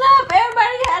teaming up.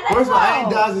 Everybody had that. First of all, I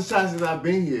ain't dodging shots since I've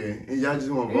been here, and y'all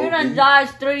just want to vote. You done me.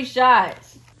 dodged 3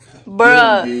 shots.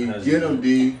 Bruh. Get him,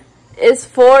 D. It's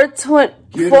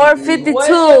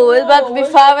 4:52. It's about to be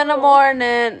 5 in the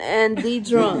morning and D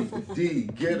drunk. D,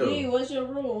 get him. D, what's your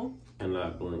rule?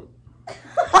 Cannot blink.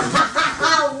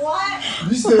 What?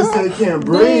 You still said can't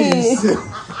breathe.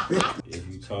 If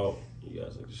you talk, you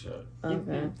gotta take a shot.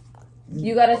 Okay.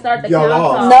 You gotta start the Y'all count.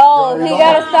 lost. No, he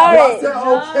gotta start Y'all it. said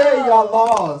okay, y'all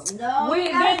lost. No,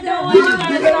 We gotta been do doing it. it.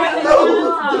 Did not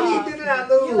lose. D did not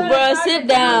lose. Bruh, sit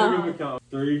down. Count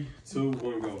 3, 2,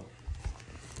 1, go.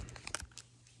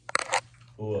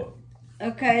 Pull up.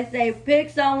 Okay, say pick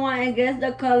someone and guess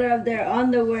the color of their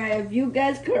underwear. If you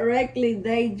guess correctly,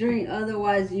 they drink.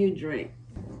 Otherwise, you drink.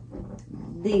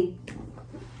 D.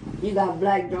 You got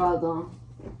black drawers on.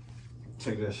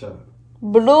 Take that shot.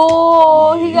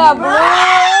 Blue. He got blue.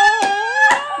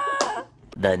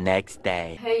 The next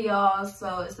day. Hey y'all,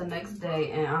 so it's the next day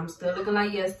and I'm still looking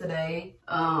like yesterday.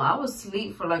 I was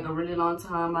asleep for like a really long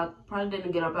time. I probably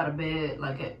didn't get up out of bed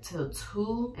like till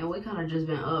 2 and we kind of just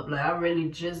been up. Like I really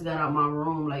just got out my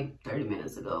room like 30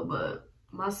 minutes ago, but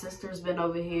my sister's been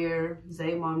over here.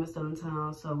 Zay's mom is still in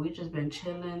town, so we just been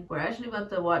chilling. We're actually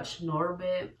about to watch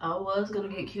Norbit. I was gonna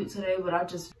get cute today, but I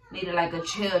just needed like a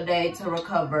chill day to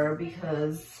recover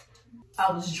because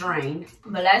I was drained.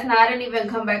 But last night I didn't even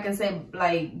come back and say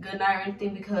like good night or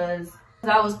anything because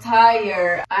I was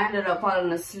tired. I ended up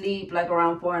falling asleep like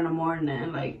around 4 in the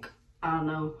morning. Like, I don't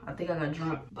know. I think I got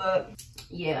drunk. But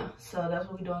yeah, so that's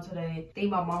what we're doing today. I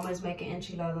think my mama is making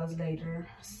enchiladas later,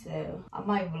 so I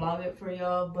might vlog it for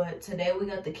y'all. But today we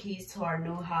got the keys to our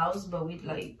new house, but we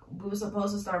were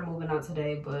supposed to start moving out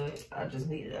today, but I just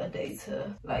needed a day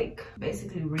to like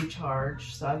basically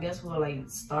recharge. So I guess we'll like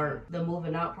start the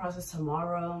moving out process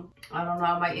tomorrow. I don't know,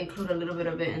 I might include a little bit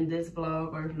of it in this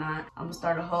vlog, or if not, I'm gonna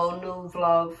start a whole new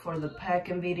vlog for the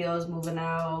packing videos, moving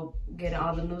out, getting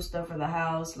all the new stuff for the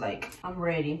house. Like, I'm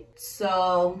ready.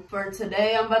 So for today,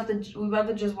 we about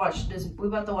to just watch this. We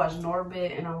about to watch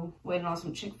Norbit, and I'm waiting on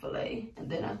some Chick-fil-A. And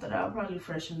then after that, I'll probably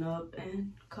freshen up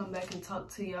and come back and talk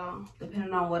to y'all,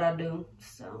 depending on what I do.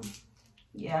 So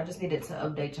yeah, I just needed to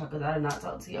update y'all because I did not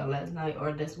talk to y'all last night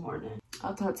or this morning.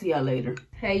 I'll talk to y'all later.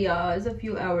 Hey y'all, it's a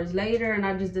few hours later and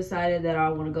I just decided that I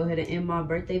want to go ahead and end my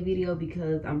birthday video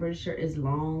because I'm pretty sure it's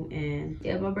long. And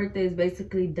yeah, my birthday is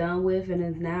basically done with,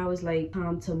 and now it's like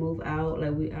time to move out. Like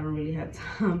I don't really have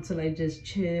time to like just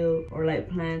chill or like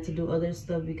plan to do other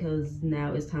stuff because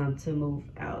now it's time to move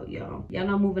out, y'all. Y'all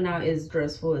know moving out is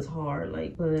stressful, it's hard,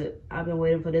 like, but I've been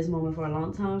waiting for this moment for a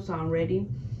long time, so I'm ready.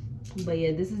 But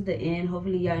yeah, this is the end.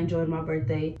 Hopefully y'all enjoyed my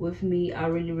birthday with me. I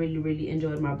really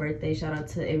enjoyed my birthday. Shout out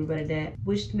to everybody that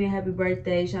wished me a happy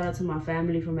birthday. Shout out to my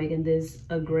family for making this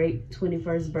a great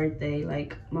 21st birthday.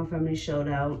 Like, my family showed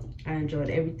out. I enjoyed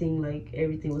everything. Like,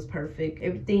 everything was perfect.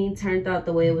 Everything turned out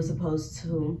the way it was supposed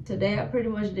to. Today I pretty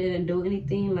much didn't do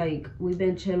anything. Like, we've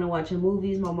been chilling, watching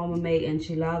movies. My mama made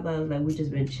enchiladas. Like, we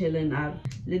just been chilling. I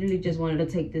literally just wanted to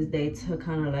take this day to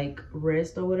kind of like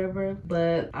rest or whatever.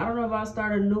 But I don't know if I'll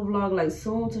start a new vlog like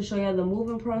soon to show y'all the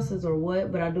moving process or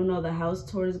what, but I do know the house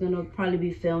tour is gonna probably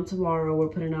be filmed tomorrow. We're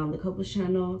putting it on the couples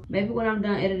channel. Maybe when I'm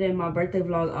done editing my birthday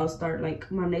vlog, I'll start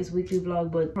like my next weekly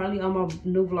vlog, but probably all my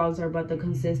new vlogs are about to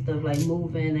consist of like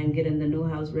moving and getting the new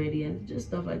house ready and just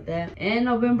stuff like that. And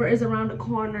November is around the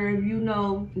corner. If you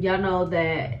know, y'all know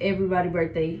that everybody's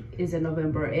birthday is in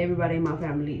November. Everybody in my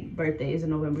family birthday is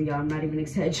in November, y'all. I'm not even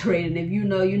exaggerating. If you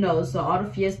know, you know. So all the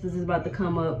fiestas is about to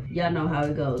come up. Y'all know how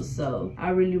it goes. So I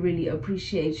really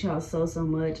appreciate y'all so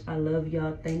much. I love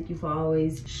y'all. Thank you for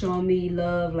always showing me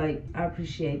love. Like, I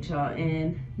appreciate y'all.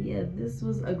 And yeah, this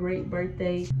was a great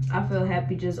birthday. I feel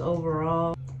happy just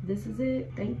overall. This is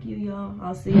it. Thank you, y'all.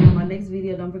 I'll see you in my next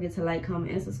video. Don't forget to like,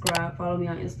 comment, and subscribe. Follow me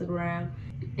on Instagram,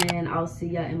 and I'll see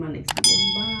y'all in my next video.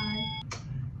 Bye.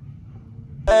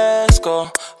 Let's go.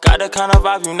 Got the kind of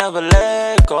vibe you never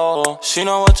let go. She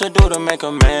know what to do to make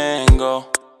a man go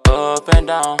up and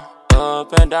down,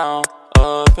 up and down,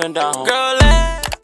 up and down. Girl,